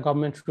think the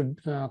government should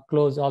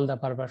close all the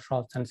barber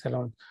shops and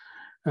salons.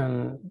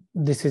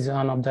 This is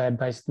one of the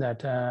advice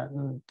that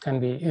can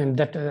be, and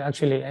that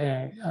actually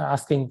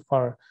asking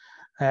for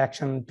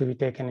action to be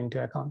taken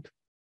into account.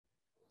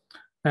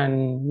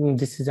 And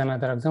this is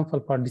another example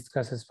for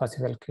discusses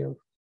possible cure.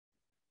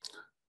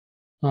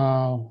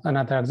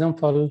 Another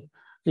example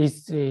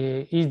is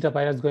the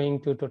virus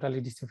going to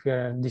totally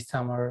disappear this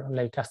summer,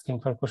 like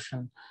asking for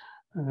question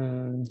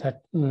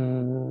that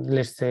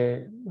let's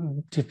say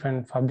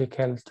different public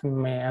health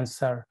may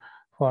answer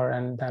for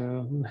and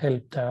then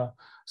help the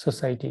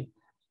society.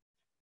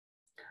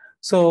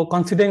 So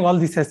considering all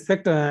these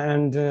aspects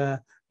and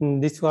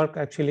this work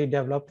actually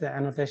developed the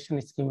annotation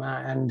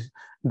schema and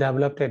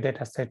developed a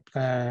data set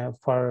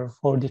for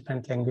 4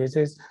 different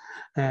languages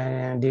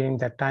during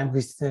that time,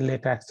 which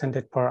later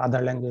extended for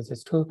other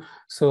languages too.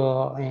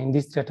 So in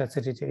this data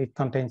set, it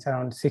contains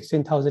around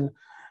 16,000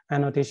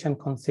 annotation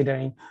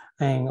considering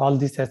all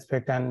these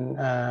aspects, and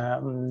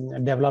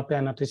developed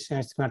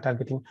annotation schema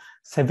targeting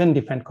 7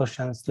 different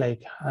questions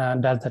like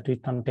does the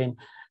tweet contain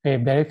a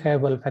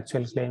verifiable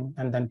factual claim,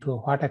 and then to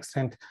what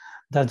extent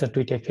does the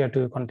tweet appear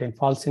to contain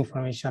false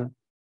information,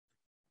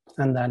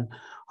 and then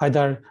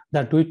whether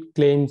the tweet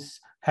claims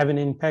have an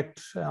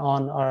impact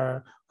on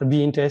or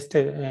be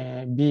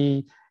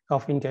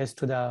of interest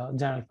to the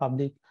general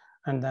public,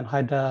 and then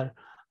whether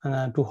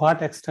to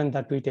what extent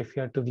the tweet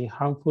appear to be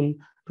harmful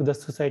to the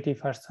society,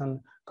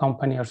 person,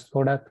 company, or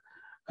product.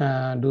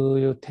 Do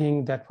you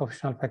think that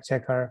professional fact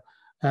checker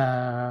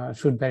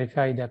should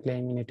verify the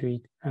claim in a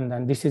tweet? And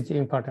then this is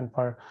important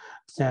for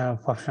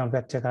professional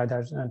fact checker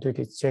that tweet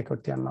is checked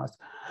or not.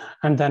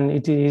 And then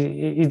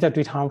is the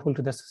tweet harmful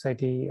to the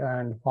society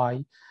and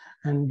why?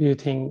 And do you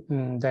think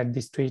that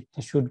this tweet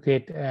should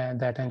get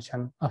the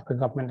attention of a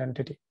government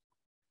entity?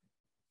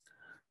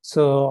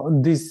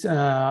 So these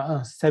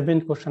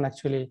 7 questions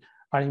actually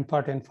are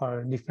important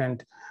for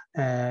different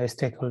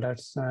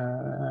stakeholders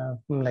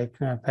like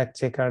fact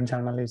checker,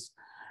 journalists,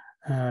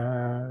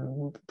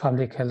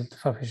 public health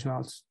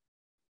professionals.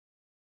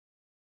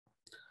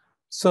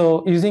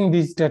 So using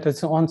these data,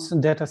 so once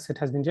data set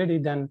has been ready,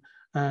 then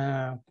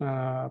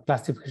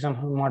classification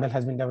model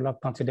has been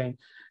developed considering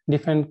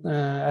different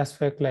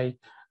aspects like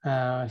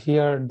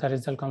here the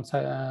result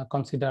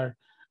consider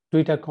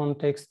Twitter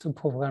context,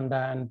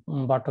 propaganda, and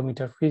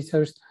bottometer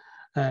features.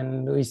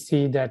 And we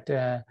see that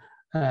there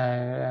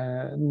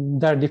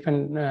are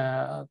different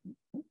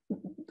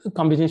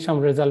combination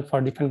of results for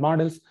different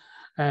models,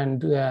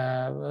 and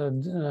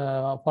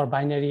for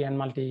binary and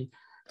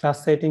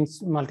multi-class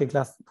settings,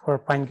 multi-class for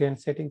fine-grained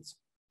settings.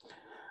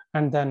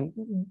 And then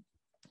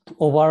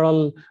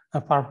overall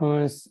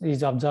performance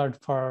is observed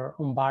for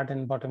BART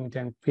and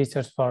bottometer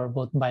features for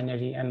both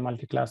binary and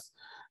multi-class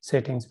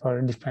settings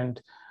for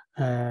different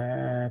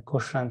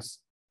questions.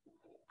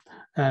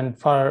 And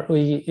for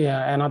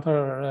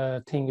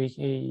another thing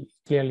we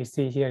clearly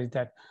see here is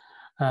that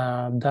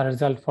the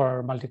result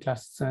for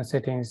multi-class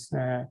settings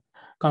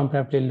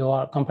comparatively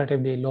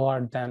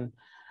lower than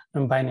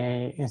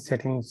binary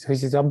settings,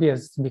 which is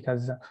obvious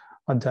because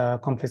of the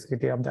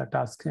complexity of the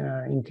task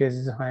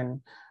increases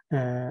when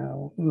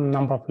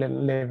number of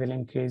level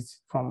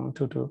increase from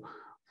 2 to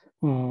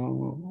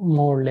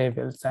more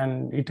levels,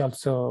 and it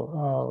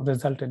also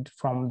resulted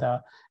from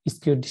the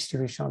skewed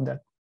distribution of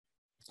that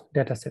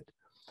data set.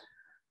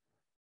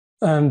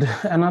 And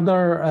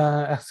another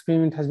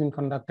experiment has been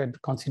conducted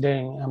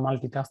considering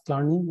multitask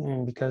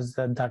learning, because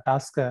the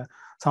task,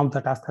 some of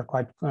the tasks are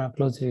quite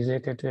closely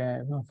related.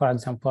 For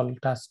example,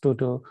 task 2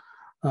 to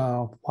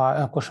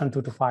question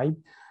 2 to 5,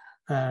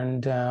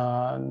 and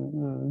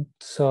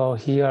so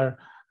here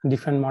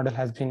different model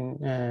has been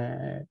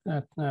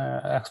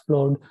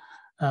explored,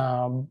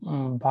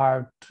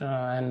 BART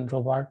and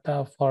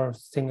Roberta for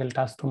single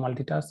task to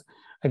multitask.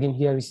 Again,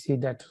 here we see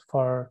that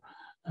for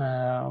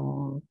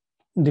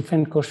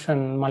different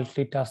question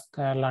multitask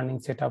learning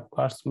setup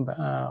works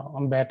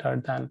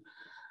better than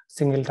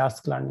single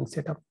task learning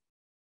setup.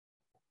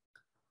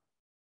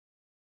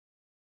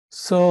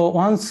 So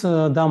once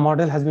the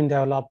model has been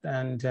developed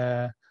and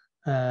there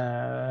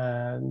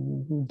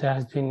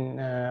has been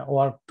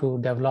work to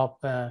develop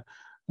the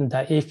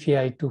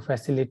API to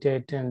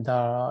facilitate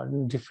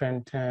the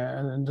different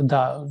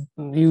the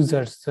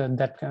users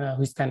that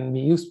which can be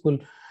useful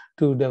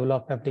to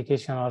develop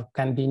application or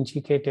can be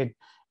integrated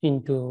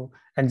into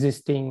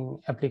existing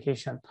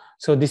application.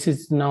 So this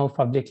is now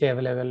publicly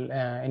available.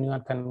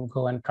 Anyone can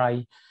go and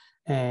try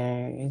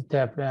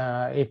the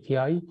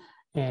API,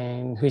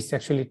 and which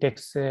actually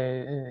takes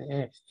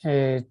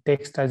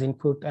text as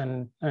input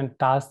and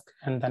task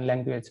and then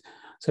language.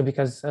 So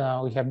because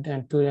we have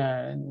two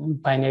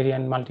binary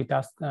and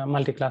multitask,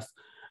 multi-class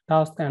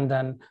task, and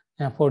then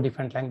 4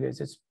 different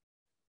languages.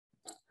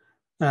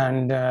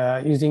 And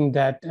using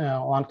that,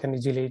 one can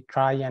easily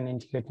try and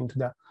integrate into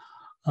the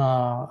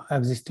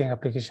existing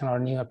application or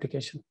new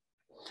application.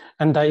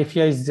 And the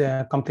API is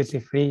completely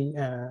free,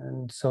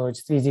 and so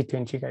it's easy to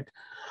integrate.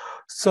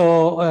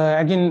 So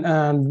again,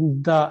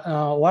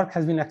 the work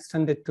has been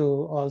extended to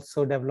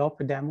also develop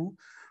a demo.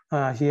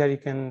 Here you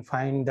can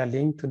find the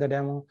link to the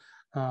demo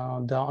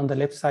on the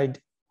left side,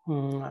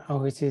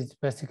 which is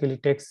basically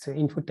text,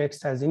 input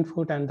text as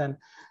input, and then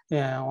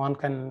one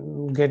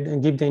can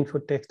give the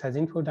input text as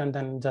input and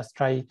then just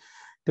try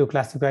to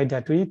classify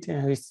that with,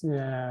 which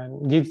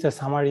gives the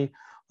summary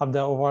of the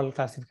overall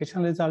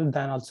classification result,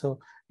 then also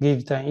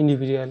gives the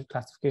individual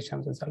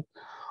classification result.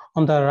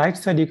 On the right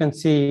side, you can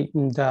see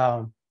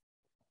the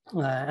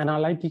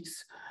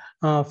analytics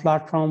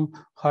platform,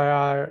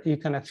 where you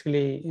can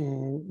actually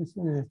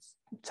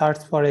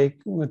search for a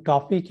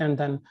topic and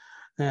then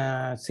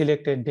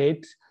select a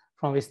date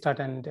from start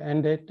and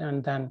end date,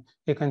 and then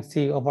you can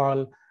see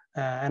overall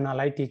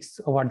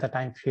analytics over the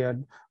time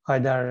period,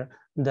 whether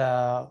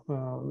the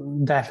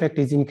effect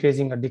is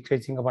increasing or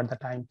decreasing over the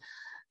time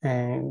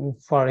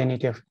for any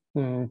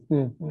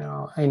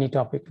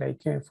topic,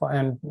 like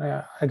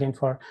again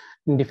for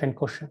different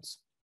questions.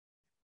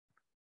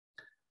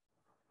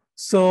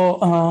 So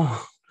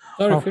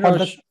sorry,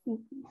 Firoj,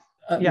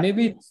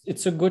 maybe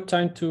it's a good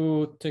time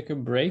to take a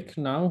break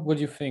now. What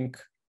do you think?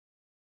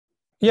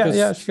 Because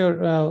yeah,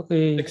 sure.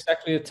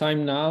 Exactly the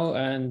time now,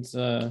 and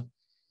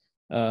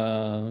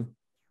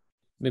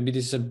maybe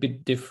this is a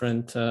bit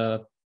different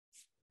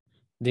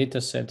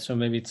data set, so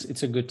maybe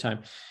it's a good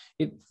time.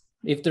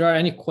 If there are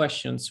any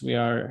questions, we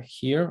are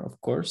here, of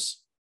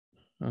course.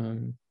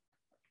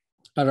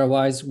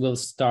 Otherwise, we'll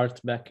start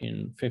back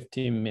in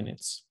 15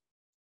 minutes.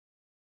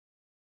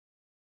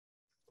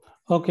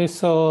 Okay,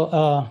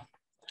 so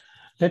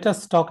let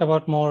us talk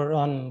about more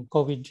on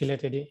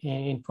COVID-related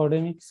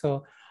infodemic.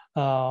 So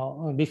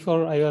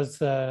before I was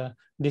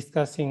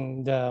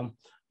discussing the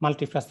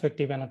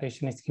multi-perspective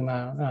annotation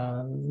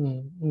schema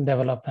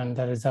developed and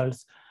the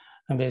results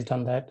based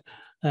on that.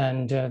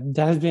 And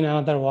there has been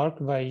another work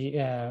by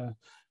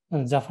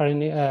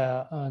Zaffarini,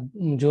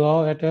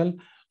 Joao et al.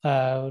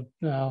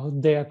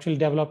 They actually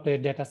developed a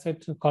data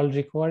set called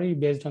recovery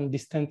based on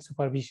distance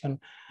supervision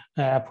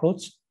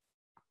approach.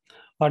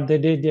 What they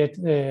did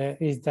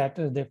is that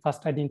they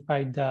first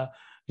identified the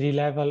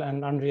reliable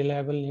and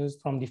unreliable news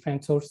from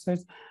different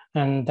sources,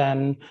 and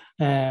then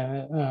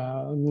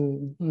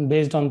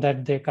based on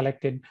that they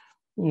collected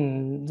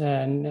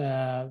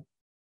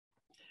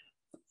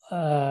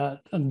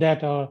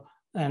data,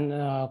 and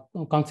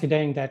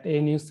considering that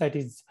a news site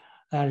is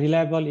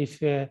reliable if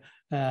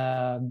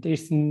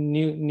this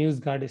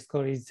NewsGuard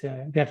score is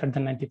greater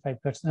than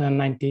 95%,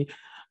 90.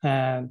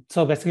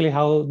 So basically,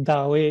 how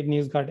the way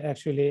NewsGuard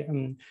actually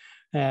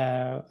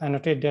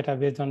annotate data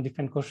based on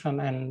different question,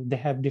 and they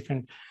have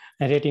different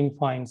rating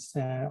points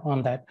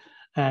on that.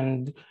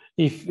 And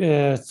if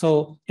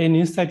so, a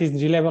news site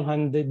is reliable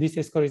when this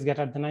score is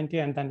greater than 90,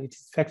 and then it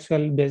is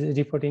factual based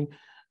reporting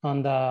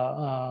on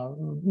the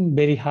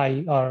very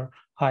high or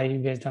high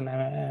based on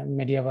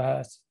media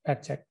bias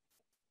fact check.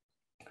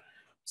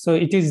 So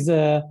it is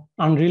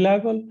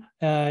unreliable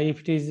if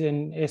it is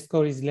a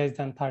score is less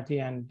than 30,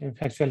 and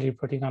factual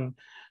reporting on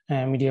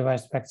media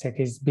bias fact check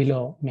is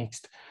below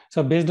mixed.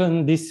 So based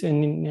on this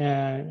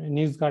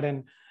NewsGuard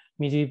and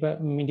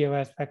media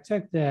bias fact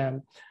check,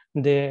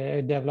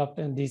 they developed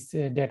this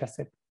data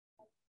set.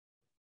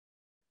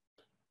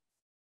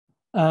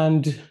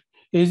 And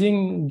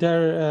using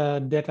their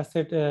data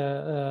set,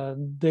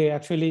 they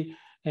actually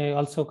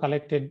also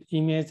collected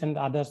image and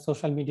other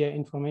social media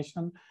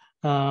information,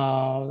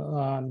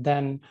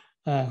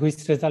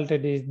 which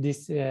resulted in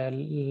this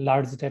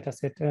large data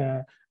set,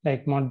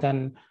 like more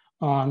than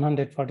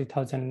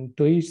 140,000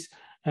 tweets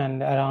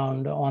and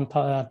around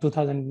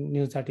 2,000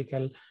 news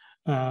articles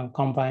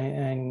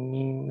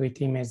combining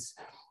with image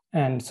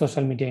and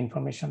social media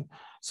information.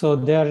 So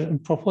their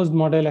proposed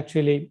model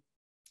actually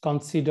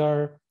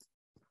consider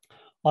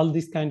all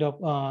this kind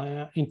of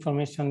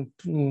information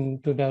to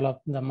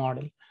develop the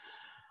model.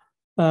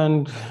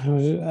 And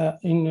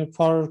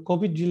for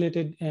COVID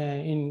related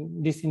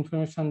in this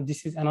information,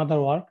 this is another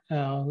work.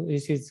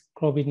 This is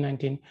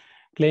COVID-19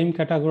 claim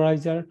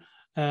categorizer.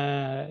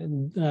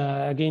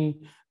 Again,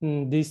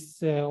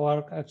 this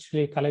work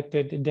actually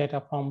collected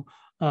data from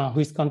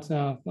which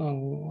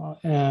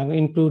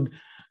include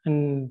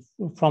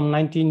from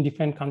 19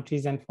 different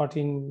countries and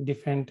 14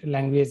 different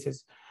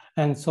languages.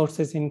 And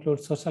sources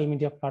include social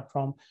media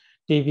platform,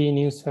 TV,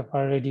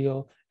 newspaper,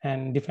 radio,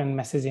 and different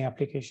messaging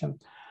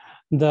applications.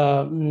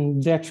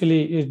 They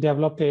actually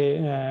developed a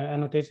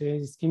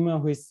annotated schema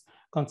which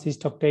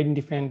consists of 10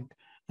 different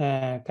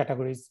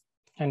categories,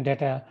 and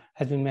data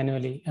has been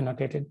manually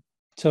annotated.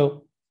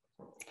 So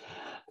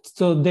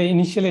they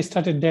initially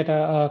started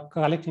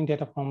collecting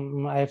data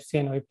from IFC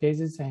and web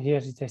pages, and here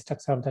is the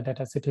structure of the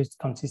data set, which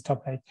consists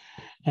of like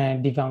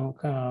debunk,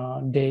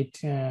 date,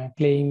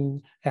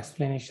 claim,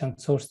 explanation,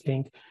 source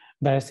link,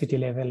 veracity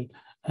level,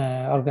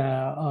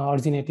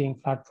 originating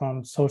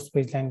platform, source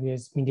page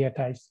language, media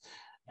types,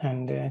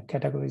 and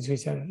categories,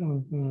 which are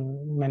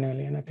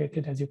manually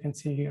annotated, as you can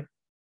see here.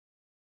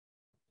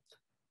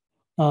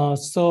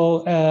 These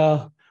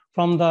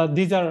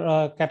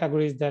are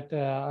categories that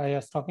I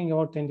was talking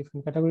about, 10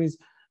 different categories.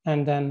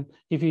 And then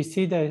if you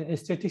see the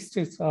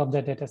statistics of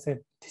the data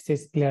set, this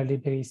is clearly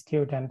very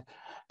skewed. And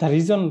the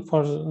reason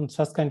for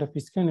such kind of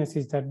skewness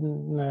is that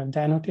the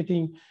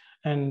annotating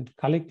and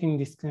collecting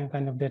this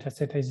kind of data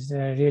set is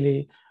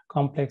really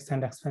complex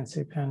and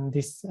expensive. And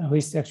this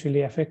is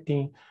actually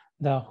affecting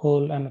the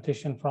whole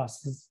annotation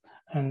process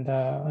and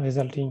the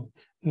resulting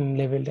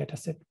label data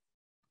set.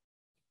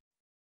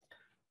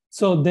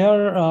 So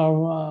there,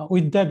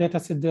 with the data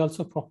set, they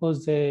also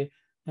proposed a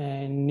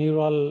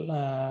neural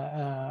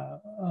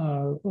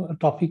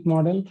topic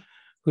model,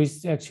 which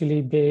is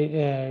actually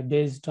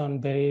based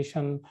on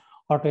variation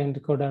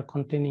autoencoder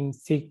containing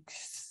 6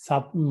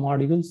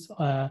 sub-modules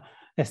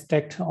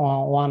stacked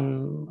on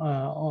one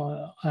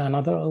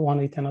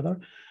with another.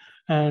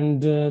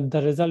 And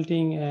the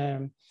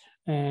resulting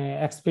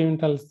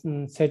experimental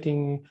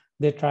setting,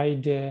 they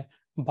tried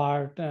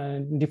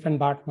different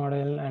BART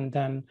model, and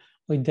then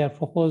with their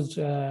proposed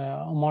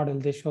model,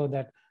 they show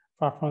that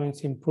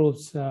performance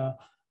improves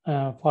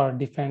for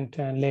different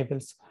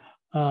labels.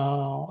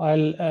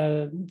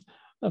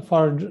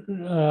 For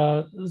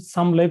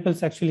some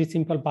labels, actually,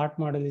 simple BART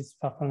model is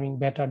performing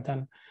better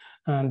than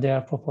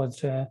their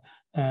proposed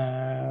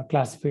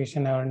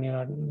classification or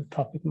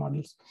neurotropic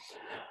models.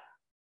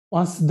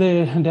 Once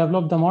they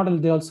develop the model,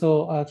 they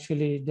also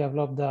actually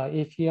develop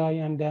the API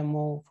and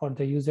demo for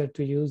the user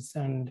to use.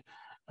 And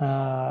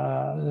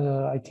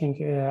I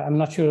think, I'm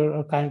not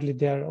sure currently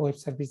their web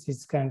service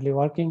is currently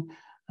working.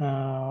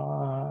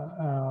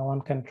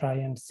 One can try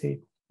and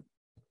see.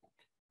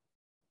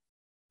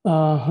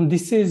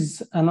 This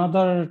is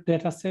another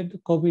data set,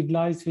 COVID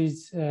lies,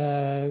 which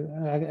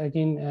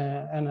again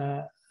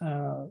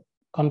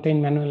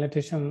contain manual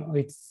annotation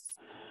with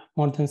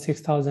more than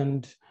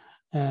 6,000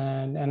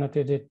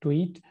 annotated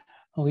tweet,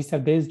 which are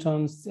based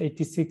on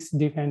 86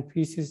 different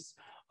pieces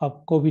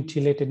of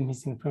COVID-related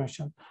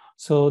misinformation.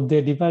 So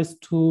they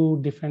devised 2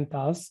 different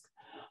tasks.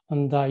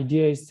 And the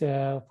idea is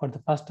for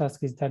the first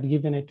task is that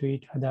given a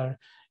tweet, whether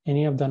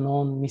any of the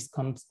known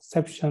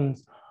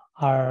misconceptions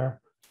are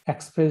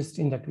expressed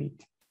in the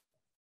tweet.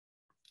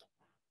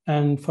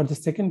 And for the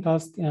second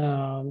task,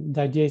 the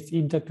idea is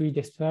if the tweet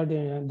expired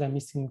the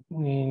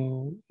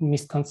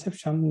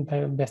misconception,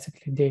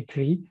 basically they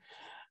agree,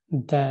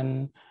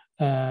 then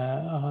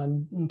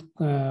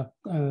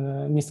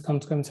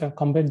misconception,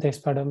 combat the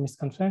expired of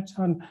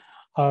misconception,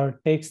 or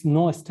takes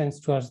no stance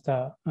towards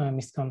the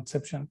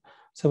misconception.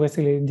 So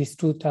basically these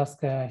 2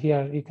 tasks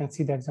here, you can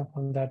see the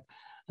example that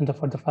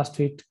for the first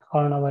tweet,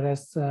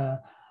 coronavirus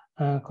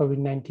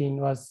COVID-19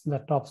 was a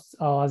top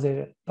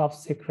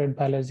secret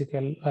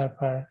biological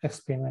warfare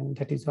experiment.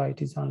 That is why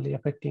it is only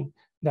affecting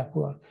the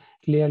poor.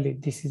 Clearly,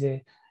 this is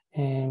a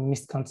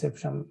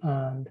misconception,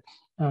 and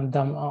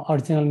the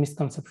original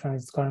misconception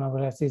is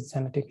coronavirus is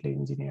genetically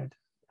engineered.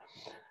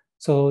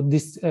 So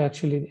this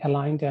actually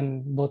aligned,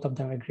 and both of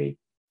them agree.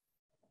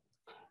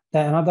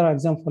 Another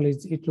example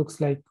is, it looks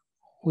like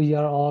we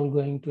are all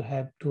going to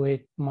have to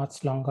wait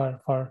much longer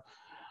for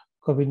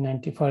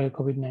COVID-19 for a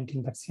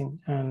COVID-19 vaccine,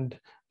 and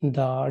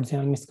the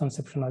original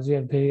misconception was we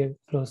are very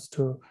close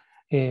to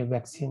a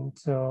vaccine.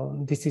 So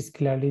this is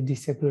clearly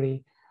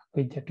disagree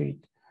with the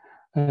tweet.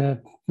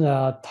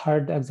 The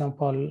third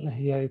example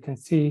here, you can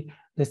see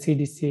the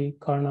CDC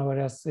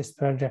coronavirus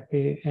spread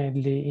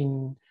rapidly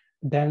in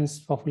dense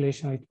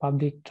population with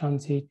public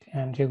transit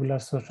and regular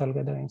social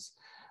gatherings.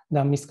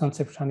 The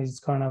misconception is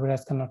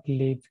coronavirus cannot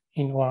live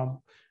in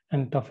warm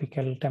and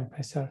tropical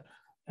temperature.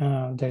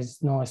 There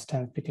is no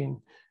distance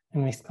between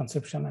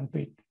misconception and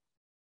tweet.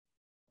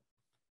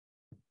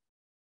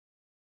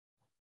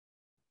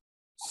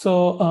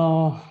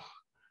 So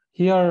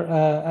here,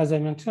 as I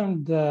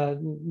mentioned, the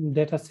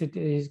data set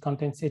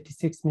contains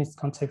 86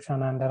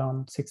 misconception and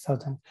around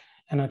 6,000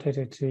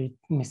 annotated tweet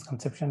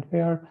misconception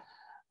pair.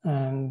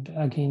 And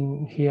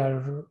again,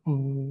 here,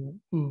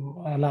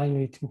 aligned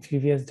with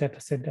previous data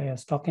set I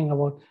was talking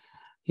about,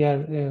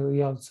 here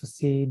we also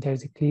see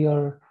there's a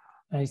clear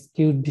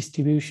skewed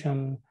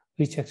distribution,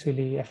 which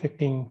actually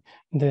affecting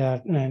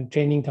the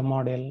training the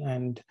model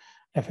and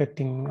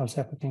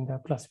also affecting the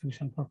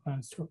classification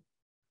performance too.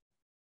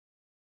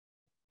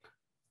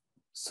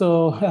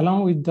 So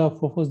along with the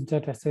proposed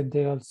data set,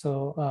 they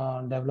also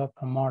developed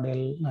a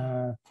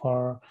model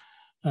for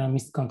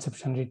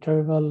misconception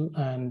retrieval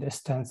and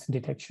stance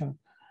detection.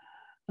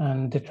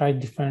 And they tried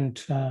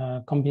different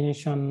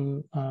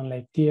combination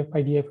like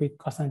TF-IDF with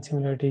cosine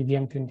similarity,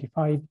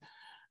 VM25,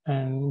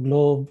 and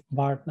globe,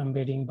 BART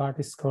embedding,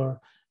 BART score,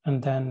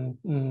 and then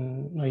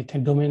with a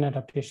domain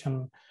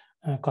adaptation,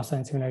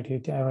 cosine similarity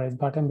with the average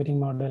BART embedding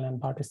model and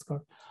BART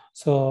score.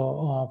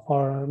 So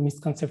for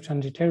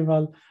misconception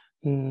retrieval,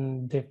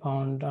 they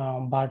found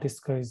BART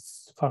score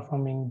is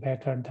performing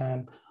better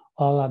than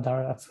all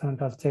other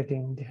experimental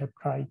settings they have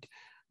tried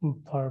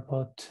for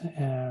both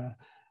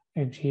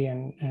edgy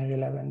and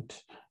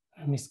relevant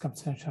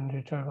misconception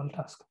retrieval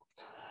task.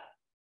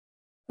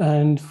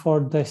 And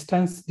for the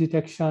stance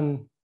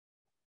detection,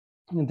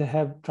 they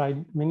have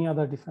tried many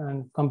other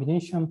different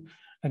combination,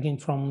 again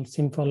from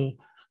simple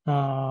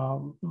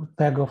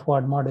bag of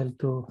word model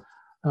to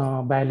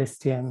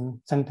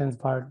BILSTM, sentence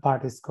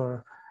BART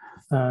score,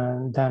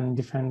 and then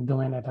different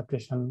domain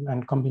adaptation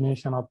and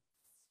combination of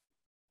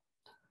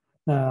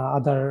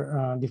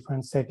other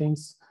different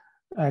settings.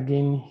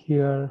 Again,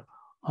 here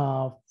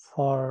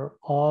for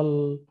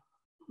all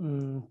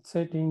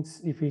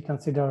settings, if we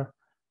consider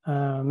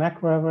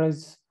macro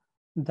average,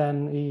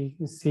 then we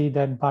see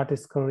that BART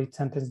score with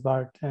sentence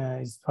BART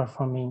is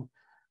performing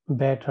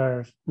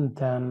better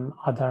than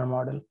other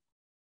model.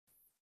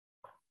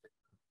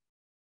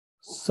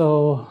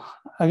 So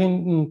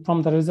again,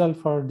 from the result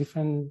for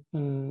different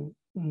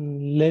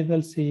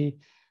levels, we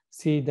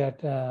see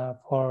that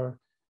for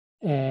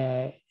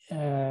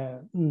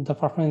the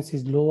performance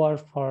is lower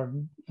for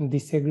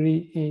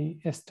disagree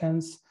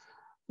stance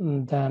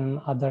than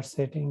other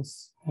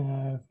settings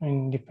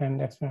in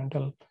different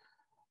experimental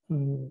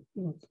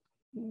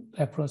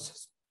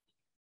approaches.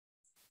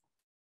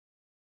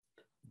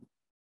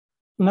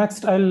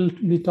 Next, I'll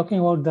be talking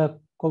about the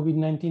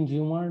COVID-19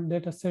 rumor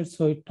data set.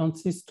 So it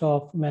consists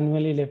of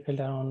manually labeled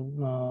around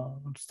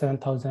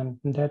 7,000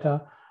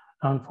 data,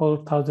 around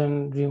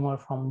 4,000 rumor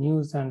from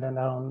news, and then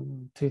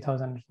around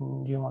 3,000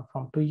 rumor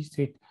from tweets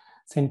with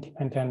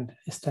sentiment and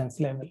stance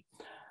level.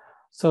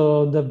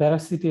 So the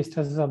veracity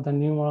status of the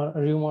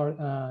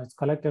rumor is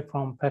collected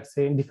from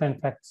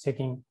different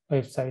fact-checking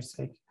websites,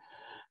 like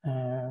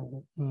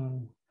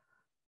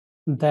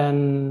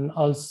then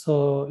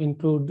also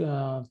include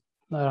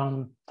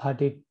around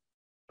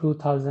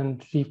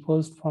 32,000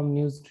 reposts from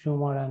news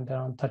rumor and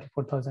around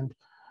 34,000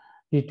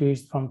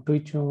 retweets from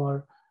tweet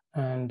rumor,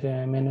 and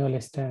manually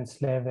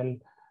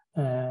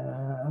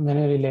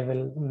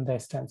label the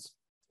stance.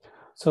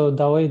 So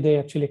the way they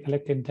actually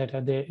collected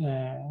data, they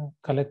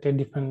collected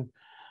different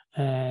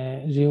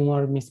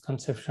rumor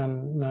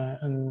misconception,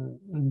 and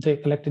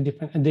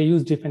they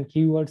used different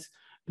keywords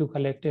to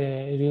collect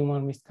a rumor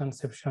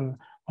misconception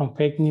from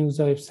fake news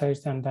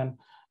websites, and then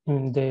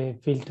they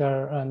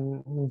filter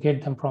and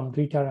get them from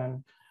Twitter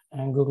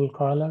and Google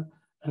crawler,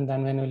 and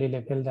then manually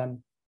label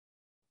them.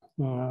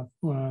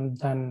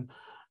 Then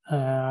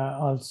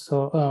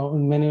also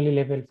manually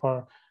label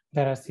for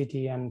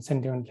veracity and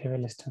sentiment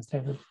level, stance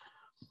level.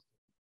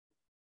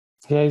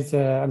 Here is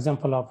an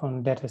example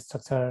of data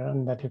structure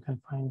that you can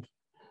find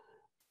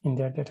in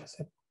their data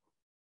set.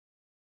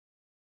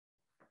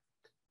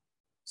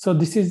 So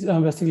this is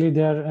basically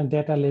their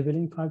data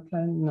labeling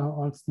pipeline. Now,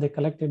 once they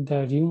collected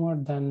the rumor,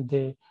 then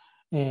they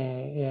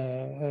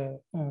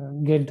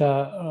get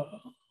the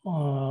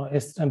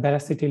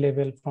veracity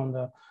label from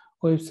the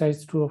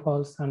websites, true or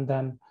false, and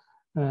then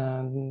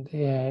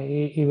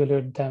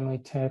evaluate them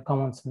with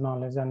common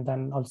knowledge. And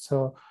then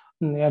also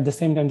at the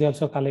same time, they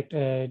also collect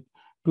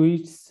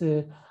tweets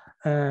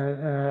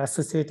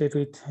associated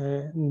with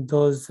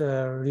those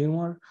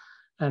rumor,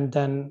 and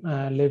then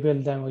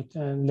label them with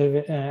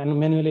and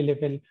manually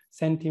label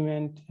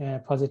sentiment,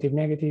 positive,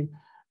 negative,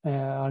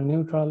 or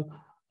neutral,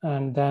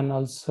 and then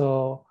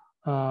also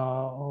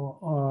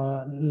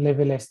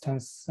label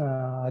stance,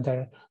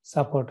 either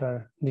support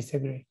or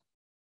disagree.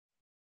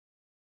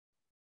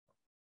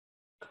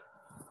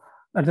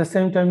 At the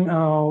same time,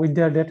 with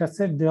their data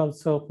set, they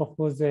also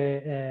propose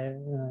a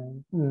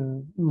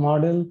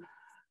model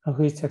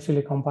which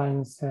actually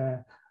combines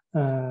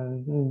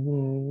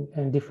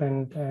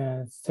different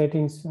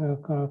settings,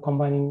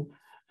 combining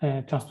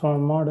transformer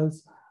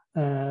models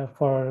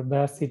for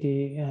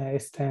veracity,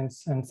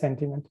 stance, and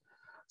sentiment.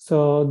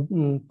 So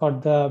for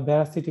the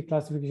veracity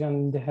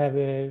classification, they have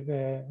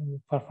a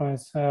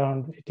performance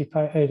around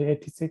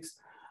 86,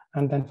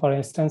 and then for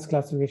instance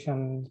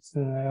classification, it's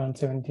around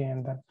 70,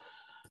 and then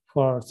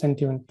for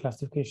sentiment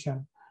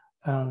classification,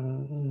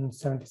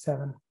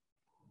 77.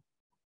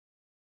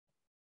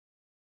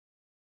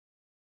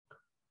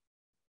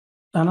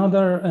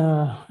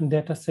 Another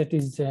data set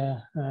is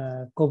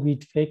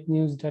COVID fake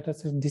news data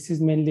set. This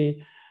is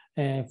mainly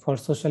for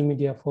social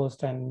media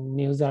post and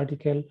news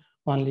article,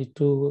 only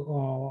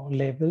two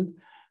labeled,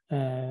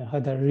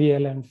 either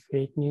real and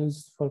fake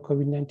news for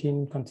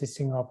COVID-19,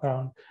 consisting of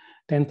around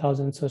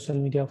 10,000 social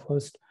media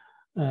posts.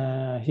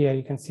 Here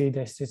you can see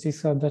the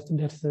statistics of that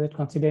data set,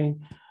 considering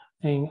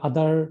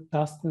other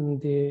tasks, and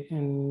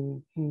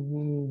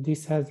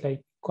this has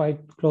like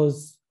quite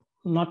close,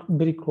 not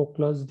very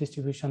close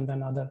distribution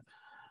than other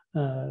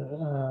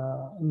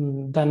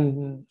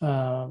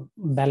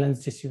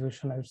balanced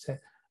distribution, I would say.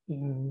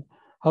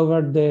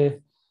 However,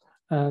 the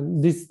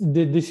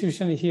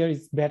distribution here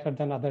is better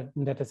than other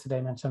data set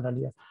I mentioned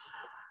earlier.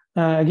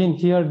 Again,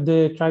 here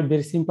they tried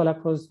very simple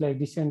approach like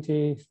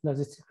dysentery,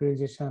 logistic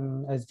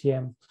regression,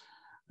 SDM,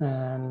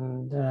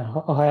 and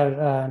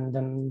and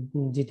then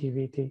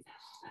GTVT,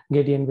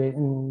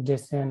 gradient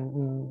descent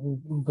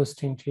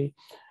boosting tree,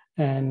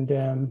 and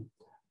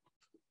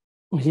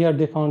here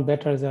they found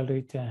better result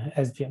with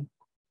SDM.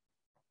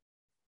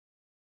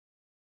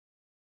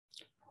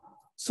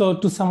 So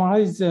to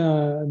summarize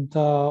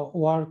the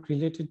work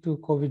related to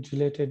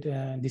COVID-related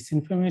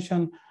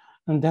disinformation,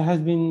 and there has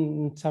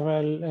been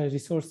several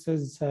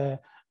resources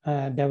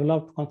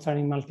developed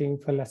concerning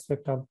multiple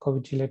aspects of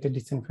COVID-related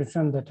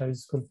disinformation that are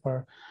useful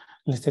for,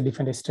 let's say,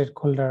 different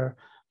stakeholder,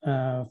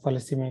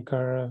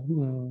 policymaker,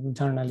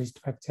 journalist,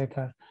 fact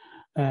checker.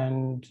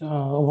 And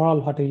overall,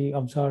 what we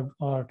observe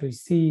or we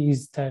see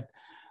is that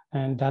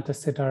data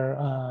sets are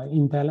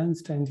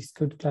imbalanced and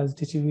skewed class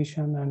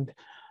distribution, and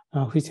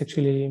which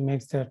actually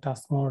makes the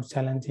task more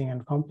challenging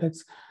and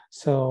complex.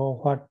 So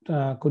what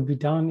could be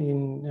done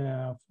in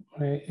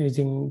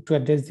using to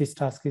address this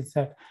task is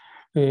that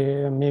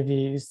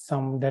maybe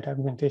some data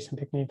augmentation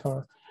technique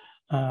or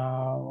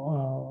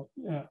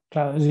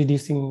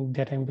reducing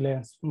data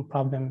imbalance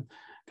problem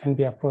can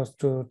be approached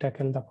to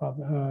tackle the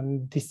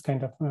problem, this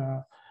kind of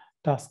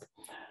task.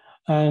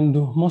 And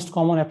the most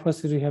common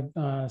approaches we have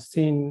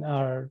seen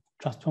are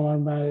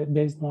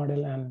transformer-based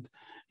model, and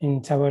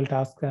in several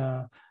tasks,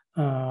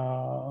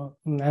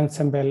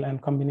 ensemble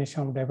and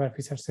combination of diverse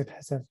feature set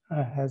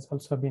has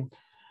also been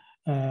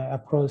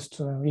approached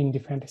in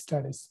different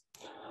studies.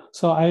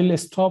 So I'll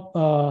stop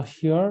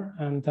here,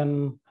 and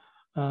then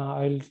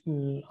I'll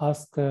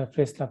ask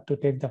Preslav to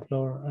take the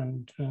floor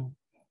and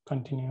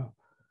continue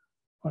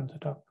on the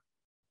talk.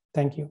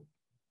 Thank you.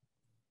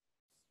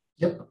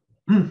 Yep.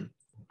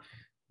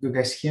 Do you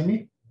guys hear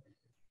me?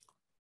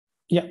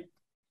 Yeah.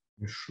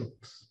 You should.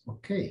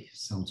 Okay,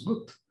 sounds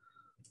good.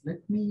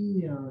 Let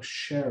me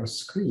share a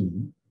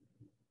screen.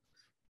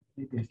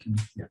 Maybe I can,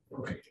 yeah,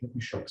 okay, let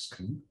me share a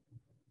screen.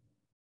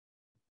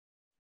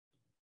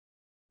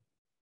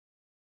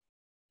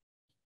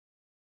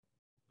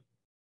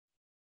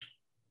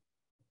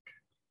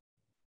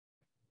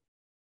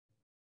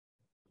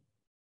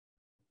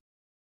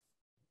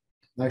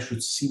 I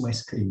should see my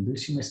screen. Do you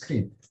see my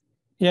screen?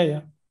 Yeah,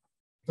 yeah.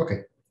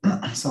 Okay,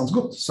 sounds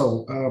good.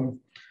 So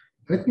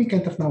let me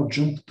kind of now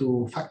jump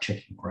to fact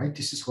checking, right?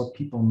 This is what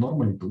people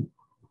normally do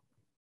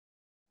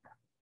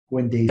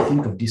when they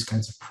think of these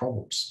kinds of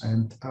problems.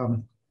 And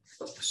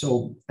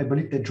so I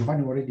believe that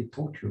Giovanni already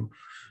told you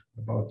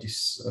about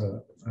this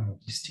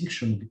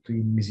distinction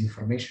between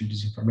misinformation,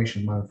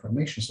 disinformation,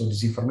 malinformation. So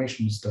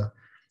disinformation is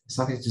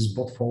something that is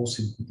both false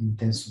and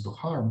intends to do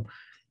harm,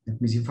 and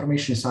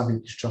misinformation is something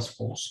that is just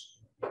false,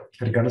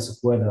 regardless of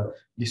whether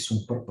this is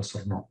on purpose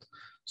or not.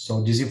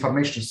 So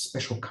disinformation is a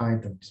special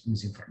kind of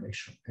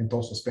misinformation and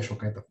also a special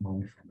kind of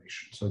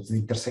malinformation. So it's the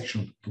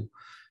intersection of the two.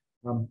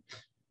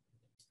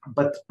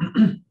 But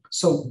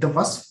so the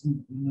vast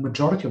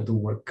majority of the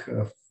work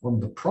on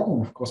the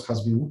problem, of course,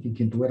 has been looking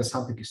into whether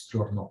something is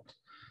true or not.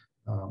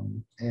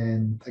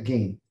 And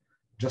again,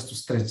 just to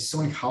stress, this is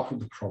only half of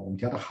the problem.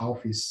 The other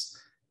half is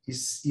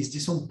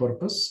this on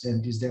purpose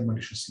and is there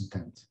malicious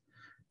intent,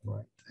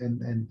 right?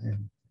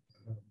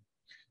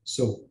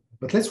 So,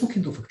 but let's look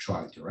into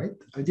factuality, right?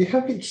 There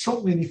have been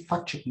so many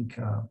fact-checking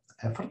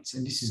efforts,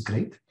 and this is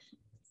great.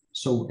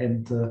 So,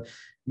 and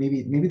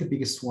maybe the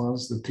biggest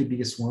ones, the three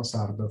biggest ones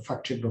are the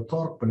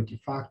factcheck.org,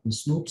 PolitiFact, and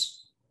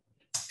Snoops.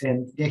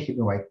 And there have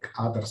been like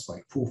others,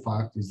 like Full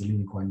Fact is the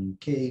leading one in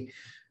UK,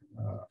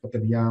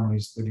 Ottaviano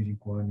is the leading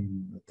one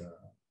in the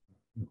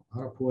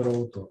Arab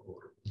world,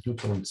 or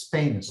neutral in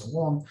Spain, and so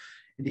on.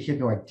 And they have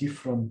been like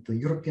different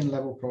European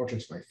level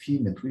projects like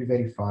FIM and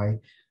WeVerify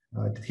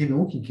that have been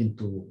looking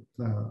into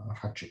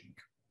fact checking.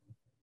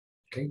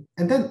 Okay,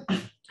 and then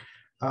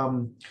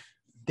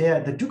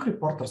the Duke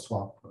Reporter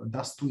swap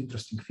does two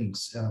interesting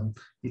things.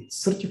 It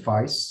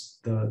certifies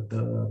the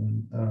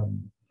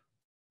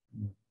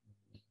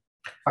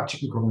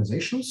fact-checking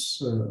organizations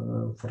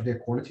for their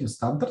quality and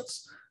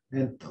standards,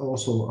 and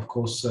also, of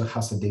course,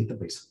 has a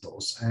database of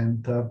those.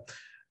 And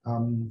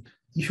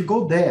if you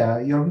go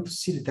there, you're going to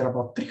see that there are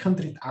about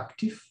 300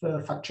 active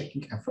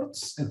fact-checking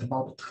efforts and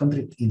about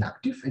 100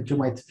 inactive. And you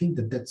might think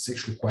that that's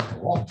actually quite a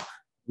lot,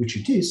 which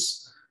it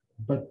is.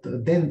 But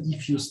then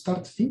if you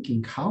start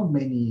thinking how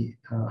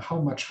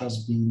much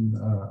has been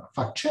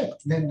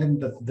fact-checked, then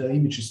the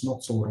image is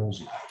not so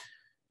rosy.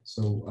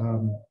 So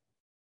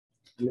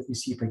let me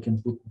see if I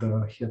can put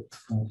the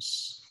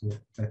headphones for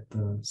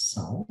better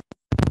sound.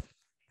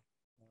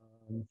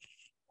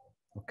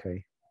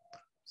 Okay,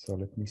 so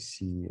let me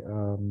see.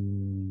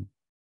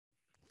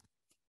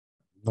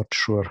 Not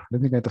sure.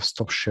 Let me kind of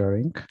stop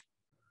sharing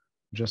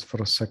just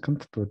for a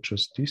second to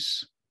adjust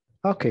this.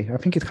 Okay, I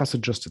think it has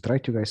adjusted,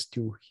 right? You guys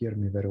still hear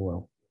me very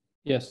well.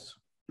 Yes.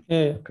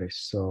 Yeah. Okay,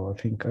 so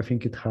I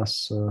think it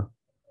has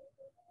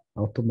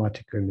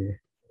automatically.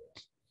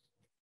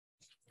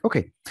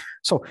 Okay,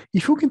 so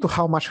if you look into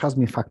how much has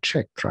been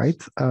fact-checked,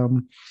 right?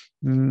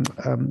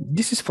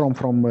 This is from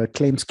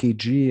Claims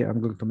KG.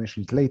 I'm going to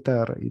mention it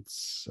later.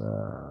 It's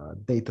a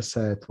data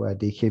set where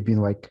they have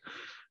been like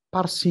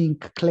parsing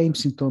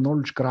claims into a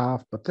knowledge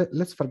graph, but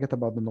let's forget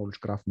about the knowledge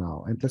graph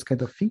now, and let's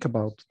kind of think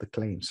about the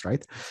claims,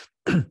 right?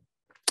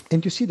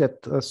 And you see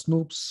that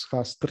Snoops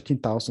has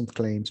 13,000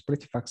 claims,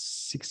 PolitiFact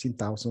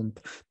 16,000.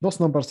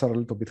 Those numbers are a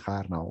little bit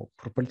higher now.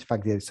 For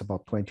PolitiFact, there is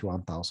about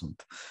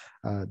 21,000.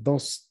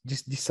 This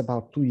is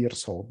about 2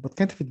 years old, but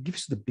kind of it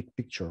gives you the big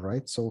picture,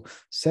 right? So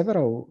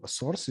several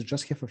sources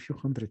just have a few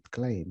hundred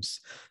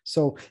claims.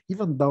 So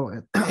even though,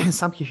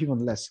 some have even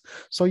less.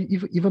 So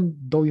even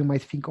though you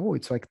might think, oh,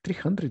 it's like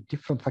 300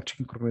 different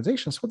fact-checking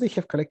organizations, what they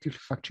have collectively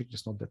fact-checked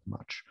is not that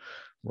much,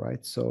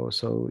 right? So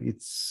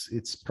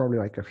it's probably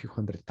like a few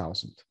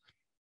 100,000.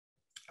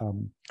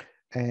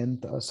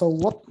 So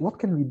what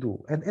can we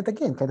do? And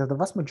again, kind of the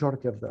vast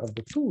majority of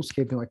the tools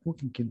have been like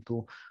looking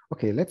into,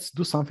 okay, let's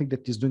do something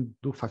that is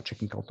do fact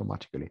checking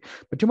automatically.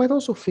 But you might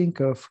also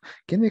think of,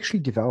 can we actually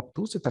develop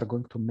tools that are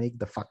going to make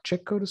the fact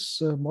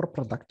checkers more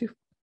productive?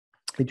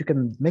 That you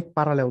can make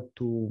parallel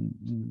to,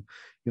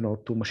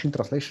 to machine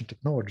translation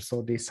technology.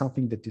 So there's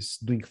something that is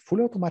doing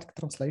fully automatic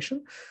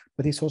translation,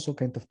 but it's also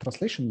kind of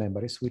translation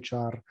memories, which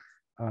are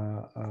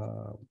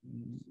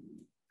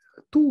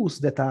tools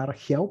that are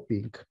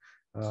helping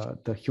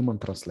the human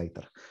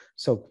translator.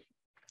 So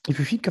if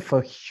you think of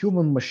a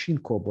human-machine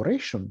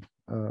collaboration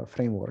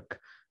framework,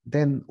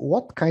 then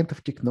what kind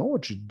of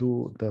technology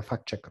do the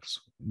fact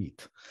checkers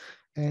need?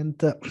 And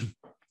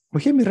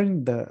we have been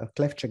running the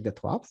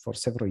ClefCheck.lab for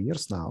several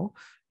years now.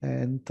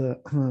 And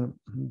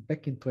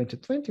back in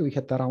 2020, we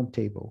had a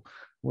roundtable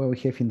where we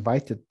have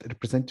invited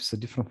representatives of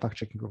different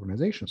fact-checking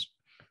organizations.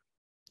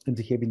 And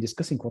they have been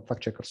discussing what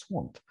fact checkers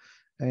want.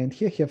 And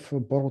here I have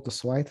borrowed a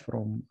slide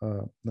from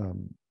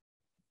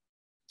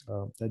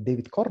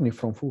David Corney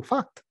from Full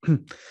Fact,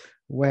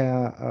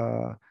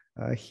 where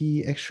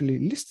he actually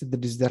listed the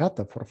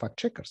desiderata for fact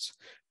checkers,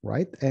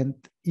 right? And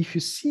if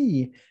you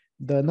see,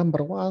 the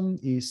number one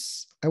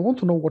is, I want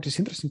to know what is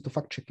interesting to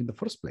fact check in the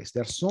first place.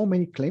 There are so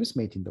many claims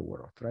made in the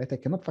world, right? I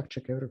cannot fact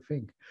check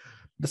everything.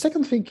 The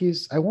second thing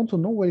is, I want to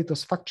know where it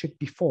was fact checked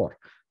before,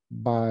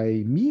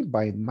 by me,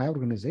 by my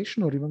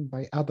organization, or even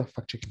by other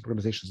fact-checking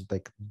organizations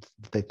that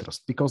I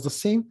trust, because the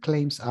same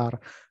claims are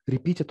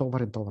repeated over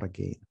and over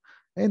again.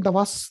 And the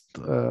vast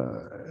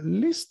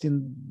list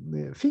in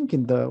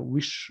the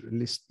wish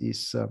list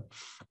is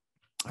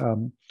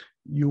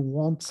you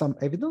want some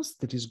evidence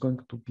that is going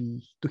to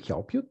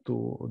help you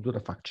to do the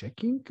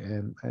fact-checking,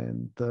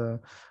 and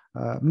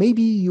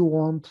maybe you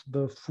want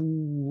the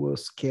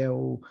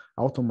full-scale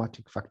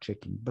automatic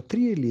fact-checking. But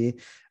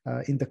really,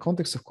 in the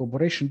context of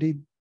collaboration,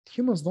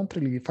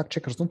 fact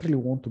checkers don't really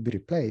want to be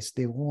replaced.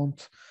 They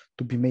want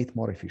to be made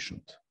more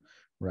efficient,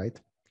 right?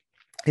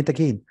 And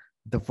again,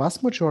 the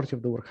vast majority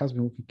of the work has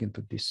been looking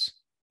into this,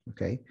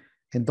 okay?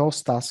 And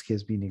those tasks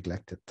has been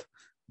neglected.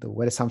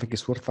 Whether something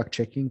is worth fact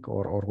checking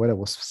or whether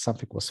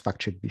something was fact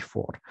checked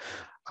before.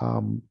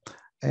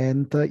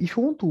 If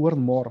you want to learn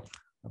more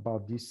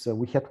about this,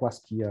 we had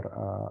last year,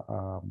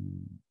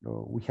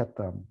 we had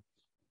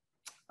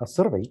a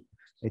survey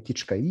at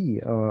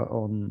HKI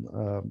on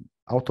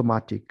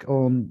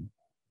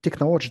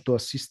technology to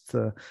assist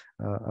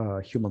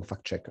human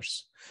fact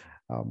checkers.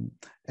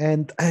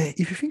 And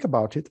if you think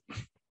about it,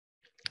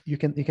 you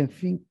can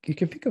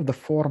think of the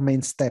four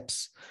main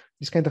steps.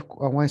 This kind of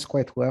aligns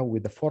quite well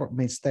with the four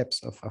main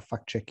steps of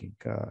fact checking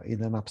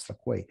in an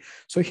abstract way.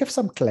 So you have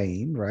some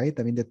claim, right?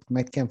 I mean, that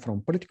might come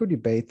from political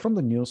debate, from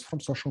the news, from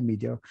social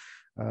media,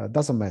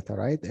 doesn't matter,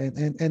 right?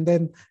 And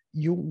then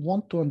you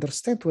want to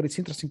understand what it's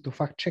interesting to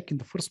fact check in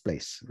the first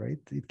place, right?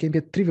 It can be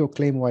a trivial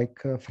claim like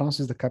Paris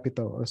is the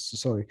capital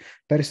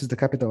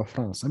of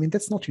France. I mean,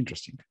 that's not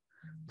interesting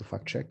to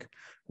fact check,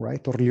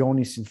 right? Or Lyon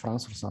is in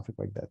France or something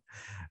like that.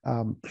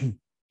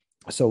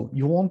 So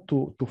you want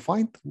to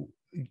find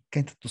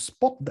kind of to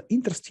spot the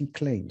interesting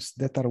claims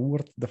that are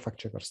worth the fact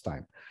checker's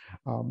time.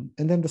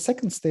 And then the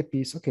second step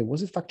is, okay,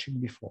 was it fact checked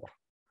before?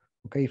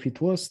 Okay, if it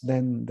was,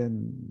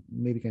 then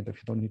maybe kind of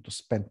you don't need to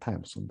spend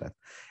time on that.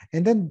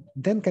 And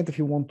then kind of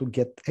you want to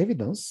get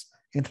evidence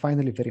and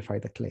finally verify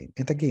the claim.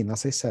 And again,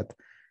 as I said,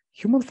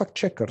 human fact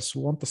checkers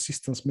want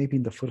assistance maybe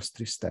in the first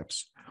 3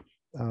 steps.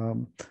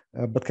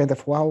 But kind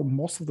of wow,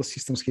 most of the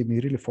systems have been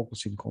really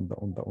focusing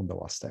on the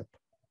last step,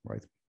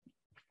 right?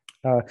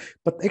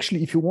 But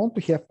actually, if you want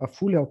to have a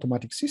fully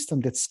automatic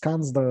system that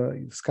scans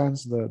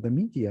the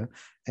media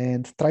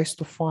and tries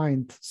to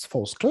find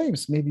false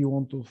claims, maybe you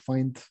want to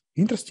find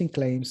interesting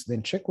claims,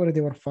 then check whether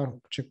they were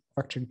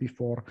fact-checked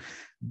before,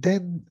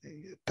 then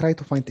try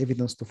to find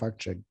evidence to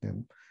fact-check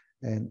them,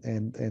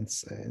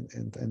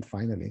 and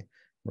finally,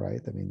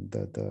 right? I mean,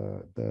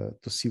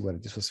 to see whether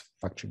this was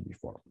fact-checked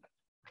before.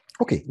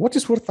 Okay, what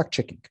is worth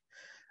fact-checking?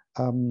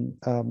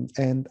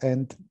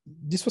 And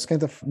this was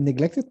kind of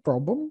neglected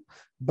problem,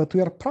 but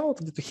we are proud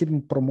that we have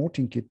been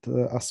promoting it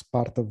as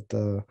part of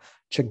the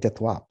Check That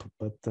Lab.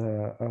 But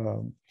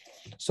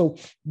so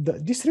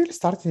this really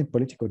started in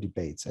political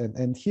debates,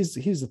 and here's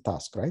the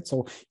task, right?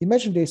 So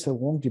imagine there's a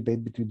long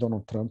debate between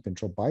Donald Trump and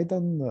Joe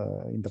Biden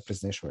in the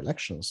presidential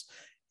elections,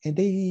 and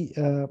they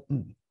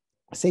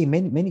say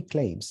many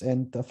claims,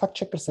 and fact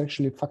checkers are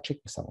actually fact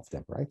checking some of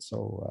them, right?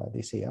 So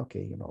they say,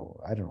 okay,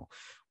 I don't know,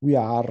 we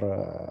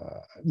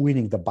are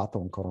winning the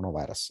battle on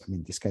coronavirus. I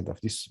mean, this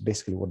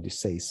basically what this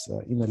says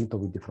in a little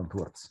bit different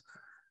words.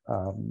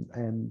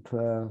 And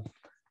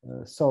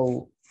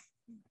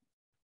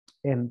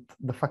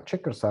the fact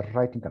checkers are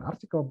writing an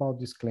article about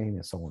this claim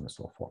and so on and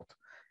so forth.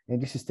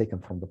 And this is taken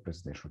from the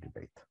presidential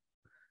debate.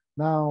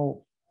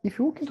 Now, if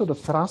you look into the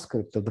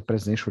transcript of the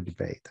presidential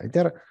debate,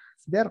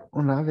 they're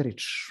on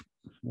average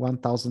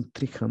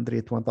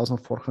 1,300,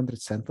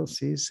 1,400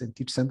 sentences,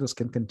 and each sentence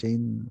can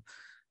contain,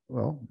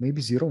 well,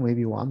 maybe 0,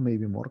 maybe 1,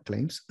 maybe more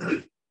claims.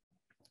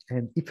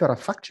 And if you're a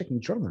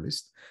fact-checking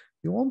journalist,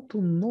 you want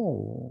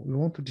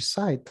to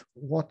decide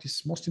what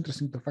is most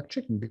interesting to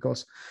fact-checking,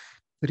 because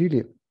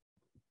really,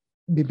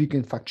 maybe you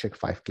can fact-check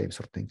 5 claims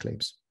or 10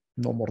 claims,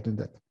 no more than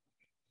that.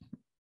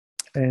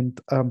 And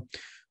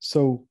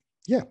so,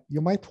 yeah, you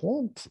might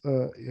want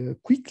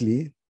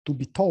quickly to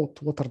be told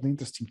what are the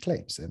interesting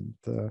claims. And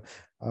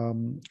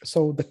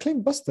so the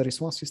claim buster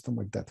is one system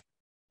like that,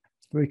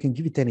 where you can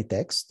give it any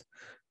text.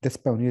 That's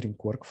pioneering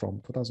work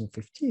from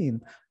 2015.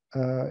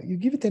 You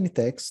give it any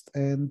text,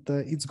 and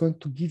it's going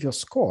to give you a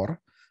score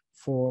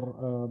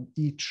for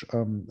each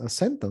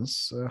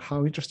sentence,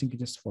 how interesting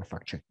it is for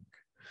fact-checking.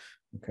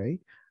 Okay,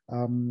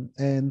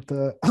 and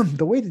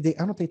the way that they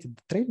annotated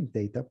the training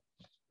data,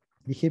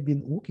 they have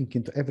been looking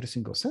into every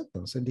single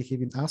sentence, and they have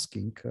been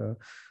asking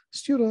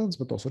students,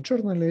 but also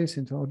journalists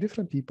and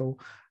different people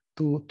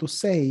to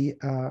say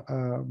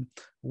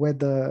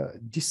whether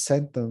this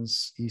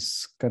sentence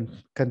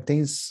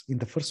contains in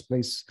the first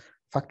place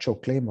factual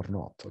claim or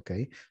not.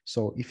 Okay,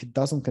 so if it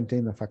doesn't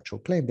contain a factual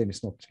claim, then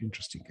it's not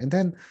interesting. And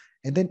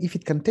then if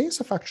it contains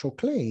a factual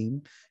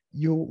claim,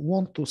 you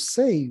want to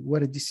say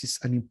whether this is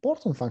an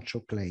important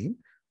factual claim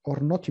or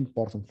not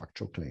important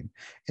factual claim.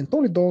 And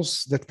only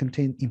those that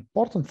contain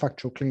important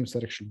factual claims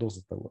are actually those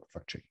that are worth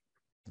fact-checking.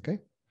 Okay,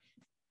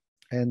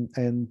 and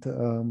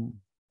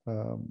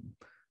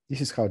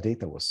this is how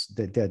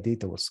their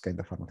data was kind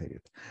of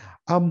annotated.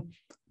 An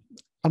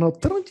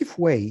alternative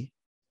way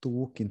to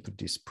look into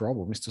this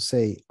problem is to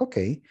say,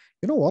 okay,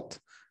 you know what?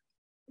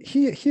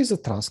 Here's a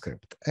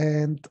transcript,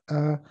 and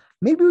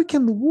maybe we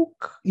can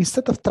look,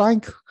 instead of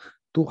trying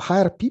to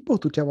hire people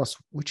to tell us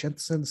which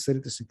sentences are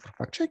interesting for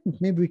fact-checking,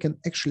 maybe we can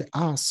actually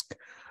ask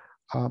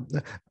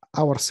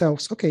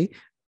ourselves, okay,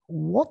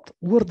 what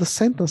were the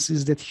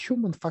sentences that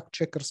human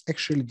fact-checkers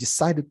actually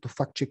decided to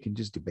fact-check in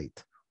this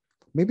debate?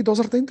 Maybe those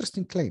are the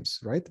interesting claims,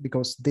 right?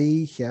 Because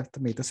they have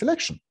made a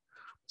selection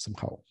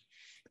somehow.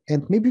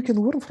 And maybe you can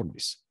learn from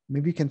this.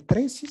 Maybe you can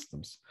train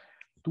systems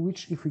to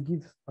which, if we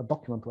give a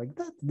document like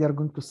that, they are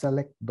going to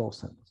select those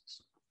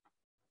sentences.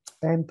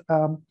 And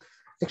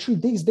actually,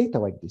 there is data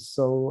like this.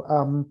 So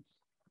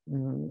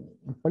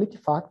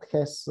PolitiFact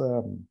has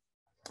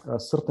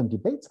certain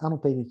debates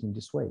annotated in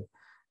this way.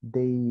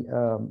 They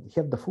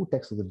have the full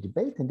text of the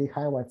debate, and they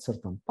highlight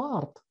certain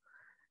part,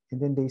 and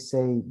then they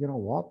say, you know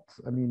what?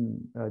 I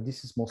mean,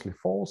 this is mostly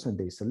false, and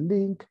there's a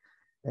link,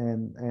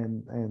 and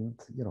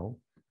you know,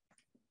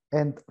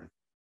 and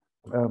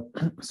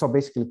so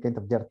basically, kind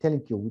of, they're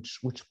telling you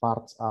which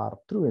parts are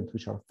true and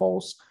which are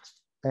false.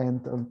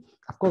 And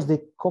of course, they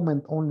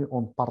comment only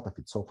on part of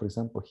it. So, for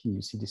example, here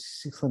you see this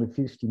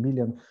 650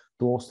 million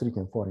to Wall Street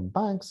and foreign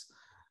banks.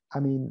 I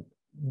mean,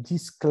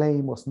 this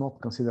claim was not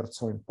considered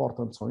so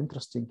important, so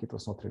interesting. It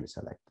was not really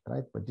selected,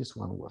 right? But this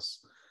one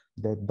was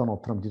that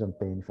Donald Trump didn't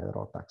pay any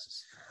federal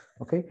taxes,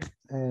 okay,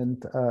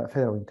 and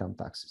federal income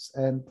taxes,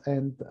 and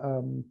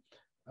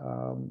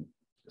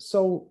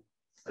so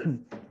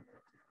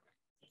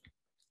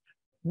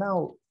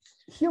now.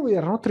 Here we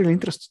are not really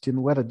interested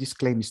in whether this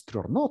claim is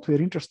true or not.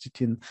 We're interested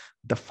in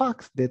the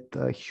fact that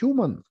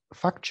human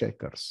fact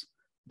checkers,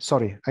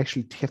 sorry, I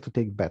actually have to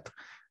take back.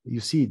 you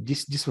see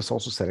this was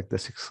also selected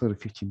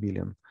 650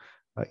 million.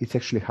 It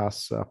actually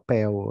has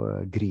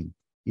pale green.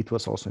 It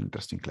was also an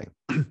interesting claim.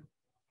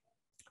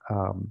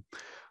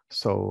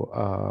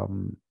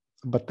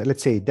 But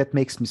let's say that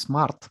makes me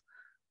smart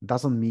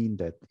doesn't mean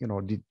that, you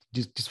know,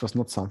 this was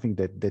not something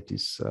that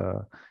is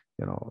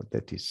you know,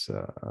 that is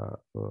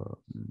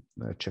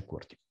check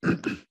worthy.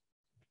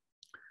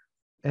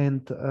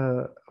 And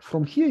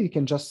from here you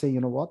can just say,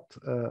 you know what,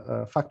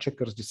 fact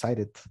checkers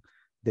decided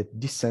that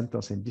this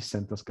sentence and this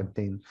sentence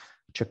contain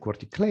check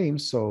worthy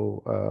claims,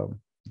 so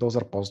those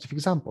are positive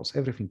examples.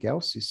 Everything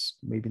else is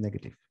maybe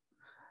negative.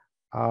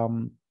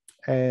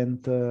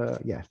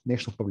 Yeah,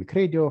 National Public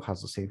Radio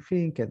has the same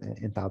thing,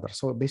 and others.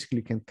 So basically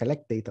you can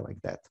collect data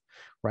like that,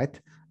 right?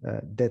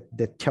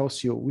 That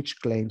tells you which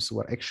claims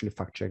were actually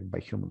fact-checked by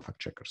human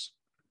fact-checkers.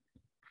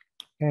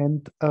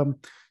 And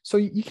so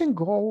you can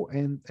go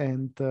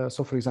and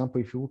so for example,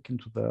 if you look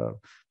into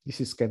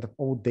this is kind of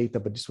old data,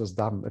 but this was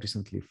done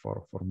recently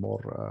for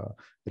more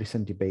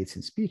recent debates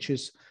and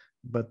speeches.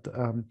 But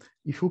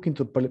if you look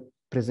into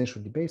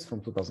presidential debates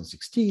from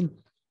 2016,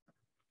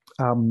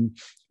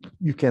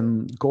 you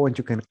can go and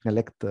you can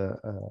collect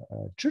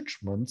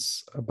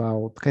judgments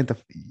about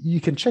you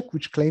can check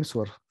which claims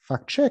were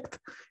fact-checked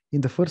in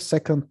the first,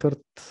 second,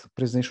 third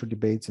presidential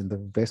debates, in the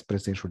best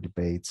presidential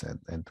debates, and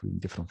in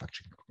different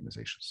fact-checking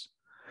organizations.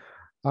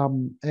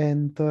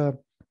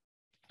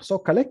 So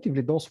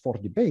collectively, those 4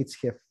 debates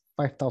have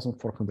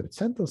 5,400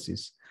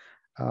 sentences.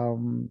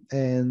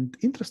 And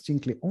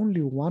interestingly,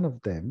 only one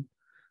of them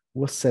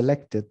was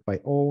selected by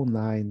all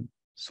 9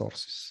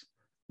 sources,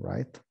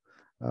 right?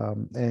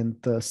 And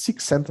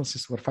 6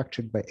 sentences were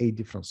fact-checked by 8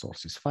 different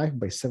sources, 5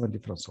 by 7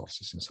 different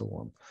sources, and so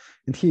on.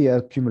 And here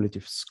are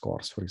cumulative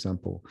scores. For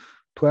example,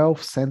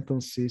 12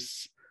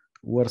 sentences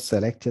were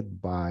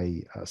selected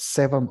by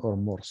 7 or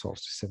more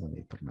sources, 7,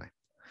 8, or 9.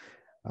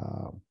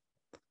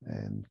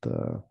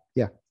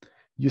 Yeah,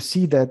 you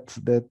see that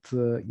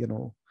you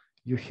know,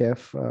 you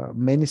have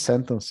many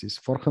sentences.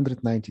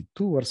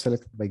 492 were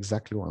selected by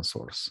exactly 1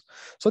 source.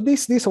 So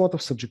there's a lot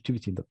of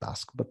subjectivity in the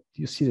task, but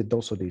you see that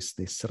also there's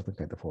certain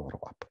kind of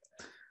overlap,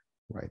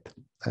 right?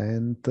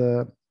 And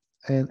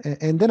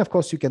then of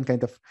course you can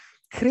kind of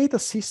create a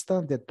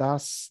system that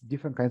does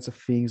different kinds of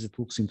things. It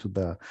looks into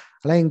the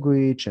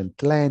language and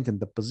length and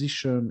the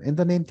position and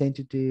the named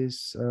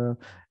entities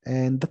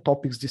and the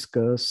topics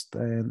discussed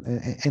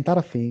and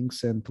other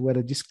things, and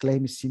whether this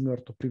claim is similar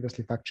to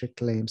previously fact-checked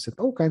claims and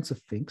all kinds of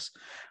things,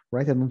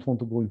 right? I don't want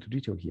to go into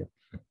detail here,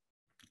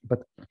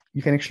 but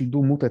you can actually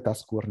do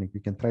multitask learning.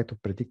 You can try to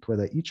predict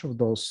whether each of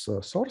those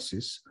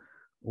sources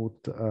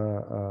would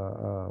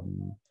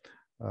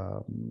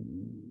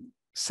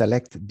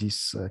select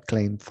this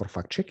claim for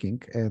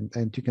fact-checking,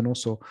 and you can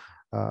also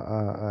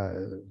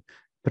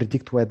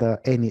predict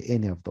whether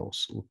any of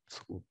those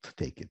would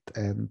take it.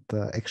 And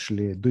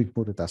actually doing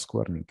multitask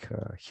learning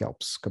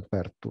helps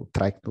compared to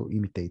trying to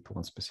imitate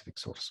one specific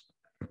source.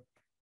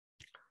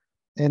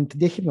 And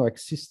they have like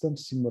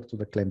systems similar to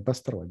the claim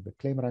buster, like the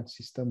claim rank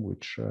system,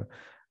 which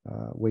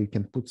where you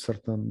can put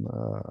certain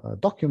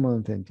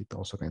document, and it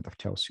also kind of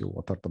tells you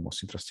what are the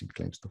most interesting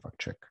claims to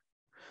fact-check.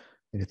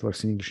 And it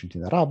works in English and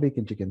in Arabic,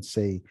 and you can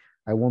say,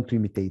 I want to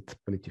imitate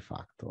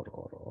PolitiFact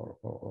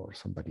or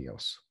somebody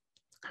else.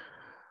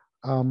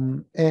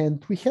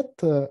 And we had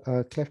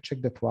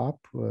ClefCheck.wap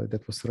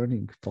that was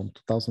running from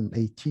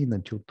 2018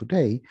 until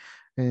today,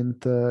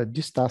 and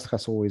this task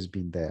has always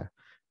been there,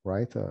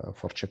 right,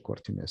 for check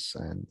worthiness.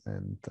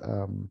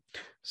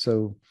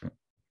 So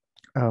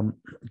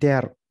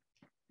there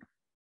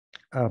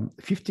are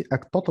a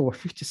total of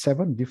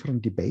 57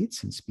 different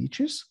debates and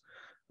speeches,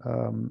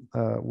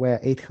 where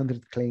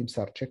 800 claims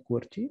are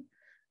check-worthy,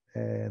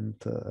 and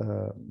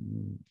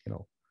you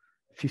know,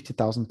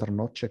 50,000 are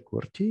not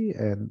check-worthy,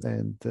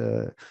 and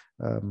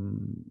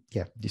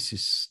yeah, this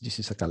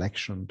is a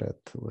collection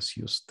that was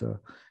used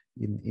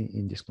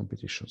in these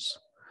competitions,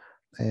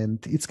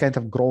 and it's kind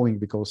of growing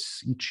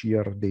because each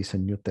year there's a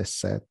new test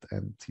set,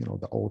 and you know,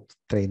 the old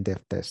train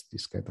dev test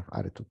is kind of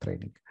added to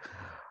training.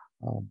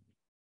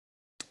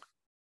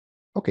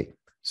 Okay.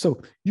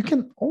 So you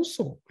can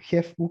also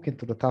look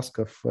into the task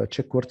of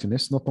check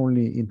worthiness, not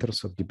only in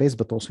terms of debates,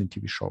 but also in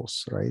TV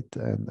shows, right?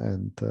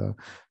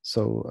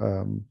 So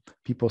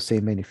people say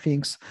many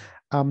things.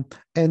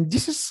 And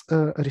this is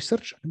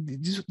research,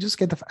 this is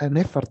kind of an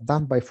effort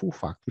done by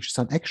FullFact, which is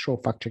an actual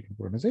fact-checking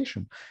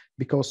organization.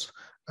 Because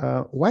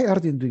why are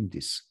they doing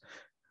this?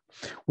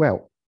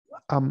 Well,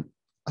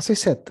 as I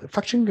said,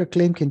 fact-checking a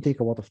claim can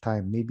take a lot of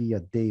time, maybe a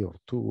day or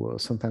 2,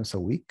 sometimes a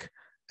week,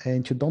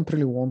 and you don't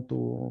really want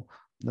to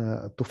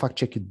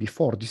fact-check it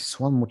before. This is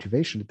one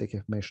motivation that they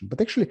have mentioned. But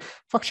actually,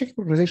 fact-checking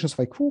organizations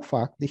like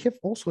FullFact, they have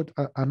also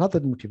another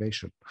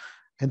motivation.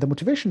 And the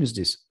motivation is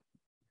this.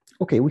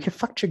 Okay, we have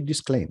fact-checked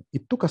this claim.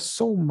 It took us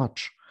so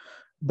much.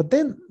 But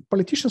then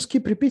politicians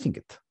keep repeating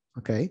it.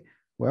 Okay,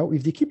 well,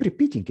 if they keep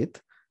repeating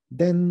it,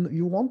 then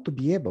you want to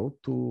be able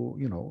to,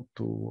 you know,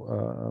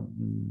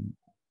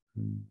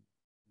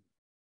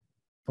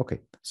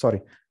 Okay,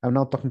 sorry, I'm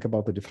now talking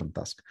about a different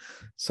task.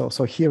 So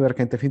here we're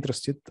kind of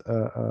interested,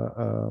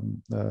 the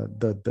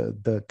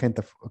kind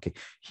of, okay,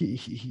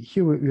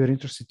 here we are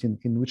interested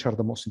in which are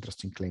the most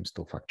interesting claims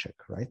to fact check,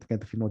 right?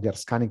 Kind of, they are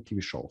scanning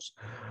TV shows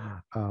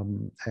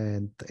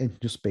and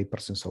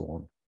newspapers and so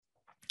on.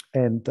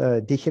 And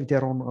they have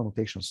their own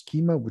annotation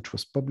schema, which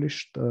was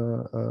published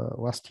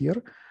last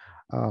year.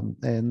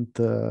 And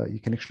you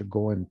can actually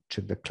go and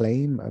check the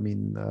claim. I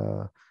mean,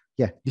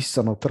 yeah, this is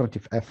an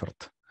alternative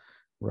effort,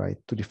 right,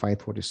 to define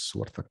what is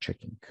worth fact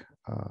checking.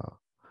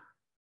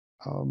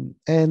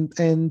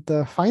 And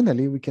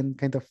finally, we can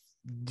kind of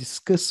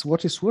discuss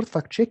what is worth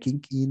fact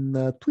checking in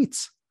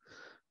tweets.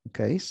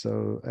 Okay,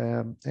 so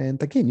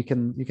and again, you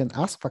can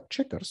ask fact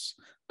checkers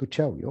to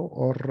tell you,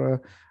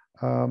 or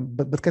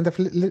but kind of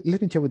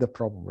let me tell you the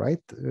problem,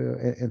 right,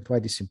 and why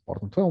this is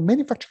important. Well,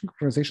 many fact checking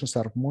organizations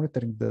are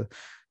monitoring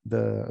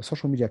the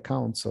social media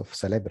accounts of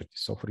celebrities.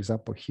 So, for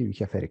example, here we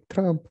have Eric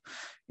Trump,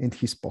 and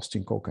he's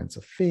posting all kinds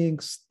of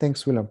things.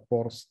 Thanks,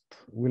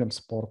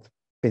 Williamsport,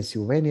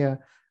 Pennsylvania.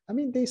 I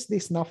mean,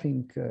 there's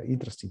nothing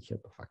interesting here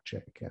to fact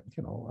check. And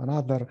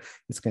another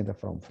is kind of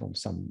from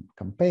some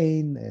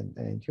campaign, and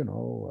and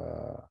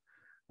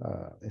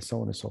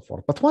so on and so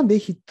forth. But one day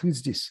he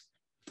tweets this.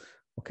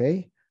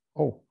 Okay.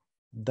 Oh,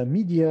 the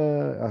media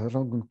are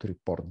not going to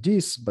report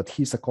this, but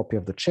here's a copy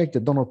of the check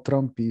that Donald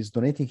Trump is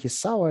donating his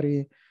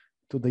salary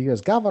to the US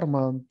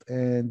government,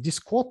 and this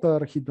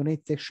quarter he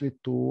donated actually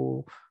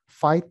to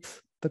fight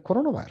the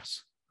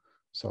coronavirus.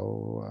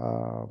 So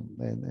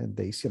and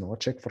there's a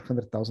check for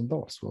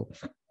 $100,000. Well,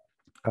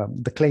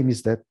 the claim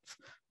is that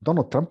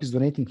Donald Trump is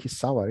donating his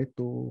salary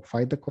to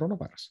fight the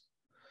coronavirus.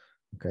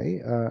 Okay,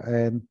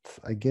 and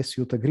I guess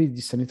you'd agree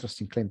this is an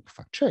interesting claim to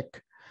fact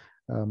check.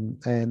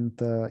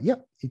 Yeah,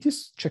 it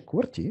is check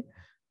worthy.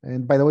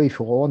 And by the way, if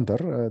you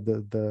wonder,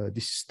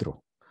 this is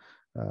true.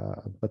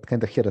 But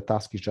kind of here the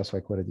task is just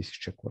like whether this is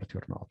check worthy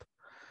or not.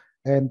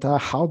 And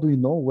how do we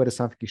know whether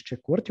something is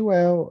check worthy?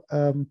 Well,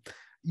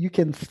 you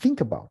can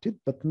think about it,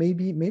 but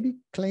maybe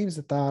claims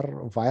that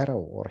are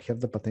viral or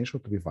have the potential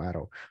to be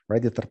viral,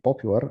 right, that are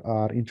popular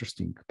are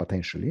interesting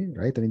potentially,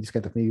 right? I mean, this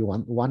kind of maybe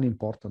one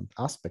important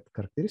aspect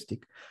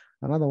characteristic.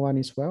 Another one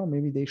is, well,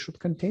 maybe they should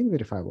contain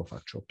verifiable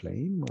factual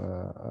claim.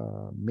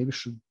 Maybe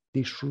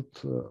they should,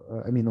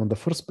 I mean, on the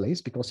first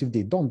place, because if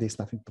they don't, there's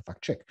nothing to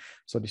fact check.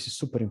 So this is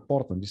super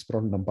important. This is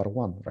problem number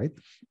one, right?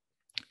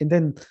 And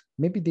then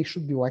maybe they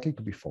should be likely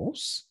to be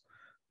false.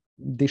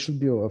 They should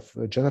be of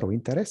general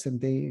interest, and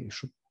they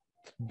should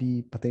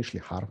be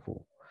potentially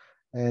harmful.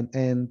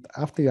 And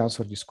after you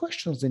answer these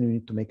questions, then you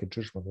need to make a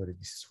judgment whether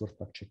this is worth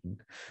fact checking,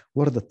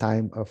 worth the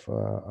time of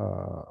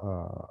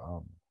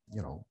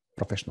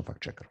professional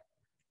fact checker.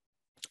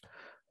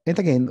 And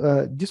again,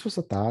 this was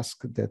a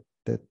task that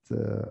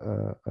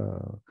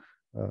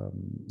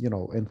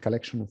and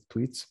collection of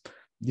tweets.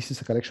 This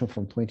is a collection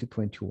from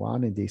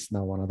 2021, and there's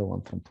now another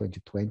one from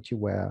 2020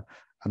 where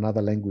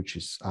another language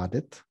is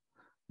added.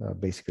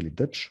 Basically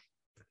Dutch,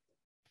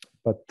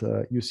 but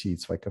you see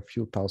it's like a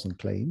few thousand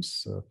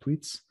claims,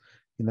 tweets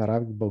in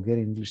Arabic,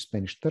 Bulgarian, English,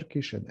 Spanish,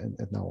 Turkish,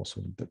 and now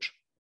also in Dutch.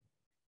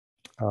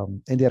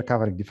 And they are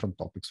covering different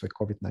topics like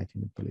COVID-19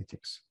 and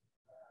politics.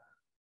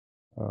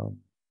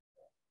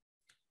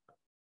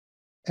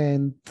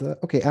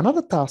 Okay,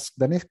 another task,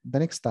 the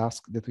next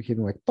task that we have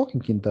been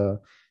talking in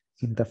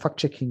the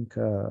fact-checking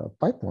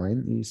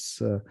pipeline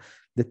is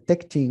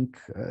detecting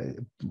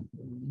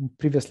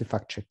previously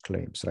fact-checked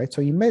claims, right?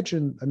 So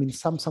imagine, I mean,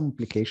 some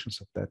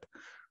implications of that.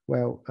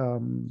 Well,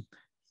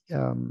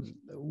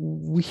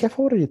 we have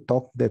already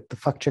talked that the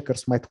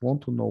fact-checkers might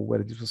want to know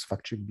whether this was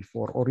fact-checked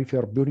before, or if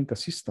you're building a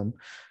system,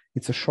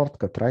 it's a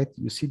shortcut, right?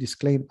 You see this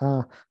claim,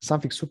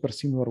 something super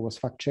similar was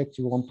fact-checked.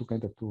 You want to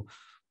kind of to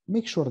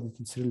make sure that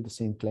it's really the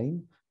same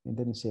claim, and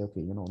then you say,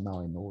 okay,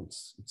 now I know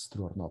it's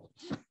true or not.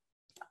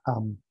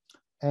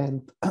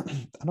 And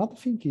another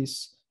thing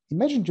is,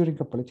 imagine during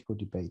a political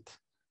debate,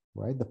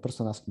 right? The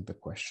person asking the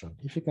question,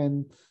 if you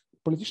can,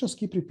 politicians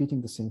keep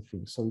repeating the same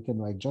thing. So we can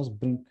like just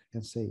bring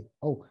and say,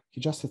 oh,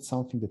 he just said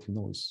something that we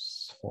know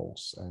is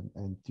false.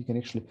 And you can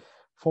actually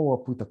follow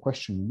up with a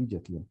question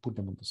immediately and put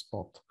them on the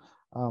spot.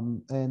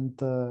 And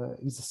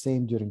it's the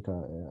same during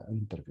an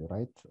interview,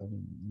 right? I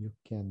mean, you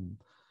can,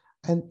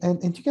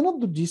 and you cannot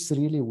do this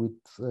really with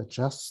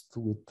just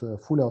with a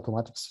fully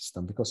automatic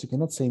system, because you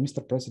cannot say,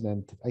 Mr.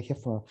 President, I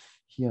have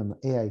here an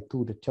AI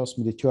tool that tells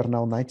me that you are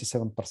now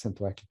 97%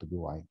 likely to be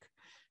lying,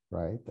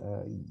 right?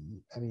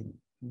 I mean,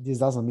 this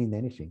doesn't mean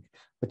anything.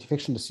 But if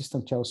actually the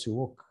system tells you,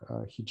 look,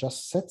 he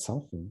just said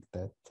something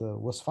that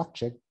was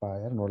fact-checked by,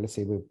 I don't know, let's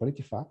say with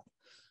PolitiFact,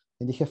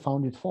 and they have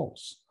found it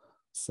false.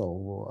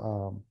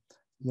 So,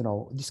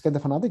 this kind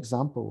of another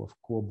example of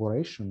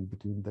collaboration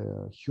between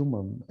the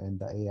human and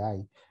the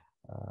AI,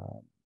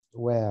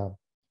 where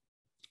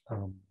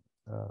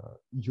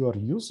you are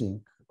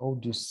using all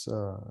this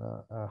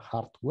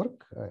hard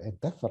work and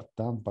effort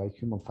done by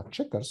human fact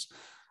checkers,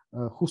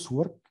 whose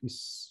work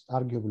is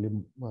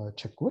arguably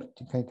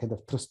check-worthy, kind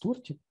of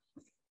trustworthy,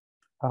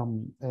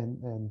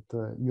 and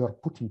you are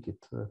putting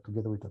it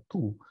together with a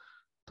tool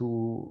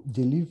to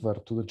deliver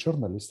to the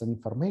journalist an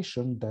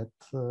information that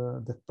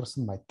that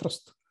person might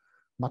trust,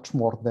 much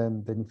more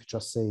than if you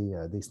just say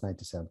there's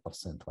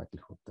 97%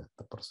 likelihood that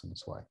the person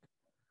is right.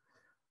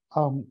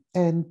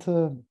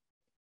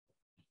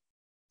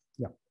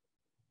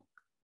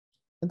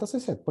 And as I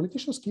said,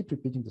 politicians keep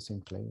repeating the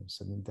same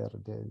claims. I mean,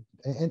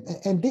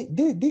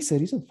 there's a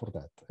reason for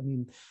that. I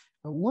mean,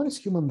 one is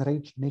human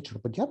nature,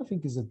 but the other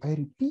thing is that by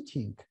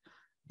repeating,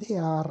 they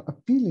are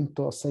appealing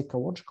to a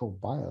psychological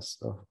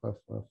bias of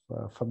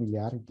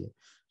familiarity.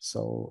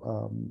 So,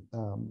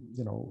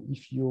 you know,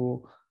 if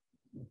you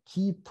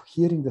keep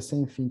hearing the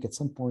same thing, at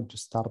some point you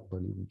start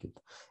believing it.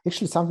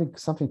 Actually,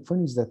 something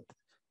funny is that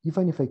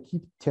even if I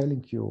keep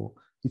telling you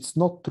it's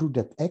not true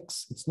that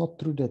X, it's not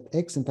true that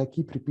X, and I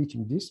keep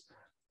repeating this,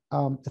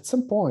 at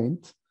some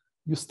point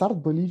you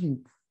start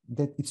believing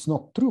that it's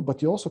not true,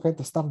 but you also kind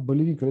of start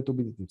believing a little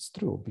bit that it's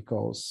true,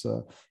 because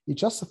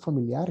it's just a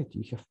familiarity.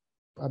 You have,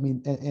 I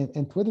mean,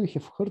 and whether you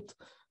have heard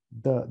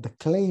the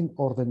claim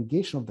or the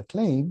negation of the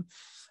claim,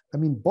 I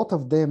mean, both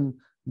of them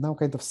now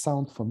kind of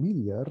sound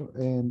familiar,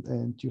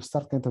 and you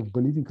start kind of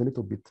believing a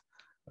little bit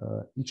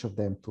each of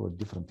them to a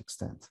different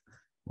extent,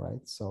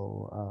 right?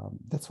 So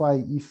that's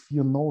why if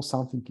you know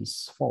something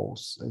is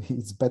false,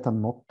 it's better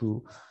not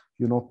to,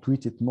 you know,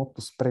 tweet it, not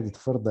to spread it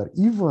further,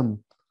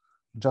 even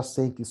just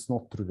saying it's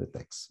not true the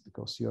text,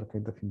 because you're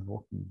kind of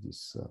invoking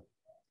this,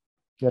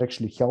 you're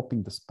actually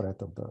helping the spread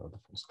of the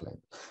false claim.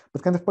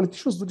 But kind of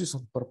politicians do this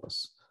on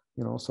purpose,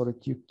 you know, so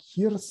that you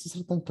hear a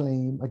certain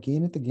claim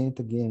again and again and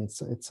again.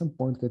 It's, at some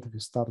point, kind of you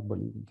start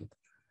believing it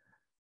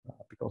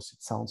because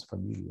it sounds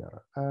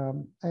familiar.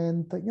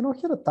 And, you know,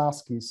 here the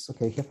task is,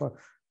 okay, have a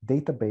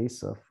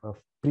database of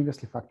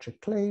previously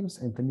fact-checked claims,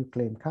 and the new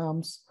claim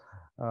comes.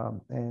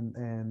 You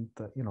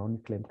know,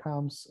 new claim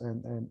comes,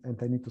 and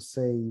I need to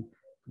say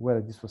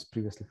whether this was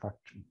previously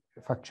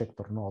fact-checked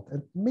or not.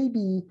 And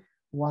maybe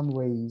one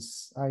way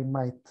is I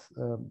might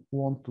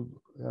want to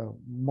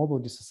model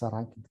this as a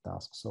ranking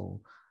task. So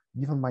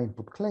given my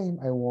input claim,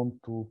 I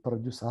want to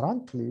produce a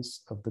rank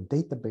list of the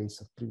database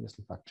of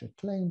previously fact-checked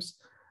claims,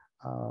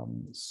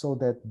 so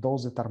that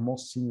those that are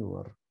most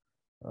similar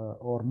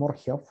or more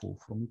helpful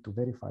for me to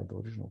verify the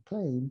original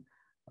claim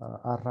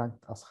are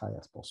ranked as high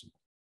as possible.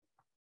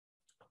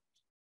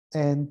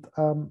 And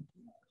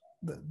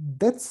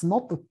that's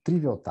not a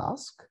trivial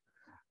task.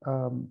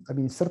 I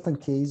mean, in certain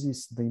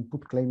cases, the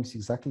input claim is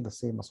exactly the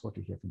same as what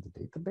you have in the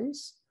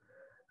database.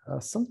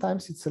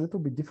 Sometimes it's a little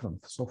bit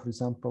different. So, for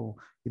example,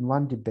 in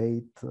one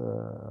debate,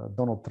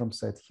 Donald Trump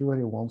said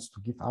Hillary wants to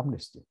give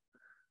amnesty.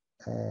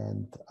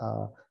 And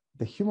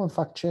the human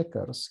fact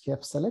checkers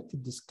have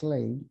selected this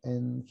claim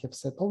and have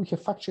said, oh, we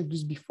have fact checked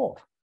this before.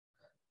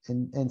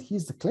 And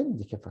here's the claim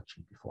they have fact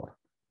checked before.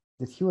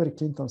 That Hillary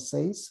Clinton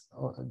says,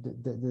 or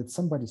that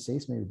somebody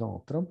says, maybe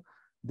Donald Trump,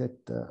 that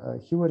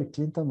Hillary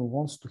Clinton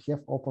wants to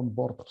have open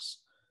borders.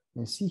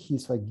 And see,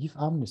 he's like, give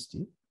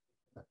amnesty,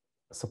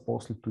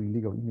 supposedly to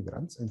illegal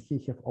immigrants, and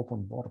he have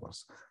open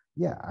borders.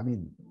 Yeah, I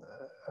mean,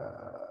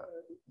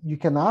 you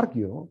can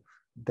argue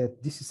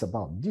that this is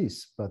about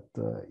this, but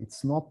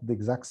it's not the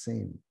exact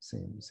same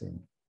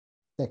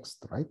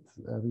text, right?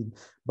 I mean,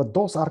 but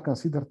those are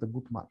considered a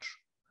good match.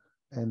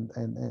 And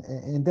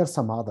there's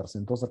some others,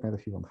 and those are kind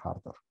of even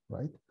harder,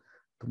 right,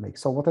 to make.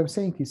 So what I'm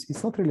saying is,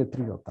 it's not really a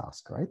trivial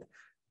task, right?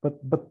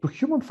 But to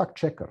human fact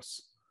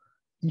checkers,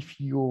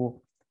 if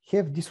you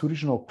have this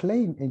original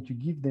claim and you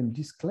give them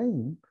this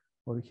claim,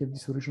 or you have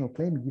this original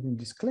claim and give them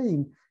this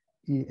claim,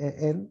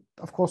 and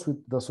of course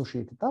with the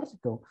associated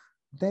article,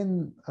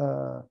 then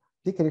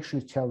they can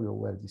actually tell you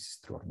whether this is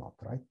true or not,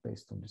 right,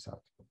 based on this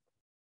article.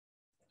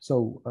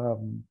 So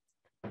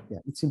yeah,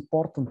 it's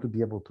important to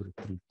be able to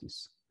retrieve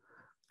this.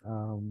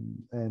 I'll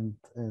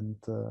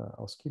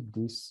skip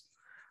this.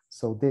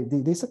 So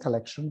there's a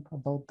collection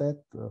about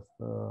that of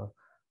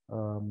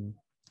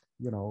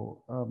you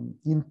know,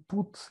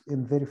 input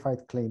and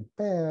verified claim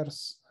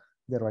pairs.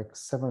 There are like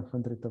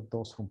 700 of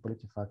those from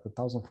PolitiFact,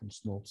 1,000 from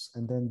Snopes,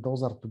 and then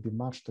those are to be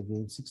matched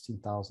against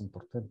 16,000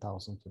 or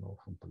 10,000, you know,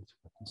 from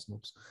PolitiFact and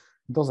Snopes.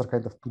 Those are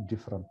kind of two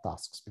different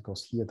tasks,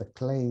 because here the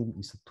claim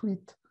is a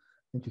tweet,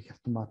 and you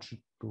have to match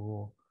it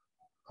to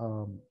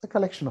a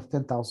collection of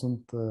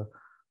 10,000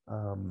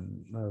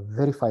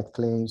 verified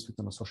claims with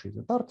an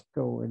associated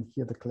article, and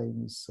here the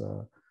claim is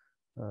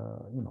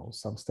you know,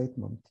 some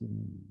statement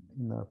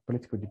in a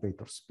political debate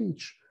or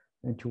speech,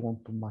 and you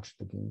want to match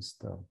it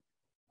against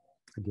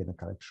again a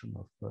collection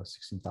of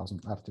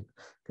 16,000 article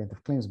kind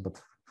of claims, but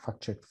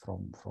fact checked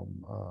from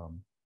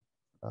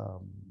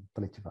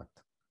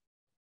PolitiFact.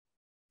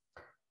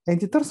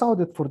 And it turns out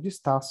that for this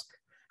task,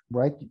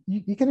 right,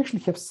 you can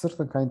actually have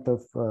certain kind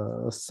of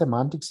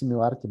semantic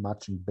similarity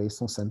matching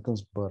based on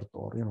sentence BERT,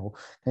 or, you know,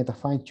 kind of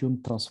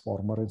fine-tuned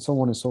transformer and so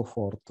on and so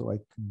forth,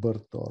 like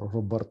BERT or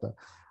Roberta.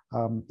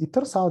 It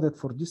turns out that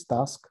for this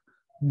task,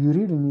 you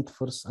really need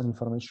first an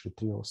information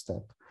retrieval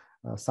step,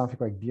 something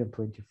like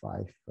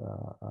BM25,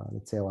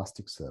 let's say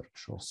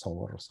Elasticsearch or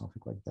Solr or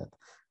something like that,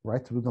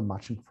 right, to do the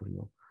matching for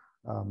you.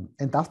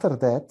 And after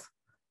that,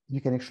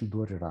 you can actually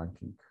do a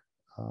re-ranking.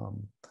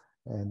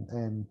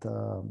 And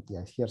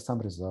yeah, here are some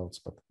results,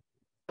 but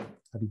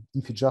I mean,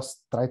 if you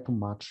just try to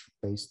match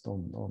based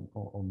on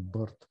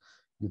birth,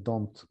 you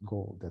don't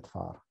go that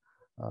far.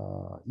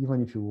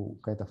 Even if you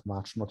kind of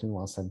match not in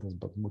one sentence,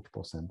 but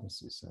multiple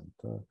sentences.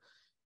 And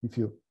if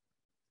you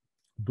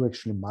do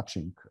actually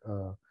matching,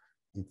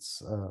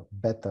 it's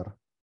better.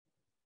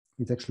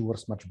 It actually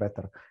works much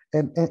better.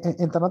 And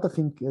another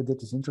thing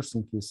that is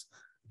interesting is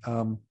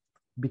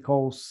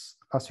because,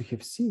 as you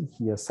have seen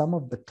here, some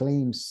of the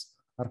claims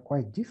are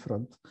quite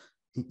different.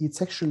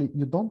 It's actually,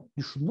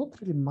 you should not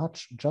really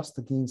match just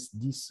against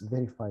this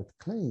verified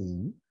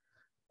claim,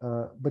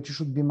 but you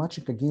should be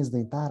matching against the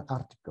entire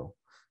article,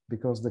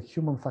 because the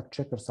human fact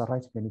checkers are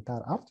writing an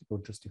entire article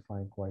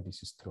justifying why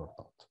this is true or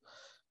not,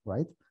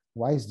 right?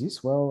 Why is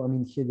this? Well, I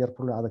mean, here there are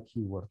probably other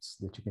keywords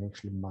that you can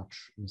actually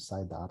match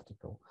inside the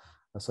article.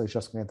 So it's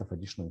just kind of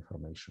additional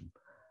information.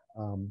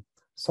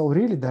 So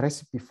really the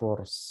recipe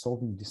for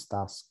solving this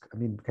task, I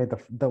mean, kind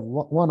of the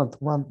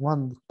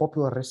one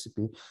popular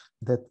recipe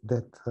that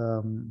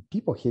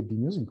people have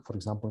been using, for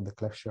example, in the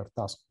clef share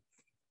task,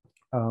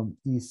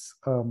 is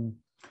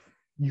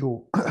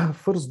you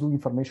first do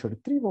information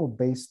retrieval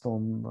based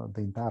on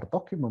the entire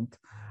document,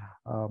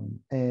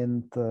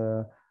 and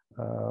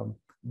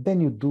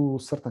then you do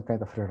certain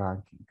kind of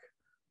re-ranking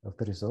of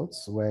the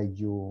results, where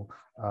you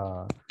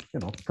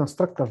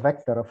construct a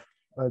vector of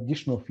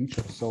additional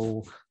features.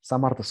 So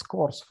some are the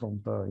scores from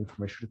the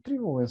information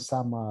retrieval, and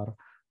some are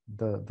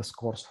the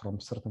scores from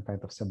certain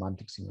kind of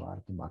semantic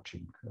similarity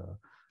matching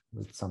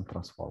with some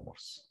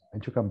transformers.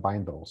 And you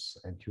combine those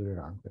and you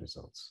re-rank the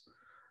results.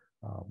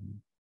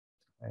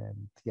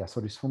 And yeah,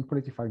 so this from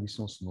qualifying these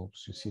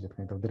snoops, you see that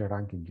kind of the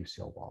re-ranking gives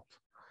you a lot.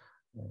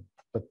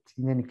 But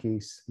in any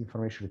case,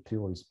 information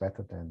retrieval is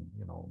better than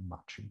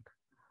matching.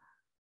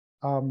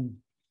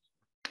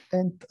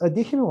 And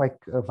they have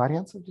like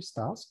variants of this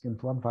task, and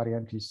one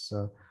variant is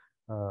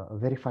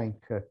verifying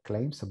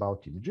claims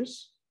about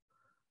images.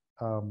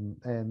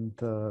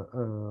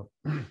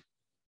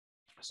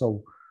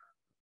 So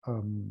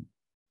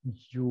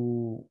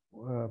you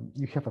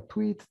have a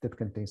tweet that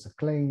contains a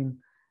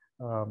claim,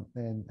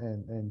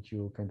 and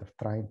you kind of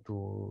trying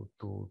to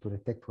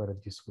detect whether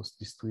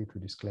this tweet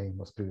with this claim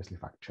was previously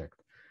fact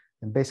checked.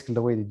 And basically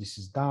the way that this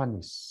is done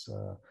is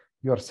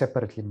you are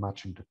separately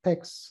matching the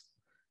text,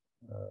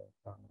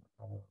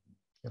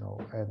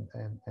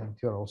 and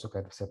you're also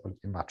kind of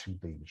separately matching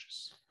the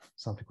images,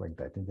 something like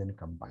that, and then you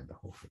combine the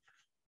whole thing.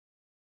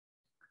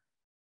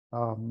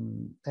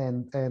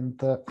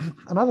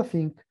 Another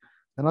thing,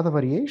 another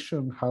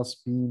variation has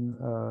been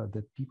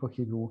that people have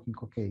been working.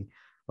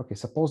 Okay,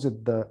 suppose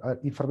that the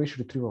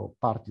information retrieval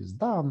part is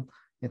done,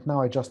 and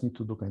now I just need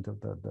to do kind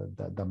of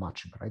the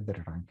matching, right, the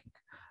ranking.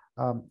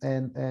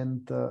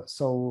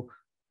 So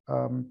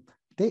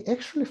they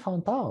actually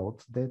found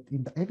out that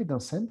in the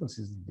evidence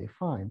sentences that they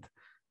find,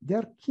 there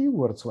are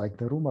keywords like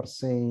the rumor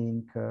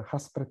saying,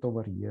 has spread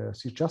over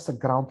years, it's just a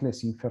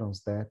groundless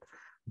inference that,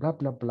 blah,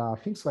 blah, blah,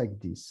 things like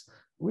this,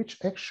 which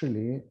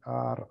actually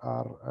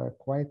are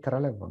quite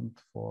relevant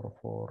for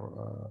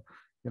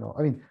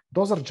I mean,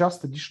 those are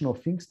just additional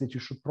things that you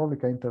should probably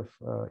kind of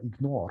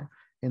ignore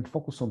and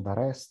focus on the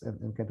rest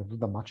and kind of do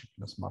the matching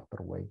in a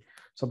smarter way.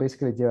 So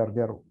basically they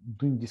are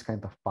doing this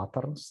kind of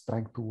patterns,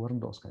 trying to learn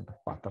those kind of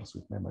patterns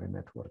with memory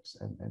networks,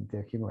 and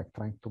they're like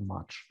trying to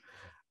match,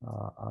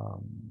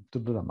 to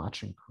do the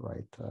matching,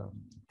 right,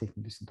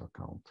 taking this into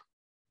account.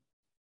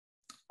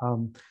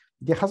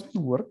 There has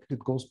been work that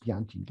goes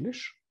beyond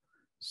English.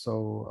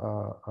 So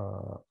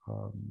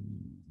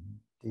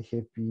there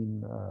have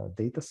been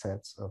data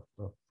sets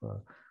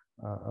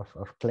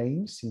of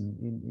claims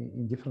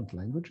in different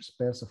languages,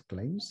 pairs of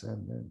claims,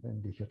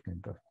 and they have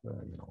kind of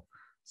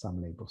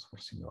some labels for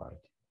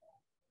similarity.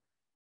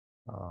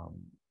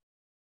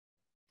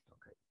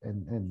 Okay,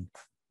 and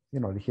they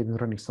have been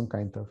running some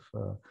kind of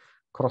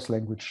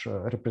cross-language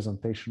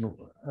representation.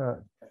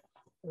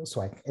 So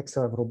like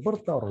XLF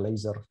Roberta or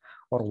Laser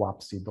or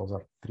WAPSI, those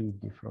are three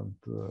different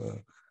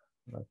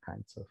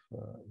kinds of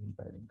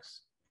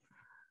embeddings.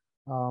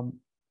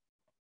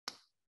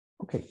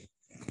 Okay.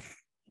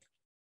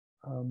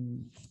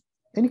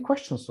 Any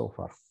questions so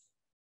far?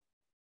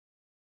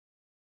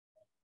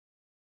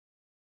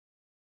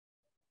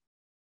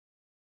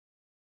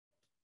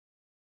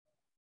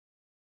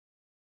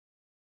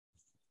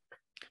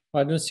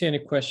 I don't see any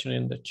question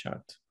in the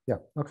chat. Yeah,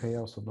 okay, I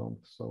also don't.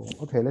 So,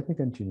 okay, let me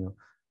continue.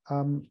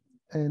 And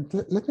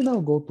let me now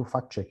go to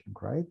fact checking,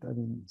 right? I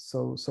mean,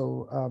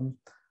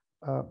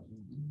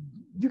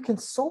 you can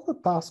solve the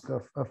task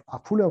of a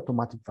fully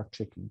automatic fact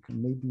checking,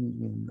 maybe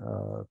in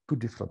two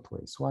different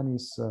ways. One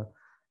is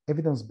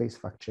evidence-based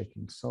fact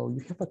checking. So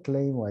you have a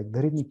claim like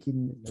the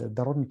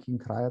Rodney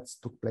King riots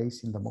took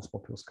place in the most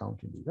populous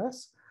county in the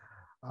US.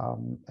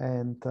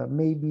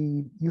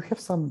 Maybe you have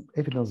some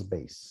evidence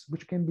base,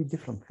 which can be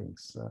different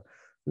things.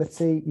 Let's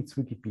say it's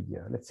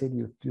Wikipedia. Let's say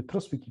you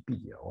trust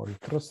Wikipedia, or you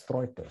trust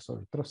Reuters, or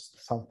you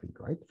trust something,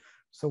 right?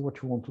 So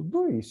what you want to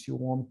do is you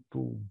want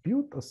to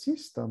build a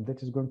system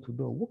that is going to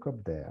do a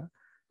lookup there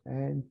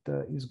and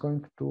is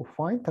going to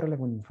find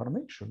relevant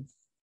information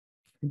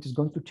and it's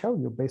going to tell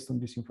you based on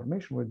this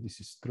information whether this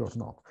is true or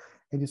not.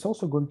 And it's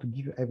also going to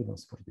give you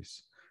evidence for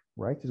this,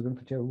 right? It's going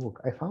to tell you,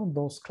 look, I found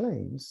those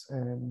claims,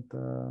 and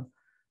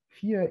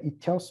here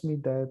it tells me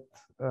that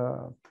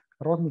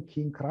Rodney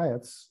King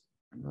riots,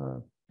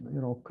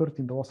 occurred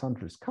in the Los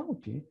Angeles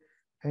County,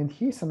 and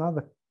here's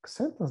another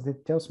sentence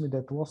that tells me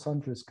that Los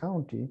Angeles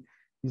County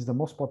is the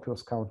most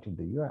populous county in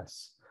the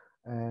U.S.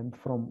 And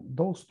from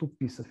those two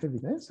pieces of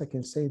evidence, I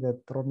can say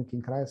that Rodney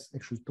King riots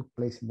actually took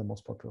place in the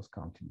most populous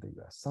county in the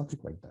U.S., something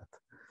like that.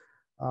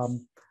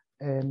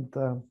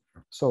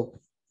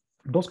 So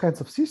those kinds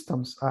of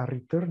systems are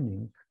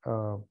returning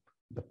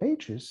the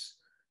pages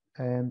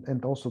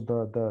and also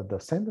the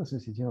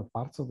sentences,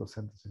 parts of the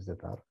sentences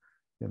that are,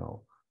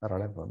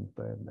 relevant.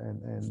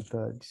 And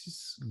this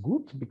is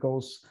good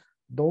because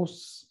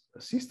those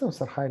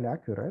systems are highly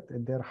accurate,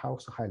 and they're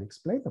also highly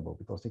explainable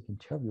because they can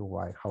tell you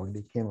how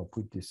they came up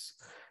with this,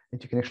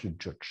 and you can actually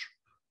judge,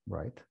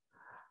 right?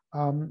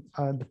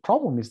 The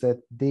problem is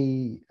that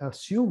they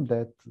assume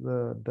that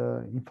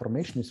the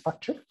information is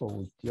fact-checkable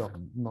with your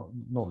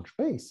knowledge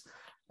base,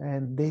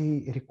 and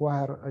they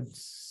require a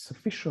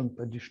sufficient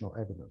additional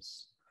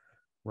evidence,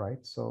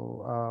 right?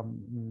 So,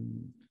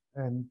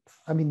 and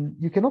I mean,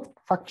 you cannot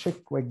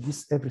fact-check like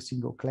this every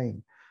single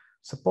claim.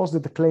 Suppose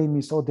that the claim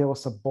is, oh, there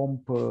was a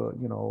bomb,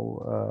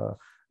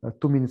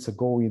 2 minutes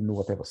ago in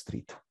whatever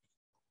street.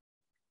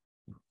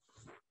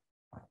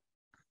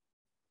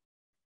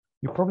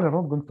 You probably are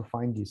not going to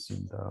find this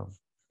in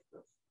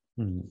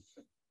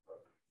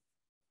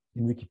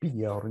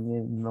Wikipedia or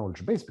in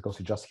knowledge base because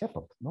it just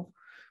happened. No,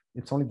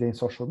 it's only there in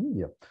social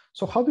media.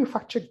 So how do you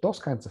fact check those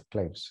kinds of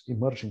claims,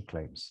 emerging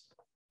claims?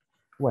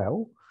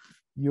 Well,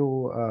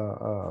 you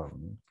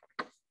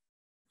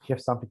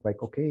have something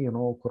like, okay,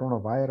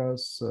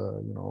 coronavirus,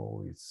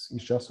 it's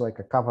just like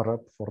a cover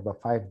up for the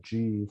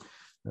 5G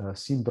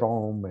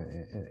syndrome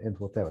and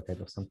whatever,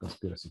 kind of some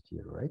conspiracy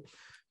theory, right?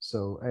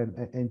 So,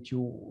 and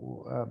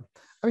you,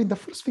 I mean, the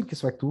first thing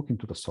is like to look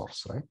into the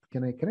source, right?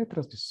 Can I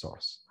trust this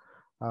source?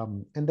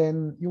 And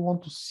then you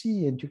want to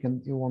see, and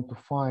you want to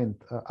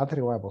find other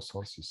reliable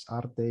sources.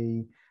 Are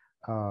they,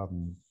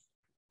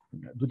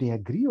 do they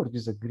agree or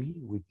disagree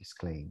with this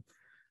claim?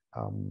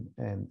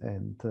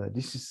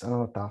 This is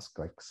another task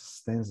like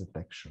stance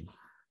detection.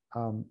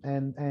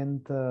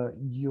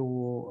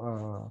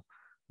 You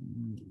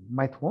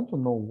might want to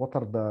know what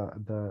are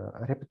the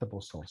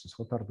reputable sources,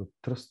 what are the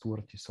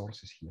trustworthy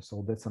sources here.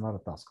 So that's another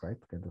task, right?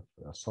 Kind of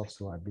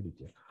source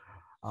reliability.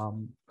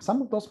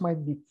 Some of those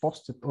might be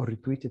posted or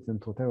retweeted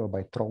and whatever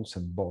by trolls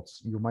and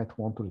bots. You might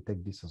want to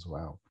detect this as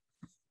well.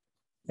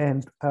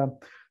 And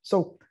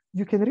so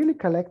you can really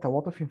collect a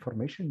lot of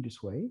information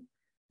this way,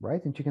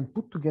 right? And you can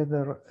put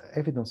together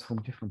evidence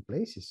from different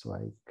places,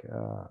 like,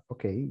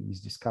 okay,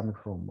 is this coming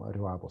from a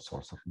reliable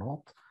source or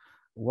not?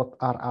 What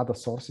are other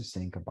sources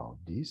saying about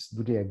this?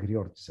 Do they agree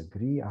or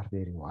disagree? Are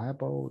they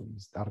reliable?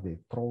 Are they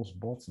trolls,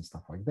 bots, and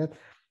stuff like that?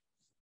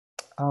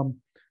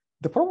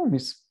 The problem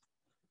is,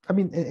 I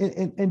mean,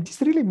 and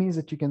this really means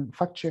that you can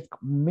fact check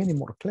many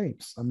more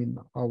claims. I mean,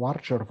 a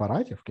larger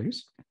variety of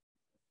claims.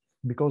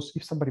 Because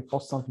if somebody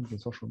posts something in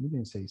social media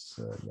and says,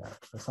 yeah,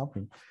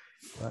 something,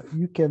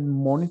 you can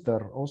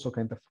monitor also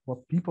kind of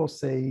what people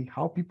say,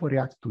 how people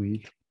react to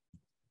it,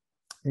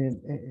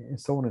 and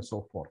so on and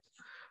so forth.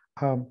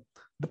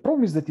 The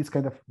problem is that it's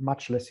kind of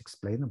much less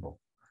explainable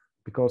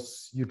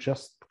because you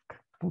just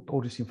put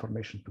all this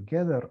information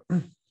together.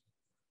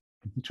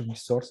 Each of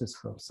these sources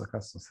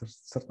has a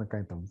certain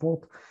kind of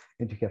vote,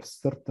 and you have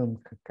certain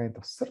kind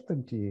of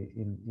certainty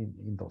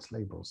in those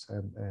labels,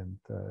 and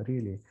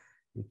really,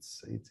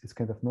 it's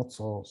kind of not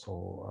so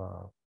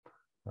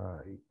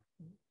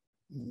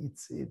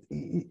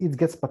it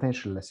gets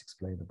potentially less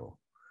explainable,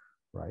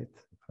 right?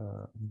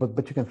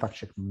 But you can fact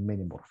check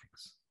many more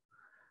things.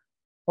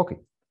 Okay,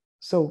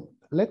 so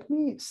let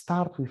me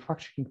start with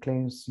fact checking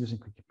claims using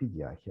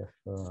Wikipedia. I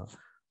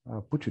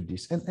have put you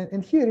this,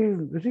 and here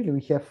really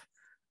we have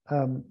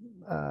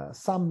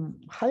some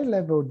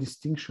high-level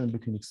distinction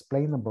between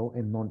explainable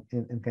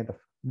and kind of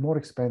more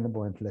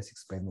explainable and less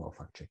explainable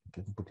fact checking.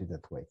 Let me put it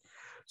that way.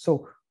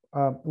 So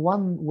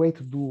one way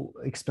to do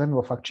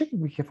explainable fact checking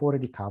we have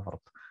already covered.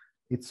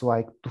 It's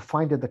like to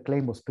find that the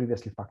claim was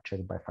previously fact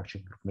checked by fact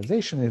checking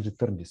organization and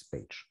return this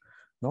page.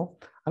 No,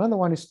 another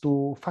one is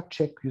to fact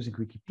check using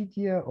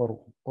Wikipedia or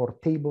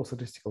tables,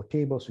 statistical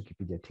tables,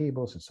 Wikipedia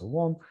tables, and so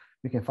on.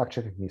 You can fact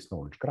check against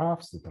knowledge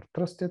graphs that are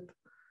trusted,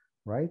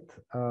 right?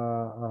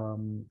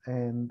 And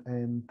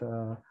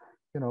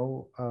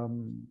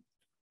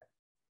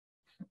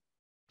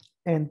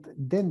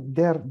then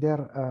they're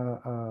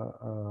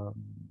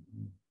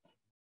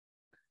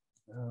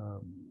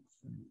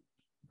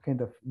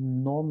kind of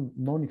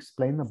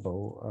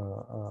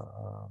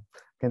non-explainable,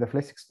 kind of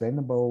less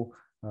explainable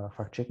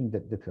fact checking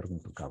that we're going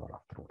to cover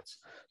afterwards.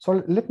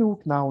 So let me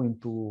look now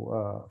into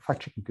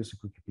fact checking using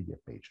Wikipedia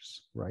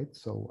pages, right?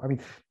 So I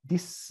mean,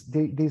 this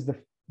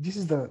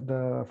is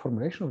the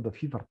formulation of the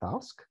fever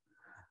task.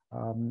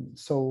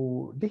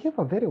 So they have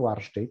a very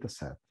large data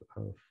set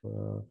of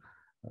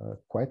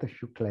quite a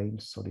few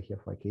claims. So they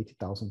have like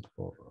 80,000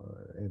 for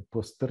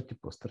plus 30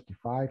 plus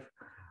 35.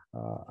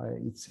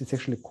 It's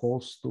actually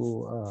close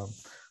to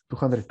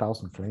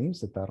 200,000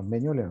 claims that are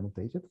manually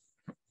annotated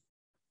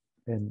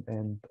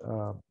and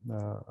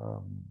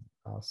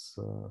as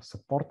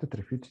supported,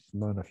 refuted,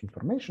 not enough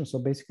information. So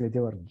basically, they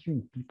were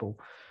giving people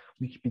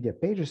Wikipedia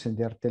pages, and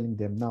they are telling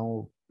them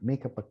now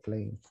make up a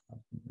claim,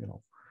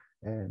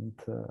 and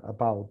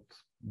about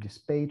this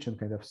page, and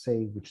kind of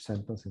say which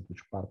sentence and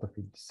which part of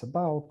it is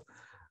about,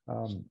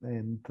 I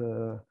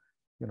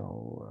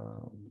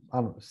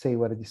don't say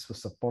whether this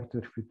was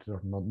supported, refuted,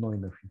 or not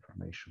enough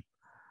information.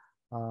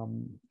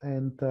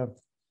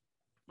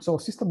 So a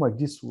system like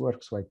this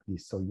works like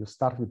this. So you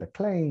start with a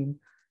claim.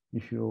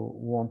 If you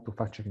want to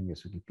fact check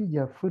against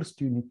Wikipedia, first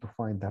you need to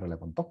find the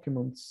relevant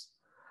documents.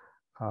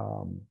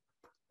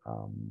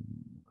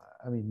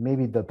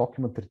 Maybe the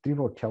document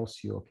retrieval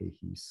tells you, okay,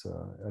 here's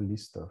a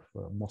list of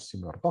most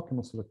similar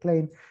documents to the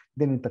claim.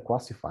 Then it's a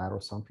classifier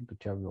or something to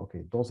tell you,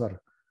 okay, those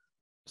are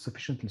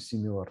sufficiently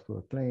similar to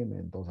the claim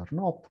and those are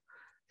not.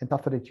 And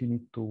after that, you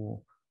need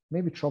to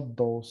maybe chop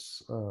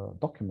those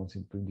documents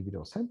into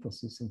individual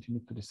sentences, and you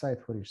need to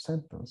decide for each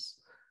sentence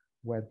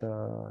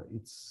whether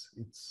it's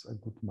a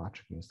good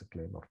match against the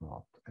claim or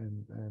not.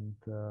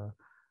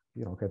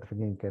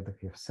 Kind of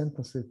have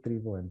sentence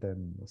retrieval and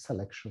then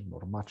selection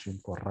or matching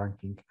or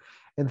ranking.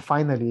 And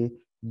finally,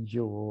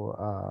 you,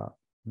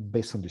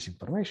 based on this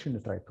information, you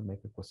try to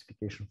make a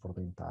classification for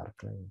the entire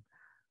claim,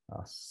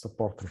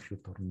 support,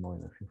 refute, or not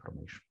enough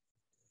information.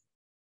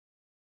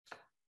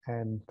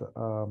 And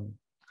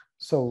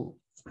so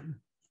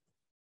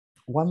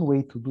one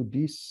way to do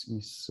this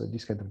is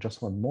this kind of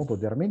just one model.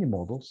 There are many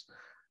models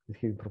that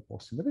have been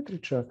proposed in the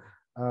literature.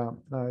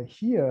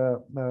 Here,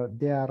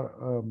 they are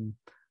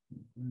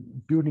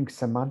building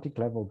semantic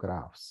level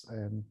graphs.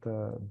 And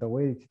the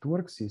way it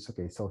works is,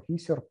 okay, so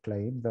here's your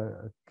claim.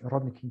 The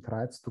Rodney King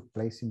riots took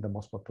place in the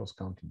most populous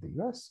county in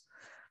the US.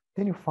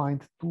 Then you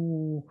find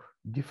two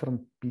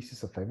different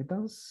pieces of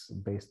evidence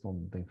based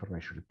on the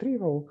information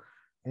retrieval.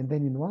 And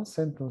then in one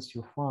sentence,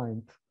 you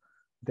find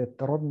that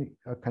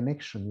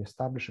you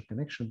establish a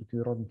connection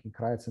between Rodney King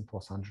riots and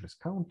Los Angeles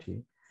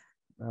County.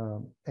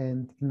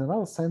 And in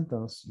another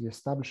sentence, you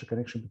establish a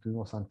connection between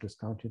Los Angeles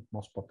County and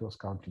most populous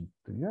county in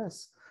the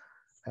US.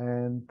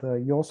 And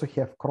you also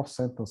have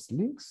cross-sentence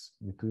links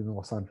between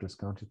Los Angeles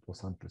County and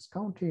Los Angeles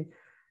County.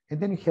 And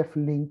then you have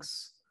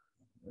links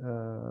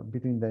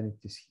between the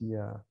entities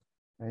here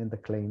and the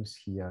claims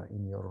here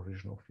in your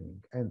original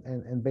thing.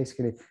 And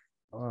basically,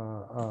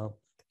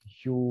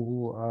 you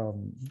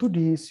do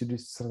this, you do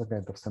some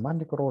kind of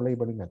semantic row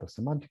labeling, kind of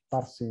semantic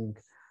parsing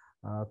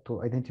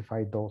to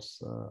identify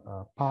those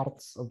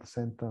parts of the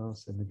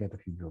sentence, and you get a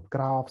few view of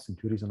graphs, and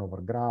you reason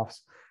over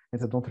graphs.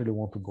 And I don't really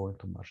want to go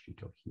into much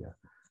detail here,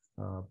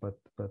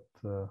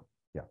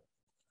 yeah.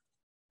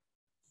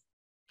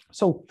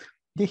 So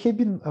there have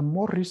been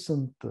more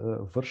recent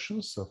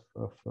versions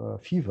of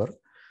Fever,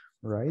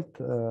 right?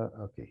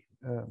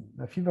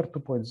 Fever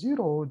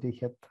 2.0, they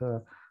had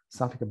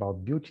something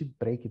about build it,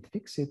 break it,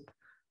 fix it.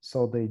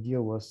 So the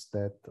idea was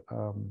that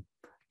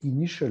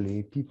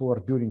initially people were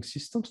building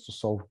systems to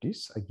solve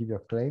this. I give you a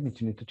claim and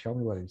you need to tell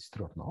me whether it's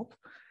true or not.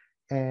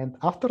 And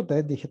after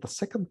that, they had a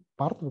second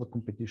part of the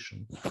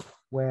competition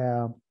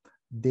where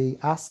they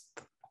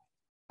asked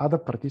other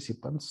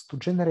participants to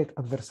generate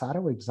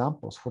adversarial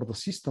examples for the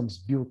systems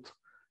built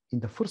in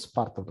the first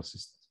part of the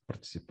system.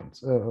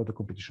 Participants of the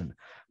competition,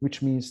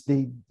 which means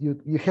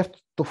you have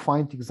to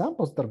find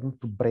examples that are going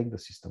to break the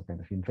system, kind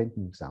of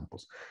inventing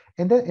examples.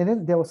 And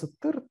then there was a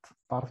third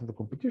part of the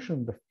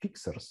competition, the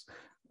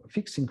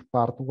fixing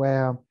part,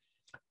 where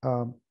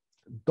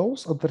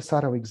those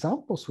adversarial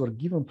examples were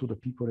given to the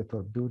people that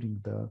were building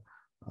the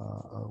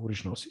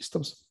original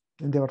systems,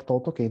 and they were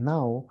told, okay,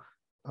 now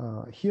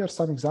here are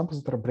some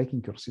examples that are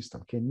breaking your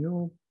system. Can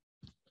you,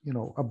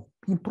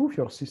 improve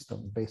your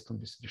system based on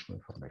this additional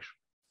information?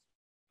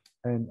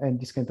 And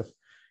this kind of,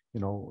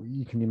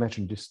 you can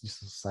imagine this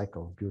is a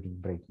cycle of building,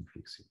 breaking,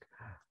 fixing,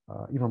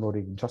 even though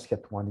they just had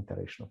one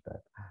iteration of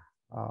that.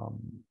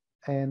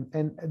 And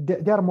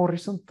there are more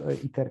recent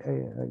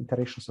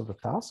iterations of the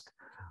task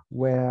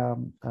where,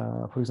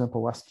 for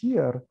example, last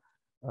year,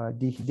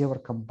 they were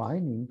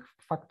combining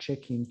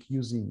fact-checking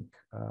using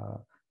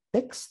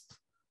text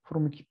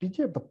from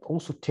Wikipedia, but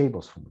also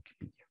tables from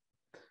Wikipedia,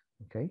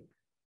 okay?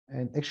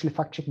 And actually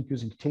fact-checking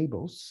using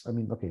tables,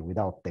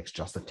 without text,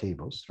 just the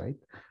tables, right,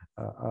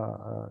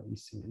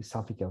 is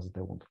something else that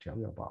I want to tell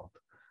you about.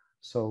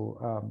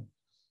 So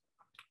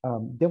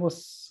there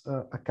was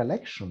a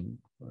collection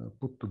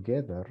put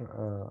together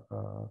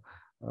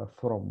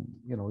from,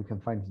 you can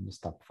find it in the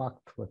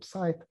StatFact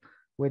website,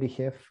 where they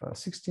have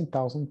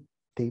 16,000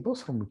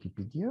 tables from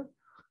Wikipedia.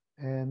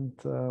 And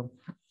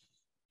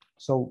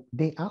so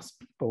they asked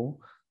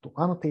people to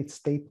annotate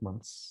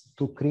statements,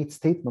 to create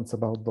statements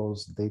about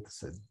those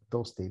datasets,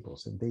 those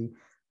tables. And they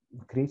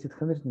created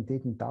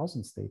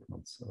 118,000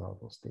 statements about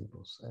those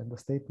tables. And the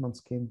statements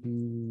can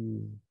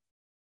be,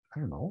 I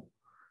don't know,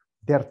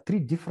 there are 3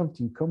 different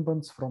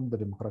incumbents from the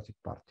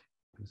Democratic Party,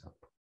 for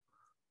example.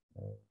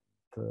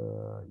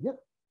 Yeah,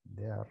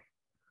 they are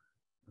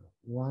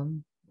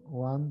 1,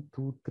 1,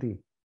 2, 3,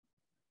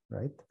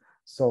 right?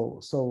 So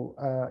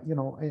you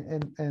know,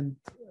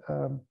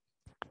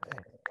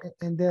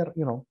 and there,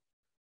 you know,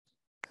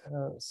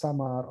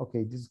 some are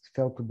okay. This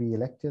failed to be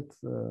elected.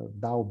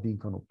 Dow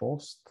being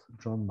unopposed.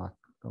 John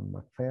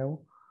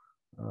McPhail.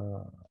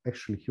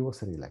 Actually, he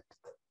was re-elected,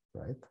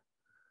 right?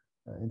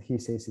 And he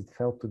says it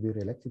failed to be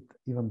re-elected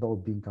even though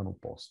being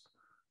unopposed.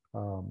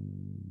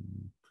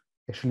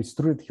 Actually, it's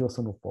true that he was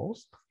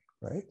unopposed,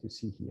 right? You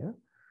see here,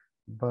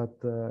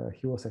 but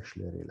he was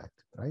actually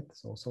re-elected, right?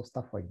 So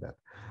stuff like that.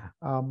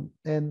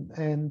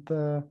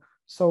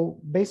 So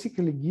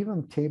basically,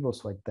 given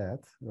tables like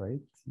that, right?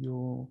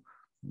 You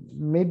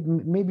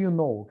maybe you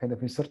know kind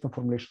of in certain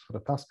formulations for the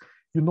task,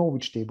 you know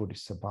which table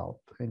this is about,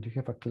 and you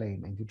have a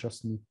claim, and you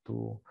just need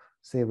to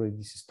say whether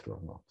this is true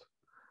or not.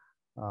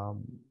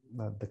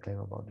 The claim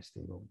about this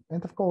table,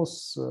 and of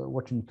course,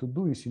 what you need to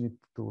do is you need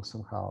to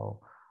somehow,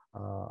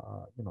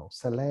 you know,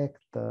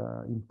 select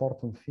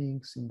important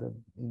things in the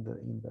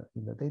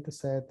data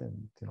set,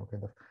 and you know,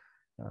 kind of,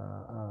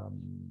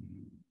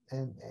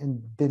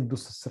 and then do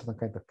certain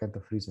kind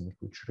of reasoning,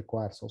 which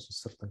requires also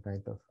certain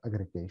kind of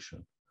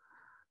aggregation.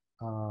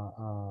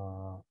 So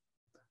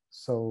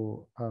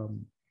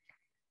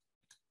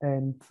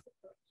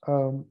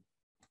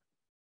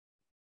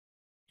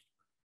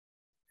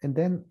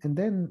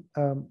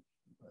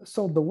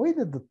the way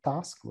that the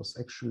task was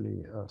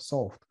actually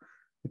solved,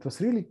 it was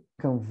really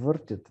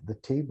converted the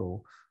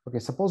table. Okay,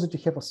 suppose that you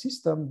have a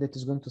system that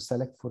is going to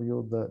select for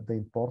you the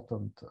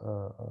important,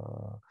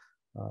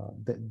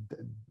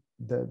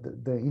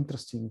 the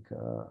interesting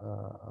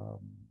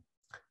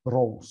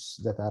rows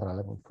that are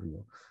relevant for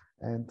you.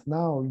 And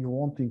now you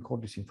want to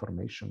encode this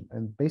information.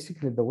 And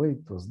basically the way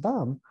it was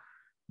done,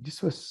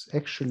 this was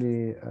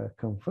actually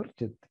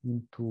converted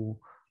into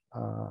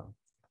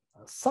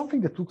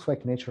something that looks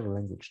like natural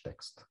language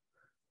text.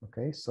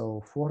 Okay,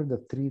 so Florida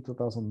 3,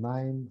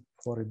 2009,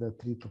 Florida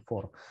 3 to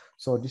 4.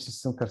 So this is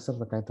some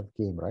certain kind of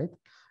game, right?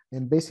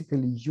 And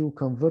basically you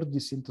convert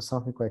this into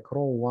something like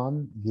row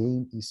 1,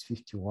 game is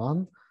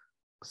 51,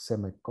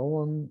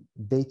 semicolon,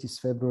 date is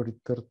February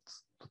 3rd,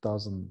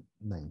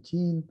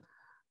 2019,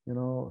 you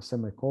know,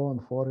 semicolon,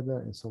 Florida,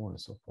 and so on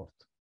and so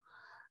forth.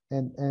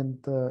 And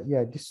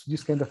yeah,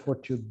 this kind of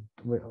what you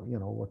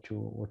know, what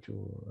you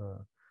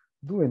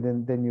do,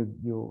 and then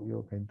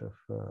you kind of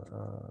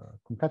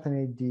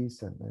concatenate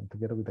this and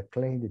together with the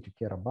claim that you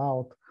care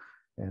about,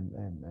 and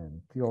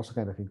you also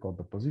kind of encode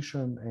the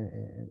position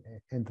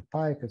and the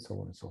type and so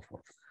on and so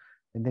forth,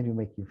 and then you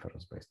make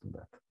inference based on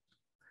that,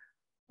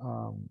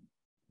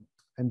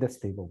 and that's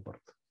stable bird.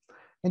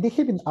 And there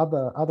have been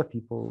other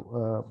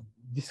people,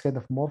 this kind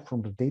of more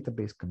from the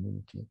database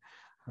community,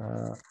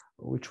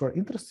 which were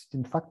interested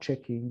in fact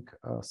checking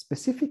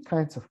specific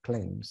kinds of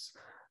claims.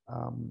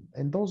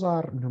 And those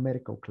are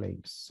numerical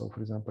claims. So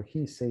for example,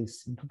 he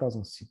says in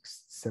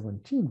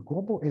 2017,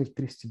 global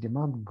electricity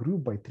demand grew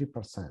by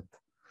 3%.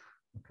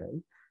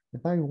 Okay,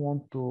 and now you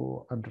want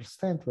to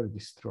understand whether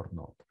this is true or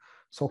not.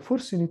 So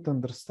first you need to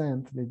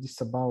understand that this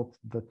is about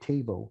the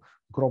table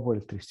global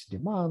electricity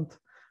demand.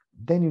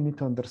 Then you need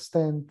to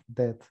understand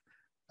that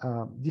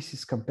this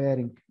is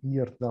comparing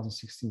year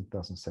 2016,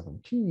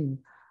 2017,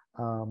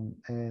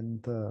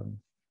 and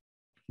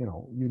you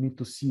know, you need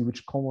to see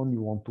which column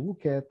you want to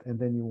look at, and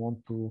then you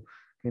want to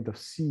kind of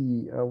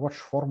see which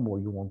formula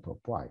you want to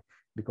apply,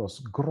 because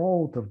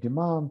growth of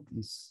demand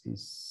is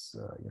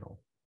you know,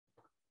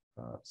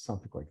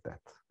 something like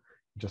that,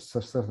 just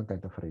a certain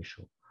kind of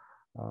ratio,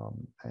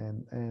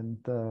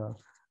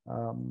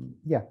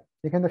 yeah,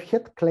 they kind of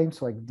had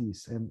claims like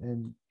this,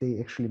 and they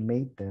actually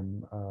made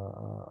them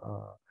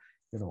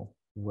you know,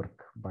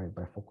 work by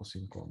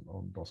focusing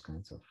on those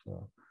kinds of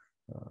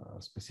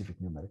specific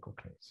numerical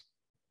claims.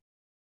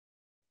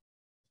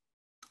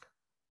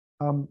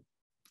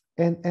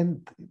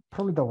 And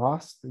probably the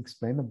last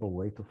explainable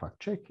way to fact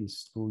check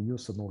is to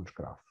use a knowledge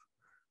graph.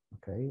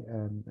 Okay,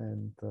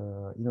 and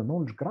in a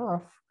knowledge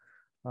graph,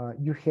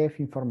 you have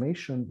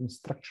information in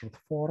structured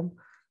form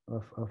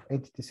of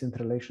entities and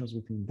relations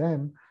between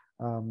them,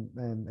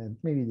 and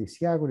maybe this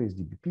Iago is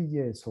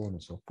DBpedia and so on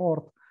and so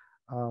forth.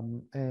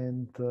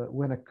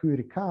 When a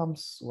query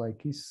comes,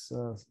 like is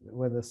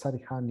whether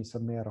Sarihan is a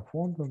mayor of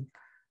London,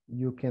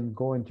 you can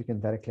go and you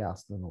can directly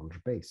ask the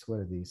knowledge base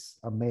whether it is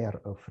a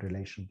mayor of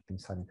relation between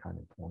Sarihan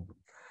and London.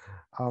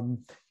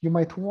 You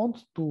might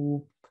want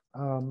to,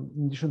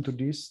 in addition to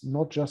this,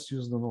 not just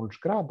use the knowledge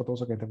graph, but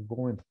also kind of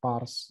go and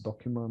parse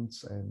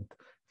documents and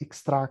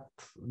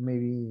extract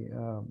maybe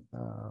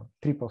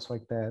triples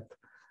like that,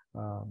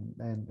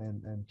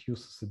 and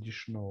use this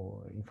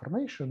additional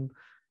information.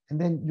 And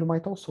then you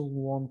might also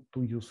want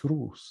to use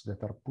rules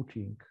that are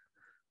putting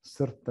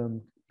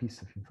certain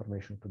piece of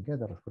information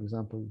together. For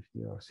example, if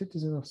you're a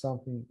citizen of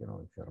something, you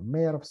know, if you're a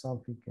mayor of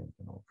something, and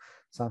you know,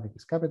 something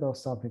is capital of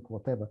something,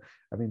 whatever.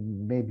 I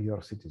mean, maybe you're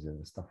a citizen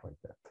and stuff like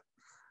that.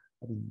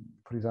 I mean,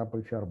 for example,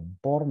 if you are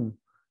born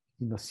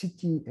in a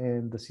city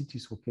and the city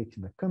is located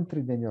in a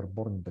country, then you're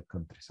born in the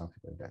country,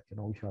 something like that. You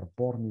know, if you are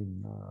born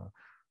in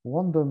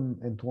London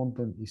and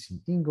London is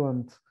in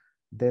England,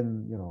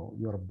 then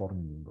you're born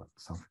in England,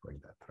 something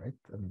like that, right?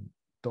 I mean,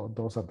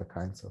 those are the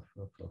kinds of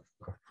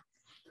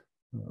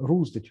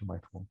rules that you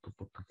might want to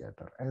put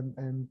together,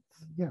 and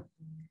yeah.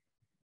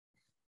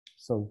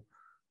 So,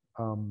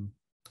 and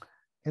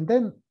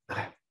then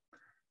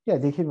yeah,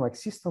 they have like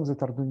systems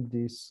that are doing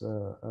this,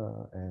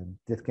 and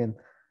that can,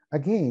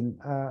 again,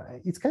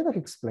 it's kind of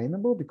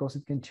explainable because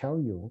it can tell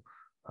you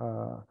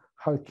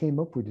how it came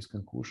up with this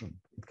conclusion.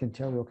 It can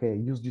tell you, okay, I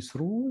use this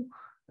rule,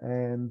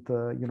 and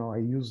I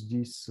use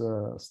this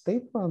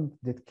statement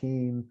that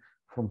came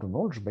from the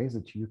knowledge base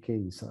that UK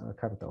is a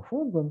capital of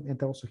London,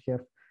 and I also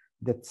have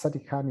that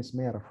Sadiq Khan is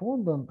mayor of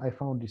London. I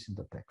found this in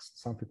the text,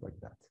 something like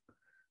that,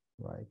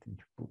 right? And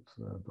you put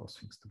those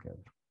things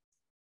together.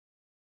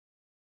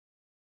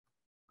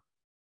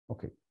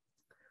 Okay,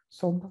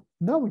 so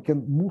now we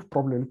can move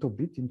probably a little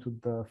bit into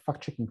the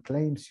fact-checking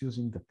claims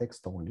using the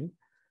text only,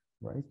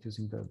 right?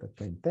 Using the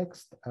plain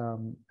text.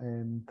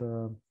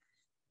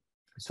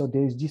 So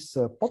there is this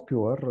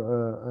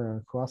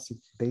popular classic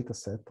data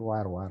set,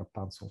 wire,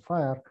 pants on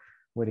fire,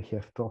 where you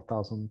have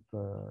 12,000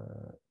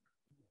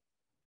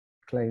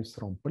 claims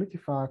from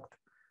PolitiFact.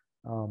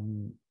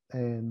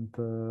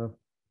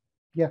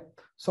 Yeah,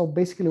 so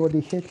basically what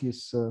they have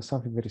is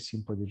something very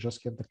simple. You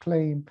just have the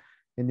claim,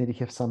 and then you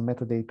have some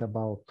metadata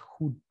about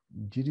who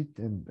did it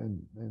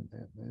and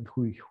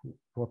who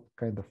what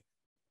kind of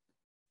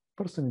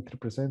person it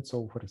represents.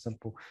 So, for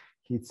example,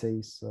 it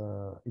says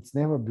it's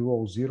never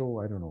below zero.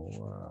 I don't know.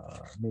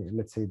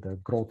 Let's say the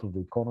growth of the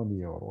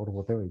economy or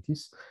whatever it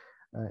is,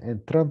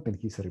 and Trump, and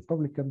he's a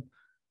Republican,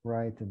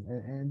 right?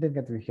 And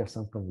then we have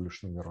some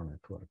convolutional neural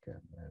network,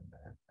 and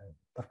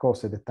of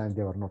course at the time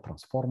there were no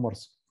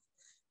transformers.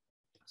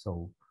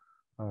 So,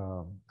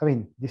 I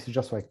mean, this is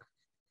just like,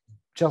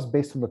 just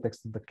based on the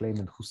text of the claim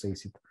and who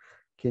says it,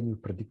 can you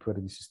predict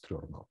whether this is true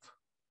or not?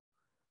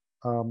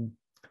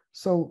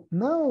 So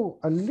now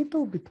a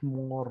little bit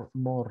more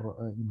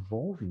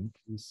involving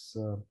is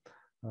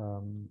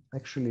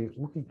actually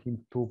looking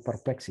into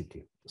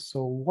perplexity.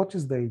 So what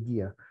is the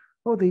idea?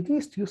 Well, the idea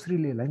is to use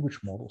really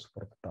language models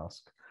for the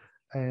task.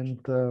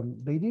 And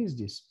the idea is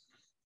this.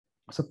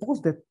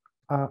 Suppose that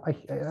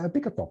I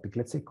pick a topic,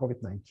 let's say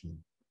COVID-19,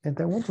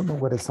 and I want to know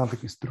whether something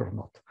is true or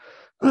not.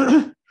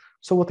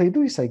 So what I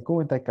do is I go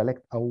and I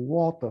collect a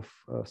lot of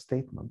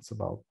statements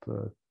about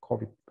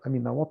COVID. I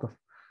mean, a lot of,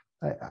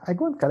 I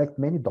go and collect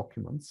many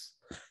documents,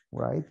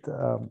 right,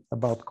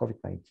 about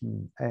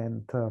COVID-19,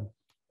 and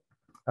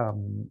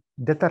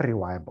that are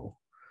reliable,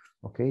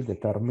 okay,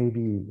 that are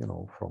maybe,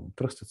 from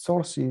trusted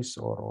sources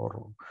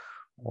or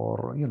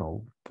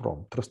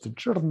from trusted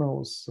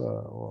journals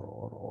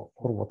or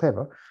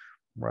whatever,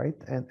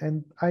 right?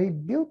 And I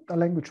built a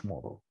language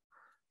model.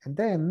 And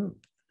then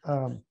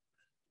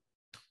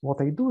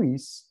what I do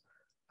is,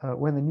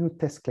 when a new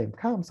test claim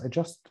comes, I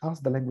just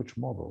ask the language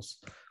models,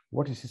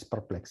 what is his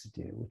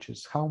perplexity, which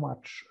is how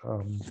much,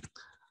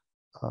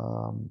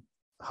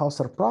 how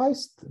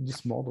surprised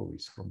this model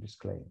is from this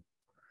claim.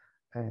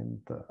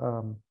 And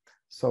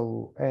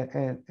so,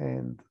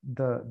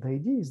 the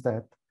idea is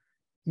that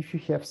if you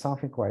have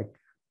something like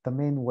the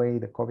main way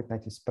the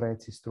COVID-19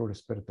 spreads is through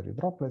respiratory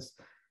droplets,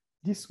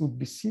 this would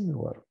be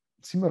similar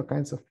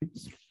kinds of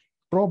things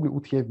probably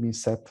would have been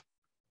set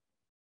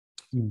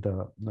in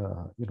the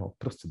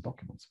trusted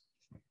documents.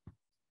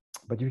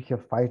 But if you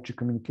have 5G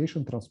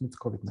communication transmits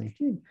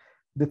COVID-19,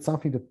 that's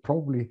something that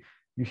probably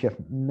you have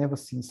never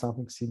seen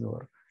something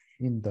similar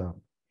in the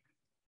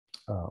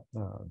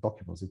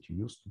documents that you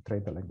use to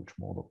train the language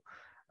model.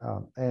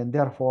 And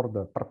therefore,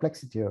 the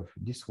perplexity of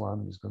this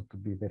one is going to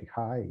be very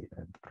high,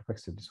 and the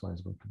perplexity of this one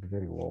is going to be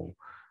very low.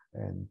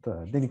 And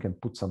then you can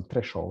put some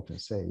threshold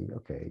and say,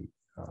 okay,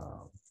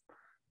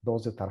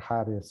 those that are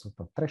higher than a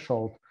certain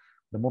threshold,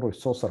 the model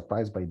is so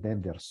surprised by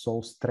them, they're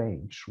so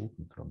strange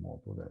looking to a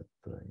model that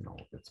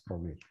that's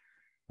probably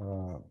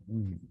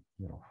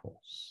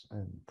false,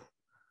 and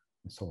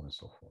so on and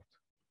so forth.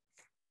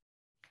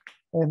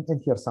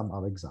 And here are some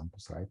other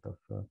examples, right, of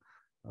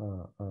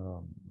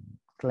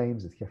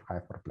claims that have high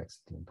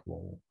perplexity and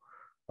low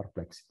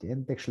perplexity.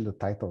 And actually the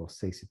title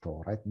says it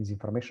all, right?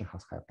 Misinformation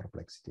has high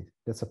perplexity.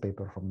 That's a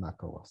paper from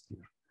Nakov last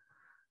year.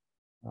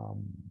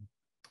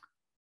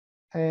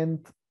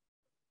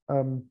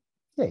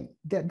 Yeah,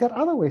 there are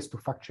other ways to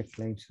fact check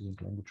claims using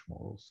language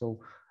models. So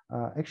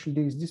actually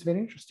there is this very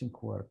interesting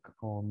work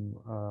on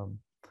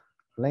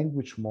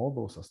language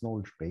models as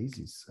knowledge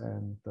bases.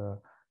 And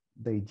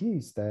the idea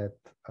is that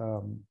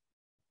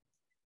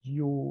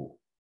you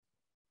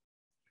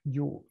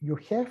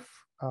have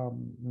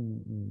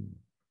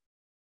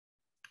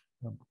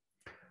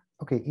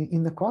okay,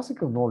 in the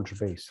classical knowledge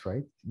base,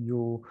 right?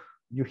 You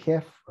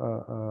have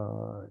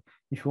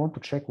if you want to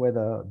check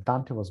whether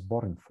Dante was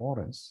born in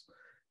Florence,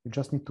 you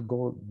just need to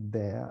go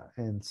there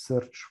and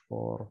search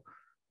for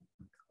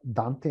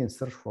Dante and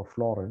search for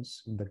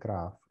Florence in the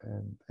graph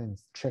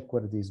and check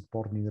whether there is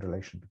Born-in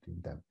relation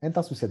between them. And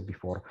as we said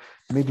before,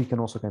 maybe you can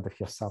also kind of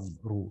have some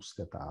rules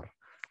that are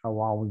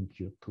allowing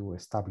you to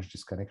establish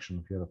this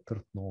connection via the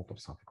third node or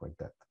something like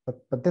that.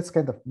 But that's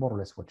kind of more or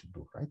less what you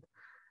do, right?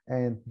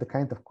 And the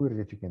kind of query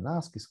that you can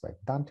ask is like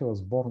Dante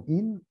was born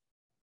in,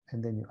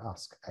 and then you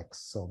ask X.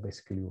 So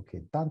basically, you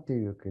get Dante,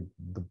 you get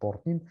the born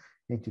in,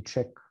 and you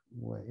check,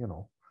 you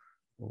know,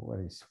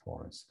 where is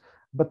Florence.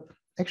 But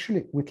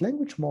actually, with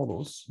language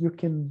models, you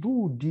can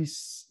do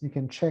this. You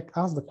can check,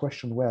 ask the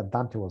question where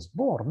Dante was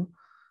born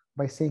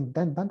by saying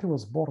then Dante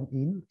was born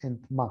in and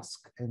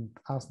mask, and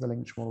ask the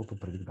language model to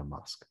predict the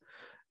mask.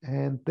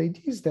 And the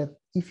idea is that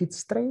if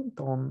it's trained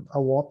on a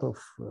lot of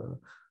you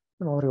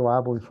know,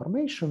 reliable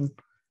information,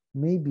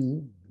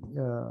 maybe,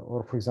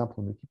 or for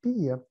example, in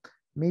Wikipedia,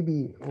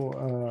 maybe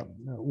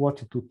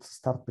what it would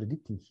start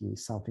predicting here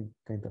is something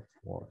kind of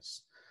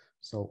Florence.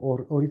 So,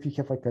 or if you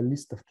have like a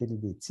list of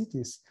candidate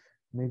cities,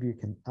 maybe you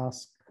can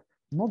ask,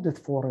 not that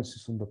Florence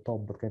is on the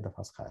top, but kind of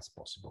as high as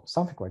possible,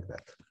 something like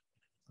that.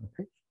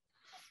 Okay.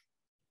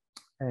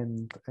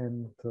 And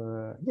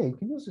yeah, you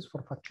can use this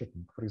for fact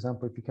checking. For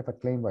example, if you have a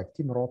claim like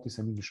Tim Roth is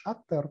an English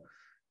actor,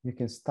 you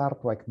can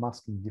start like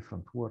masking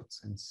different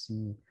words and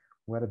see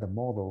where the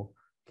model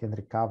can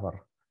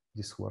recover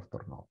this word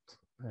or not.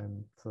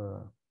 And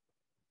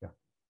yeah.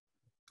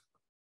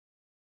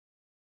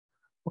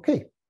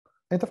 Okay.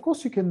 And of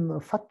course, you can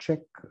fact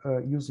check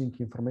using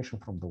information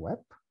from the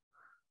web.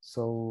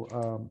 So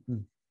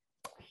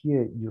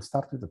here you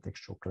start with a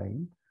textual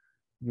claim.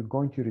 You're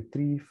going to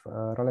retrieve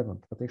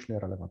relevant, potentially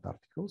relevant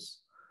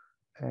articles.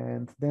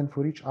 And then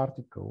for each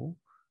article,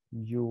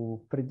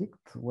 you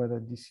predict whether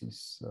this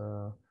is,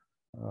 you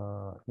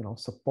know,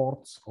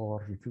 supports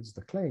or refutes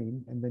the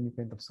claim. And then you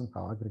kind of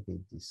somehow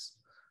aggregate this.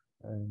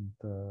 And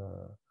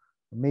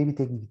maybe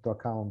taking into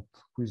account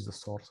who is the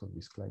source of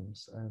these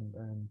claims.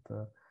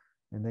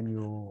 And then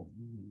you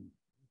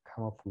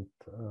come up with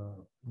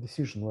a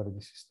decision whether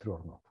this is true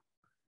or not.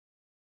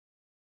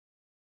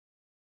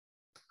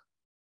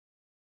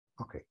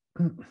 Okay,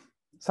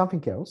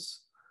 something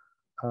else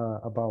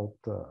about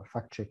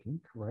fact checking,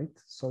 right?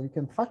 So you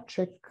can fact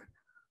check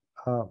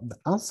the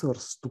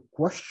answers to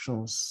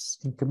questions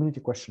in community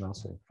question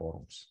answering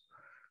forums,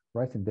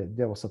 right? And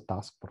there was a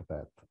task for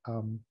that.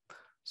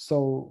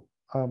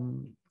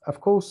 Of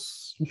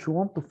course, if you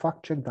want to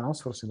fact check the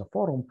answers in a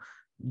forum,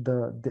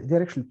 there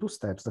are actually two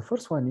steps. The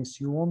first one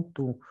is you want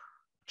to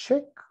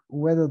check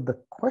whether the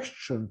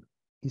question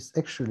is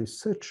actually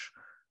such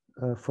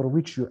for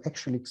which you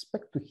actually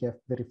expect to have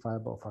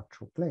verifiable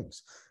factual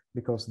claims,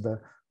 because the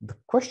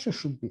question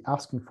should be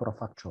asking for a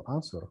factual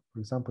answer. For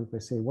example, if I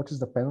say, what is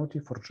the penalty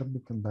for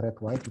jumping on the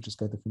red light, which is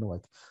kind of, you know,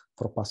 like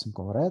for passing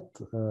on red,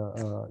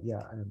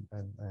 yeah,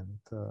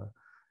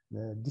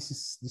 this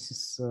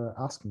is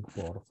asking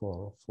for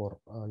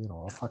you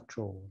know, a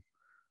factual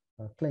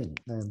claim.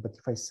 But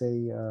if I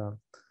say,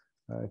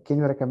 can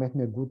you recommend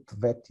me a good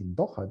vet in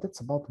Doha? That's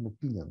about an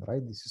opinion,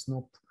 right? This is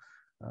not.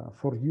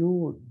 For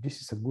you, this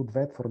is a good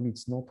vet. For me,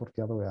 it's not, or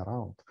the other way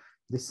around.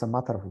 This is a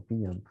matter of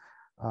opinion.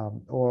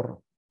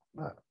 Or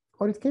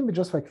it can be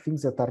just like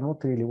things that are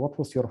not really, what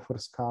was your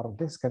first car?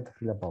 This is kind of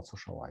really about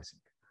socializing.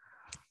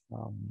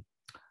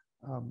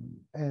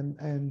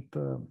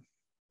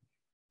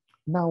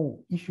 Now,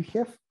 if you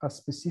have a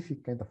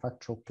specific kind of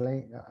factual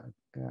claim,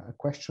 a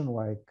question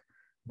like,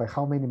 by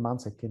how many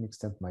months I can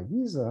extend my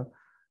visa,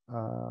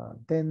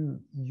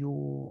 then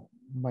you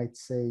might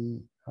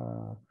say,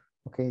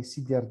 okay,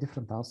 see, there are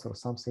different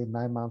answers. Some say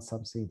 9 months,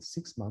 some say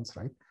 6 months,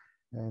 right?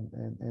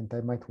 And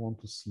I might want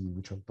to see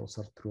which of those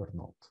are true or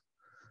not.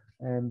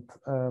 And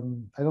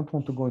I don't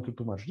want to go into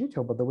too much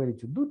detail, but the way that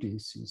you do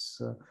this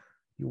is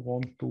you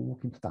want to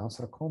look into the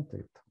answer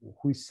content.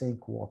 Who is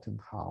saying what and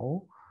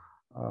how,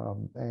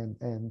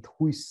 and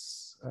who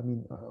is, I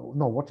mean,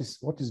 no, what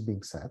is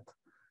being said,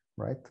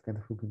 right? Kind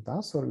of look into the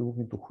answer, you look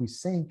into who is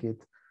saying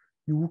it,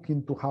 you look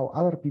into how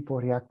other people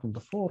react on the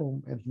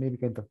forum, and maybe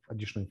kind of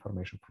additional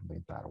information from the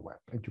entire web,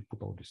 and you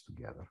put all this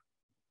together.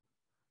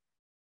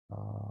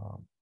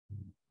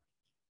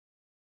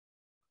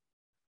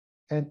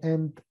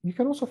 And you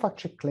can also fact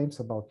check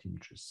claims about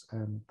images.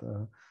 And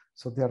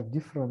so there are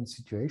different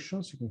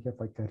situations. You can have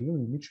like a real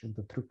image and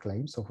the true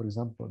claim. So for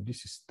example,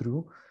 this is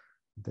true,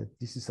 that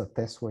this is a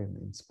Tesla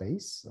in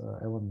space.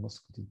 Elon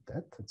Musk did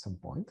that at some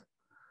point.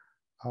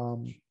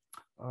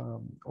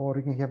 Or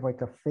you can have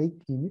like a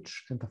fake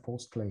image and a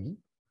false claim.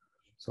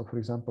 So for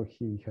example,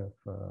 here you have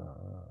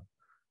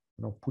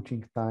you know,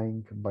 Putin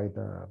tying by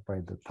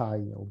the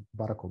tie of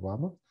Barack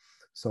Obama.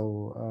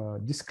 So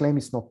this claim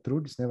is not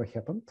true. This never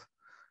happened.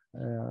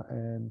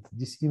 And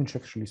this image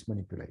actually is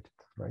manipulated,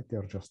 right? They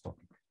are just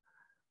talking.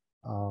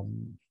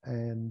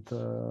 And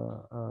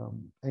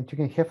you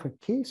can have a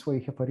case where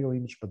you have a real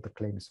image, but the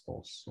claim is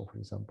false. So for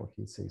example,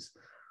 he says,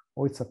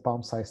 oh, it's a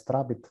palm-sized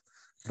rabbit,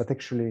 but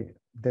actually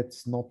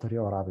that's not a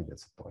real rabbit,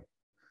 that's a toy,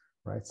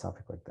 right?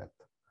 Something like that.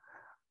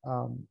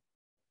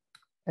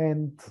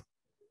 And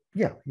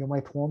yeah, you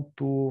might want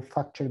to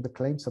fact check the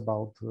claims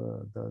about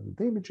the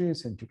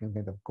images, and you can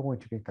kind of go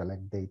and you can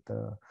collect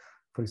data.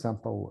 For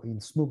example, in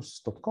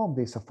snoops.com,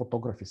 there's a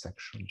photography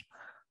section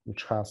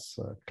which has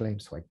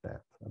claims like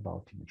that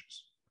about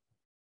images.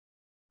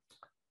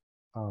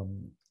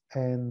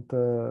 And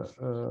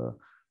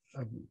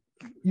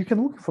you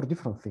can look for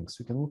different things.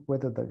 You can look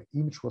whether the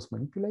image was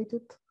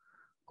manipulated,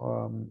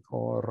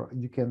 or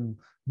you can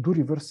do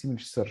reverse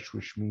image search,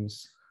 which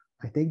means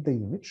I take the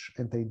image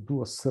and I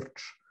do a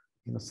search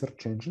in a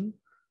search engine,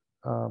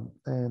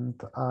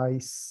 and I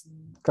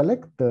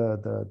collect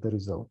the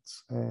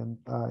results, and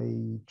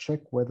I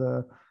check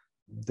whether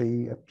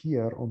they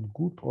appear on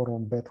good or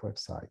on bad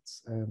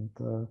websites, and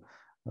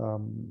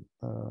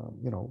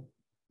you know,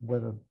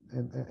 whether,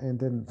 and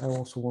then I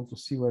also want to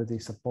see whether they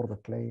support the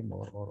claim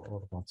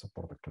or don't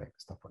support the claim,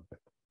 stuff like that.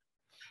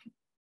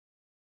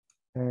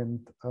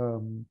 And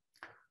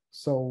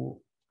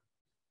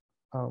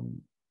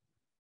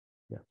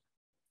yeah,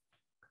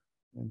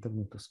 and I'm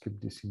going to skip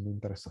this in the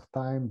interest of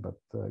time, but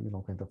you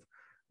know, kind of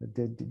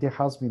there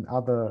has been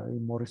other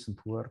more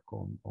recent work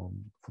on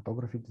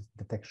photography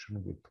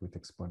detection with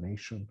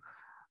explanation,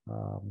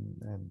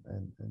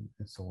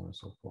 and so on and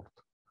so forth.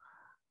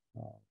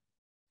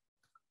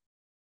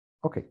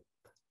 Okay,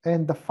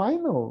 and the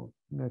final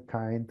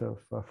kind of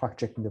fact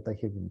checking that I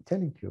have been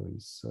telling you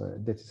is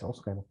that is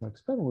also kind of my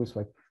experiment is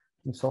like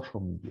in social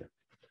media,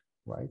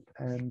 right?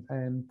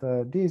 And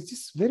there's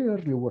this very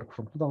early work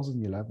from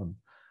 2011,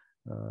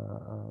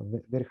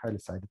 very highly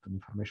cited on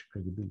information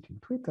credibility in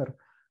Twitter,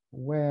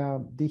 where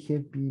they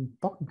have been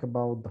talking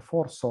about the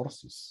 4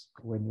 sources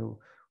when you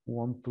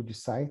want to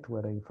decide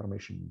whether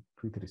information in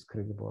Twitter is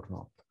credible or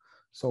not.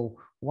 So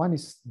one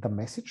is the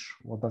message,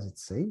 what does it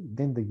say?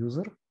 Then the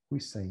user who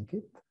is saying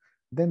it,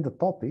 then the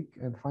topic,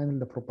 and finally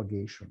the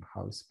propagation,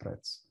 how it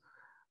spreads.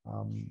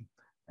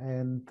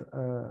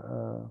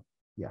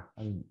 Yeah,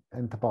 I mean,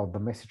 and about the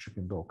message, you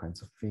can do all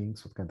kinds of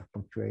things, what kind of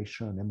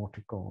punctuation,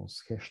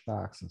 emoticons,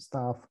 hashtags, and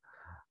stuff,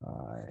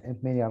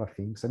 and many other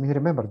things. I mean,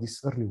 remember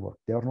this early work,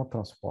 they are not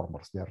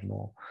transformers, they are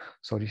no,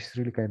 so this is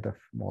really kind of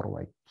more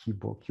like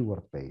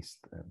keyword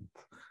based and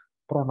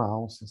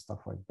pronouns and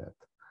stuff like that.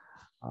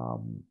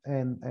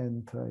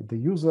 And the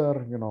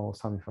user, you know,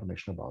 some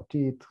information about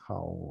it,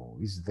 how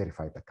is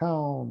verified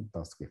account,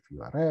 does give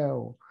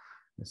URL,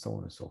 and so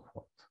on and so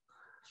forth.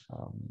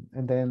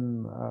 And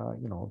then,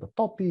 you know, the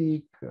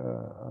topic,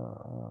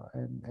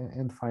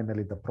 and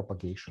finally the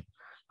propagation,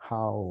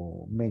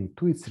 how many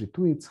tweets,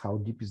 retweets, how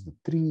deep is the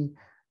tree,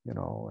 you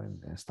know,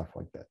 and stuff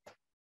like that,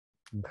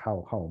 and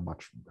how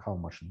much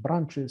it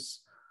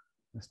branches,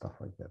 and stuff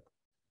like that.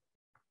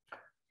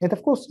 And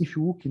of course, if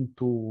you look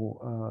into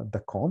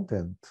the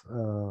content,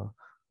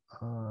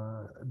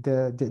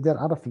 there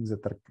are other things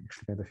that are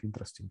actually kind of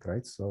interesting,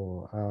 right?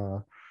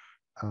 So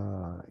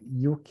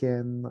you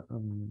can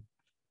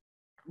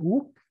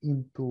look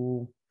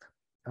into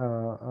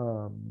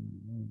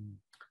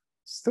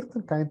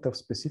certain kind of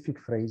specific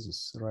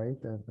phrases,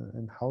 right?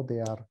 And how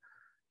they are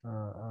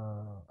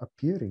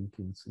appearing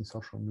in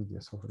social media.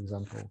 So for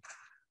example,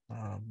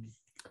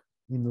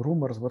 in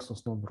rumors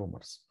versus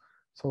non-rumors.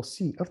 So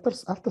see, after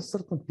a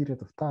certain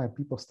period of time,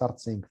 people start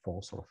saying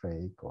false or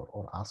fake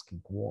or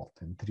asking what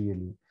and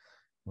really,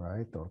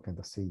 right? Or kind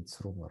of say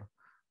it's rumor.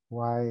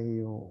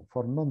 Why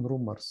for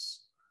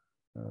non-rumors,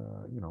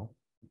 you know,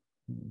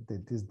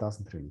 this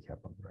doesn't really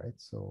happen, right?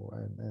 So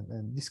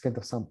and this kind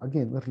of some,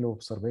 again, early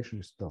observation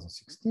is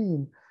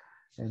 2016,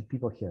 and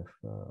people have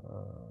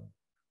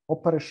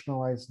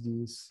operationalized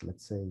this,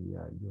 let's say,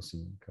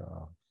 using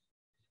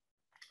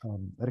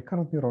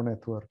recurrent neural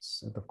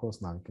networks, and of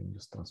course now you can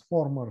use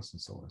transformers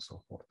and so on and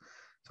so forth,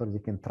 so that you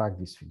can track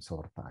these things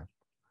over time.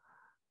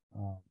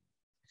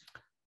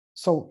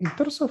 So in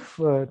terms of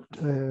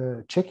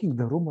checking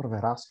the rumor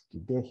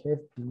veracity, there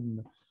have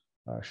been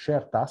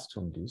shared tasks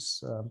on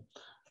this,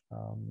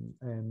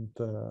 and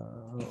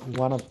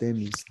one of them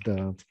is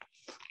the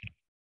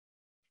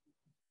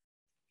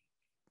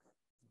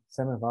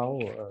Seneval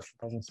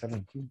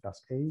 2017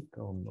 task 8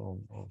 on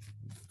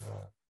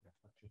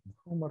checking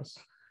rumors.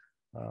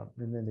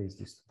 And then there's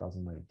this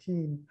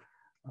 2019.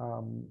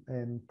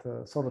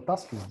 So the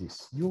task is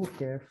this: you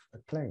have a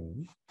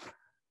claim,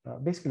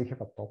 basically you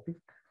have a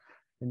topic,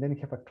 and then you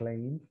have a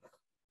claim.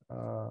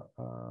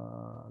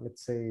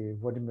 Let's say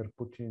Vladimir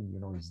Putin, you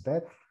know, is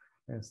dead,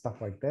 and stuff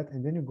like that.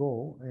 And then you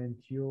go and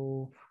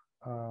you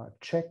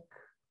check,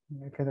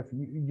 kind of,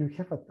 you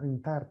have an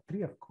entire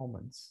tree of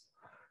comments,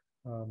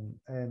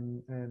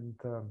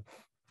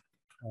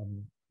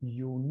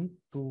 you need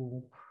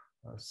to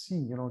see,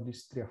 you know,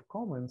 this tree of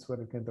comments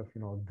where it kind of,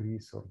 you know,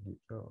 agrees or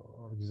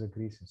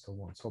disagrees and so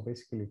on. So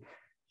basically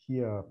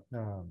here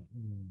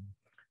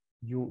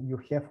you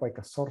have like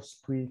a source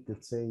tweet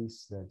that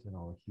says that, you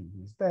know, he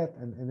is dead,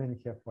 and then you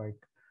have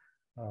like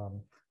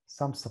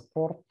some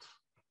support,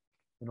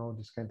 you know,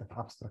 this kind of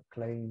abstract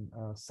claim,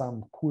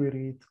 some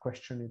query it,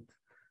 question it,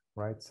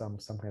 right? Some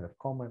kind of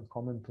comment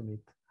on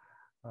it,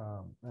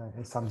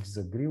 and some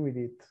disagree with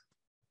it.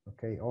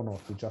 Okay, oh no,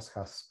 he just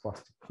has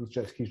plastic,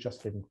 he's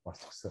just getting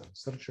plastic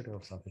surgery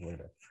or something like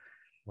that,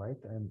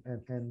 right?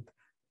 And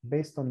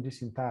based on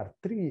this entire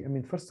tree, I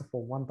mean, first of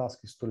all, one task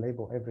is to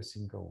label every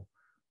single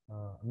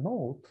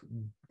node,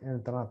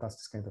 and another task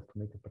is kind of to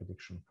make a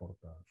prediction for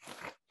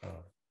the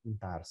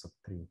entire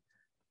subtree,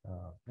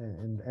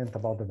 and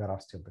about the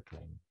veracity of the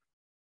claim.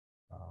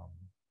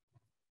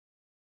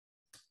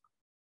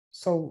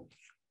 So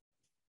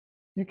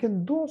you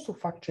can do also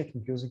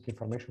fact-checking using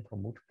information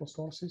from multiple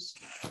sources.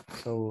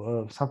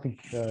 So something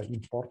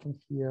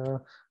important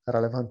here,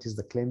 relevant, is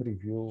the claim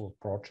review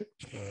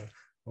project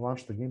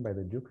launched again by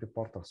the Duke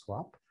Reporter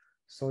Swap.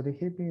 So they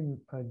have been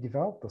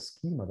developed a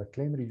schema, the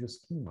claim review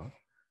schema,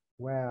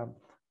 where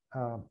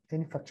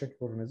any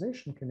fact-checking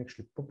organization can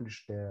actually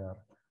publish their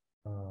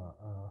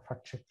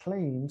fact-check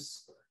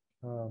claims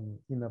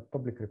in a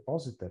public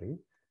repository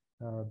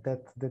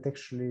that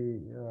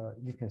actually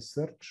you can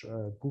search.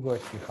 Google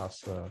actually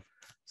has a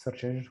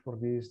search engine for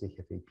this. They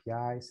have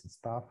APIs and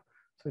stuff.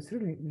 So it's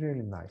really,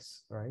 really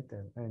nice, right?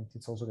 And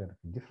it's also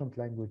in different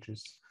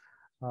languages.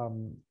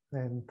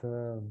 And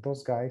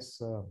those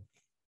guys,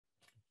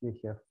 they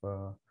have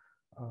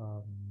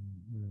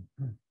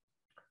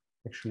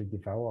actually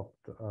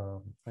developed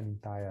an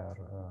entire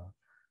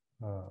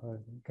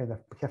kind of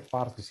have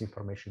parsed this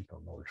information to a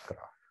knowledge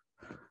graph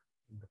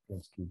in the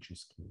claims KG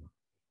schema.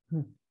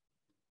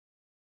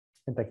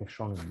 And I have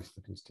shown you the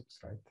statistics,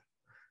 right,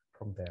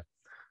 from there.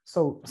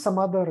 So some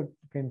other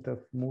kind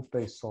of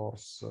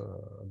multi-source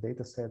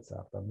data sets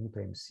are the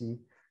multi-MC,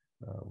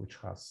 which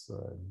has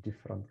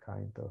different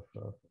kind of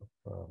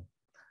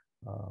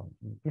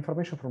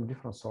information from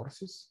different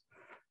sources.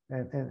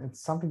 And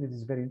something that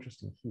is very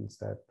interesting here is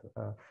that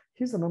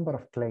here's the number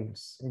of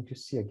claims, and you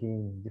see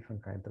again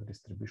different kind of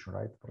distribution,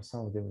 right? For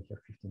some of them we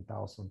have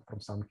 15,000, from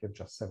some we have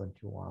just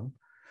 71.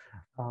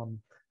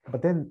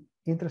 But then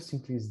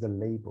interestingly is the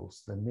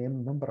labels, the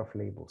number of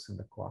labels in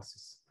the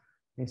classes,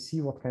 and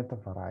see what kind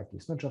of variety.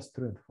 It's not just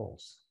true and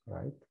false,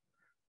 right?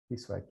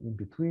 It's like in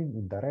between,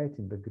 in the red,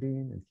 in the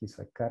green, and he's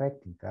like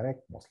correct,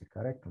 incorrect, mostly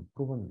correct,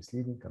 unproven,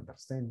 misleading,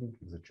 understanding,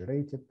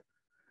 exaggerated.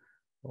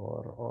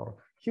 Or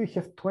here we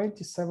have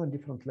 27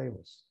 different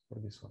labels for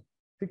this one.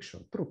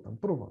 Fiction, truth,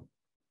 unproven.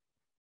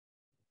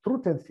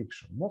 Truth and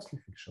fiction, mostly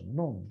fiction,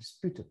 known,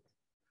 disputed.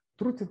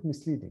 Truth and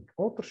misleading,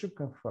 authorship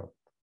confirmed,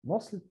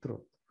 mostly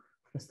truth,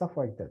 and stuff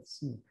like that.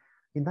 See,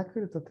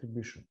 inaccurate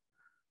attribution.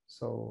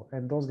 So,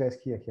 and those guys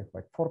here have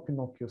like 4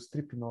 Pinocchios,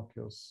 3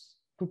 Pinocchios,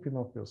 2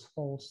 Pinocchios,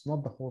 false,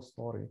 not the whole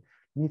story,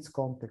 needs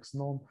context,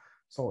 known.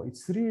 So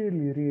it's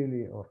really,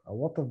 really, or a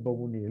lot of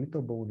baboony, a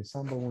little baboony,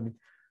 some baboony.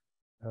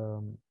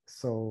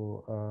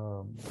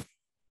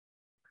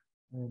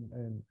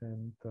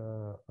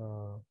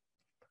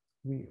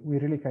 We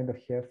really kind of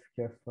have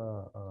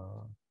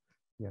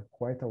yeah,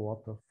 quite a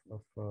lot of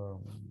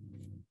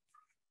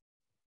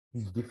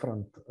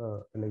different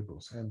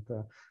labels. And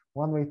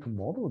one way to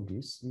model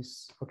this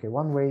is, okay,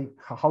 one way,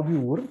 how do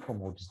you learn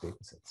from all these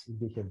data sets if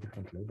they have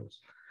different labels?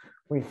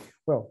 Wait,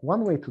 well,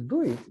 one way to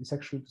do it is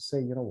actually to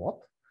say, you know what,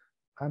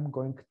 I'm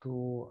going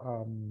to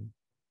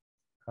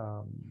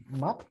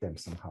map them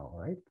somehow,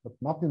 right? But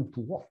map them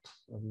to what?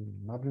 I mean,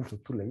 map them to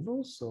 2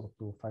 labels or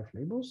to 5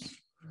 labels.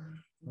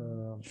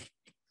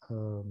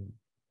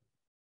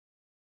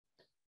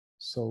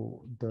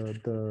 So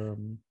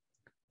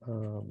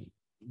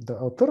the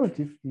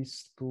alternative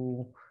is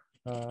to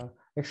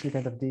actually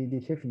kind of they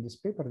have in this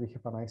paper, they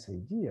have a nice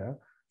idea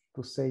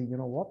to say, you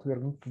know what, we are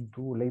going to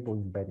do label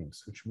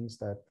embeddings, which means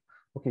that,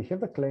 okay, you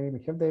have the claim,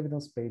 you have the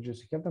evidence pages,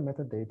 you have the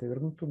metadata, we're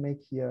going to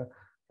make here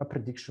a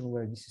prediction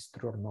whether this is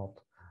true or not.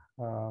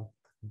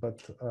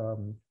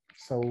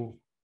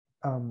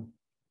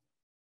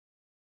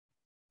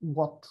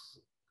 What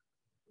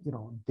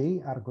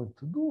they are going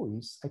to do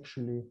is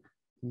actually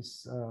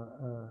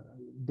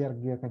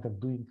they're kind of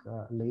doing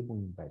label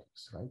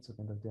embeddings, right? So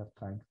kind of they're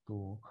trying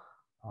to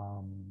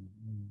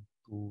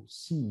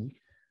see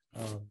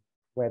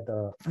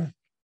whether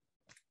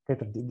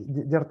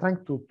they're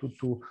trying to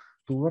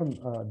learn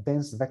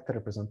dense vector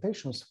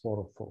representations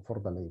for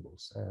the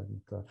labels,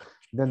 and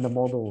then the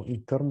model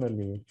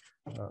internally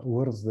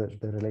learns the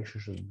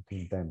relationship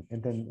between them.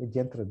 And then at the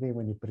end of the day,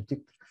 when you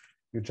predict,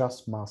 you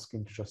just mask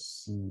and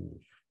just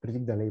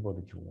predict the label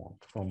that you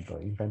want from the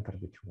inventor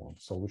that you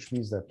want. So which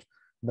means that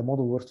the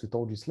model works with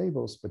all these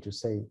labels, but you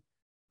say,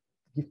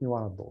 give me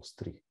one of those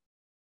 3,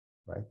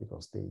 right?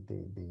 Because they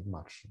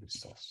match this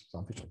source,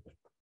 something like that.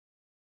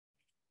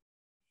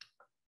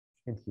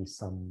 And here's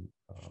some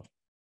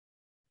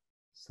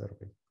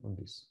survey on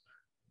this.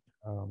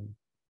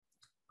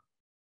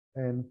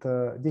 And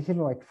they have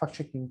like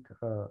fact-checking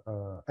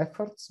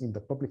efforts in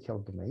the public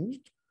health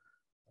domain.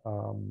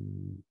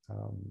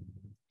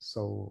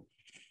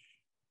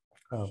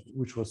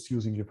 Which was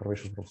using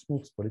information from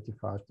Snoops,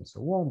 PolitiFact, and so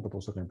on, but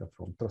also kind of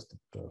from trusted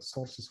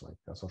sources like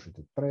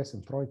Associated Press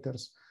and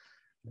Reuters,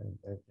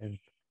 and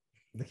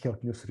the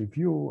Health News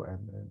Review,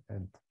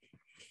 and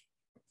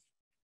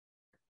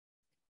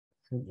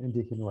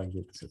they have like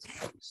data sets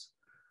for this.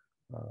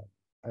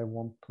 I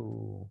want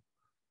to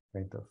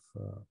kind of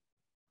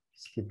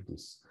skip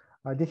this.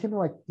 They have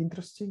like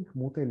interesting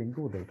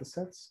multilingual data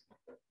sets,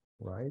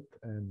 right?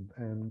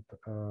 And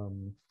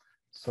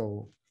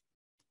so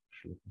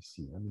let me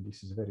see. I mean,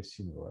 this is very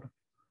similar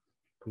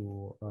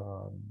to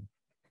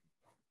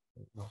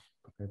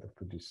kind of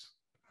to this.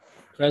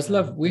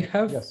 Preslav, we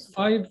have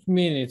 5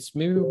 minutes.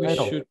 Maybe we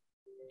should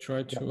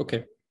try to. Yeah.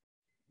 Okay.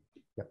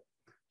 Yeah.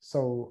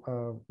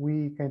 So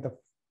we kind of,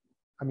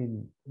 I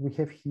mean, we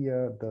have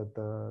here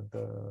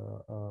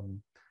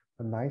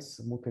a nice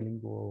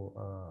multilingual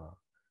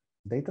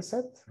data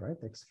set,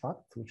 right?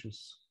 XFACT, which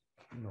is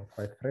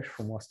quite fresh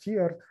from last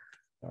year,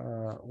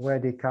 where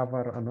they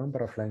cover a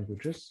number of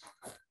languages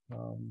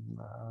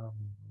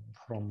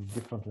from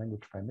different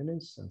language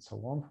families and so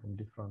on, from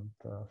different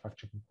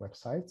fact-checking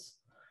websites.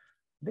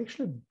 They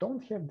actually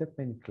don't have that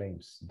many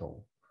claims,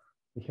 though.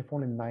 They have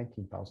only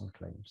 19,000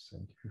 claims.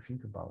 And if you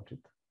think about it,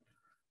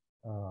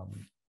 I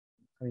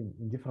mean,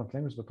 in different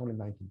languages, but only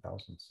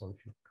 19,000. So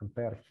if you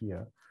compare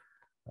here,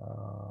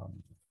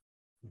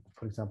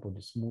 for example,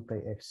 this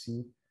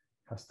multi-FC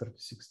has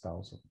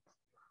 36,000.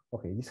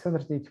 Okay, these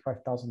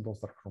 185,000,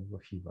 those are from the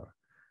fever.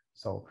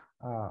 So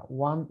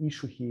one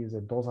issue here is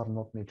that those are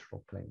not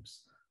natural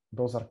claims.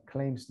 Those are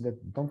claims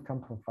that don't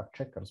come from fact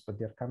checkers, but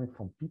they're coming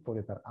from people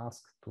that are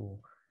asked to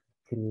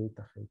create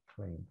a fake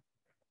claim.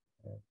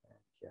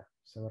 Yeah,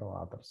 several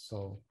others.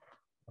 So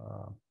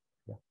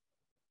yeah,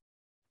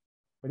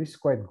 but it's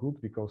quite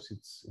good because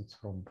it's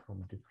from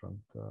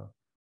different.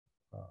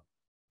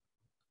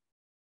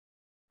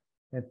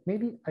 And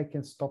maybe I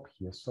can stop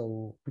here.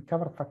 So we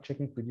covered fact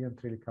checking. We didn't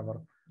really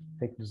cover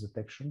fake news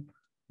detection,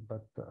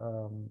 but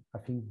I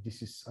think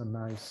this is a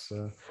nice.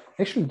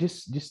 Actually,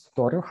 this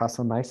tutorial has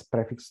a nice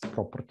prefixed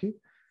property,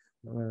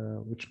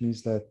 which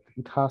means that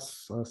it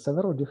has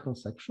several different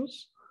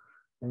sections,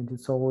 and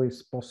it's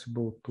always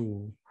possible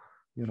to,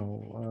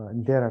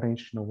 and they're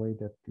arranged in a way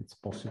that it's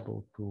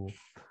possible to,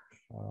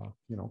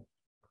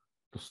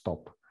 to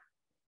stop.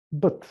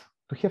 But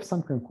to have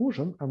some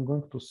conclusion, I'm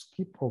going to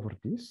skip over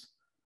this.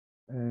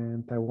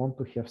 And I want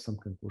to have some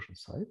conclusion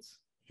sites,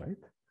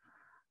 right?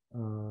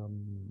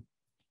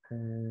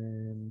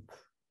 And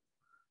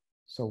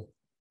so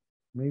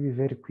maybe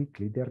very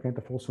quickly, they are kind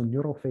of also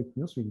neural fake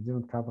news. We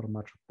didn't cover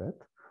much of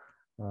that.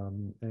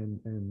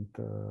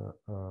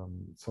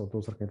 So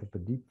those are kind of the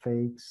deep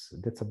fakes.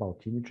 That's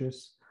about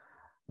images.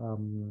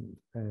 And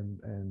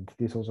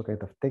this also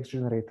kind of text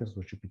generators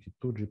with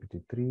GPT-2,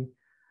 GPT-3.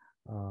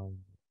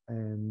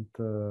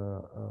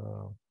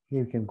 Here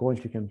you can go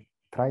and you can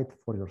try it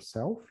for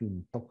yourself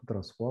in Talk to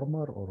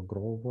Transformer or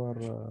Grover,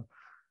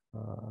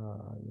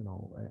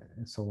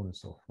 and so on and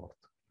so forth.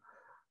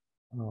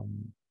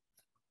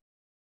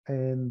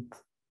 And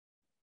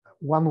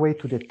one way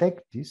to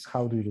detect this,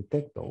 how do you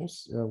detect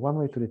those? One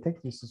way to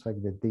detect this is like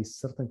that there's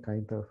certain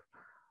kind of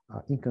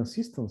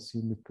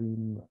inconsistency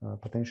between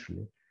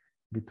potentially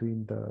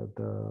between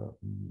the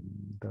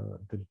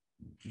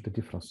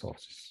different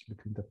sources,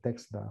 between the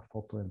text, the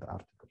photo, and the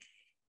article,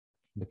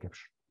 the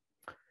caption.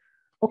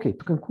 Okay,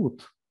 to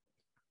conclude,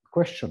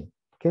 question,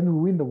 can we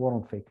win the war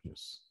on fake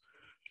news?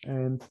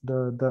 And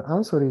the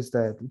answer is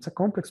that it's a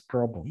complex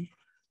problem,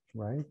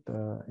 right?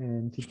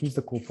 And it needs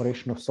the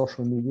cooperation of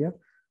social media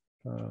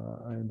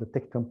and the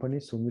tech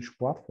companies on which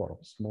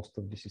platforms most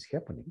of this is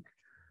happening.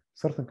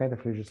 Certain kind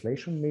of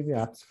legislation, maybe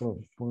acts for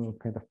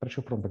kind of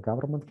pressure from the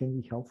government can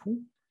be helpful.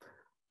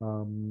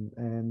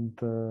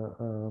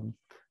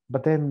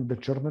 But then the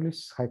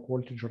journalists, high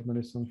quality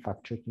journalism,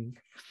 fact checking,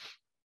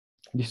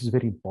 this is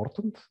very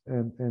important.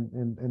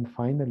 And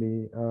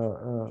finally,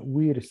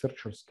 we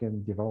researchers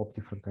can develop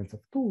different kinds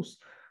of tools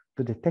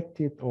to detect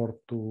it or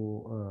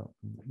to,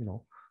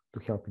 to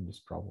help in this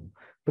problem.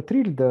 But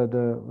really,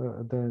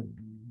 the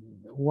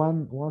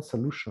one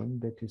solution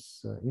that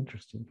is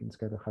interesting and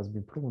kind of has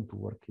been proven to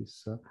work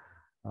is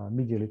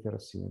media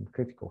literacy and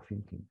critical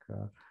thinking,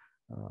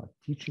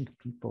 teaching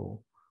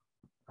people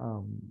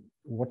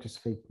what is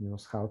fake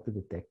news, how to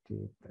detect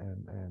it,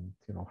 and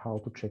how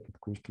to check it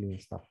quickly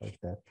and stuff like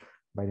that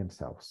by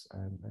themselves.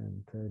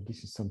 And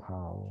this is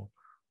somehow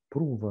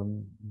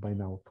proven by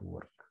now to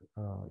work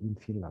in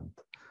Finland.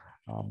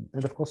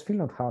 And of course,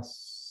 Finland has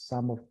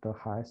some of the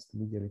highest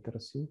media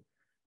literacy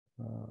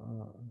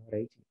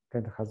rating,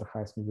 kind of has the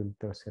highest media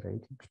literacy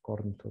rating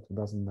according to a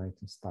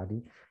 2019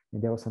 study.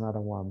 And there was another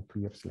one 2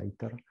 years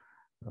later,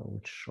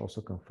 which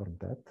also confirmed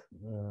that.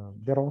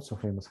 They're also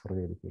famous for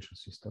the education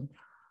system.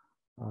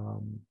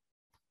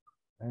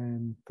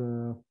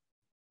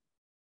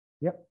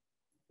 Yeah,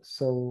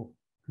 so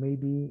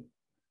maybe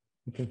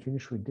we can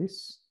finish with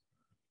this.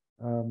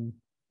 We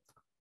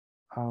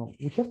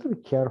have to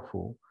be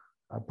careful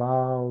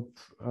about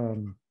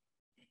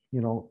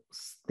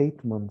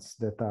statements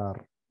that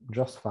are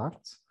just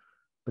facts,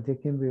 but they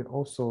can be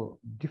also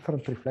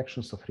different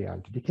reflections of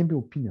reality. They can be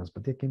opinions,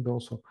 but they can be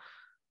also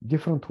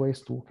different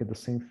ways to look at the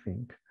same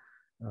thing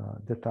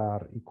that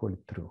are equally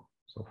true.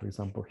 So, for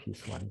example,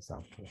 here's one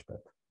example of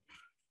that.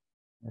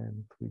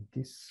 And with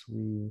this,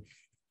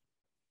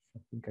 I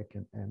think I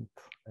can end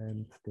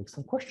and take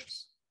some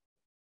questions.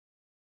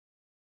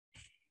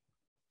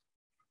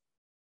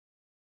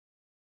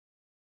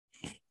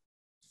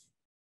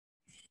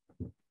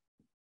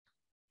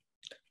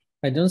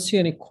 I don't see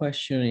any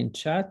question in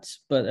chat,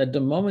 but at the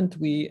moment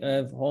we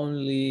have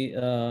only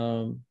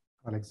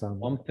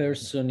one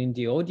person in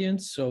the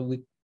audience, so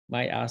we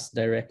might ask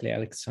directly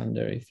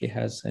Alexander if he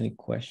has any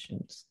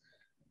questions.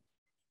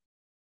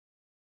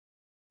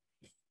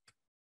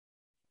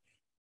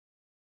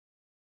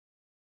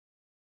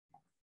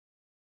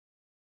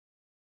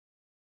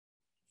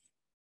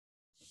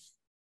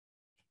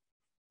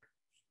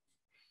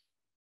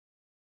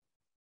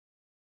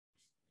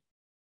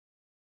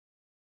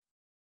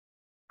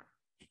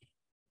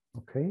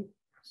 Okay,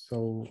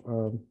 so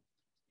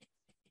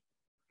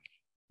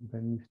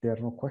then if there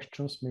are no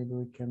questions, maybe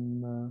we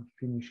can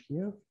finish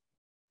here.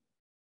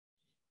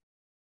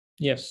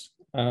 Yes.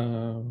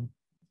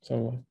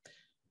 So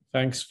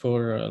thanks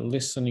for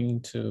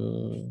listening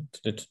to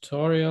the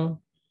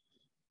tutorial,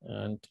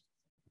 and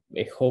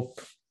I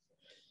hope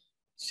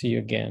see you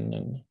again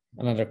in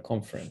another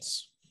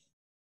conference.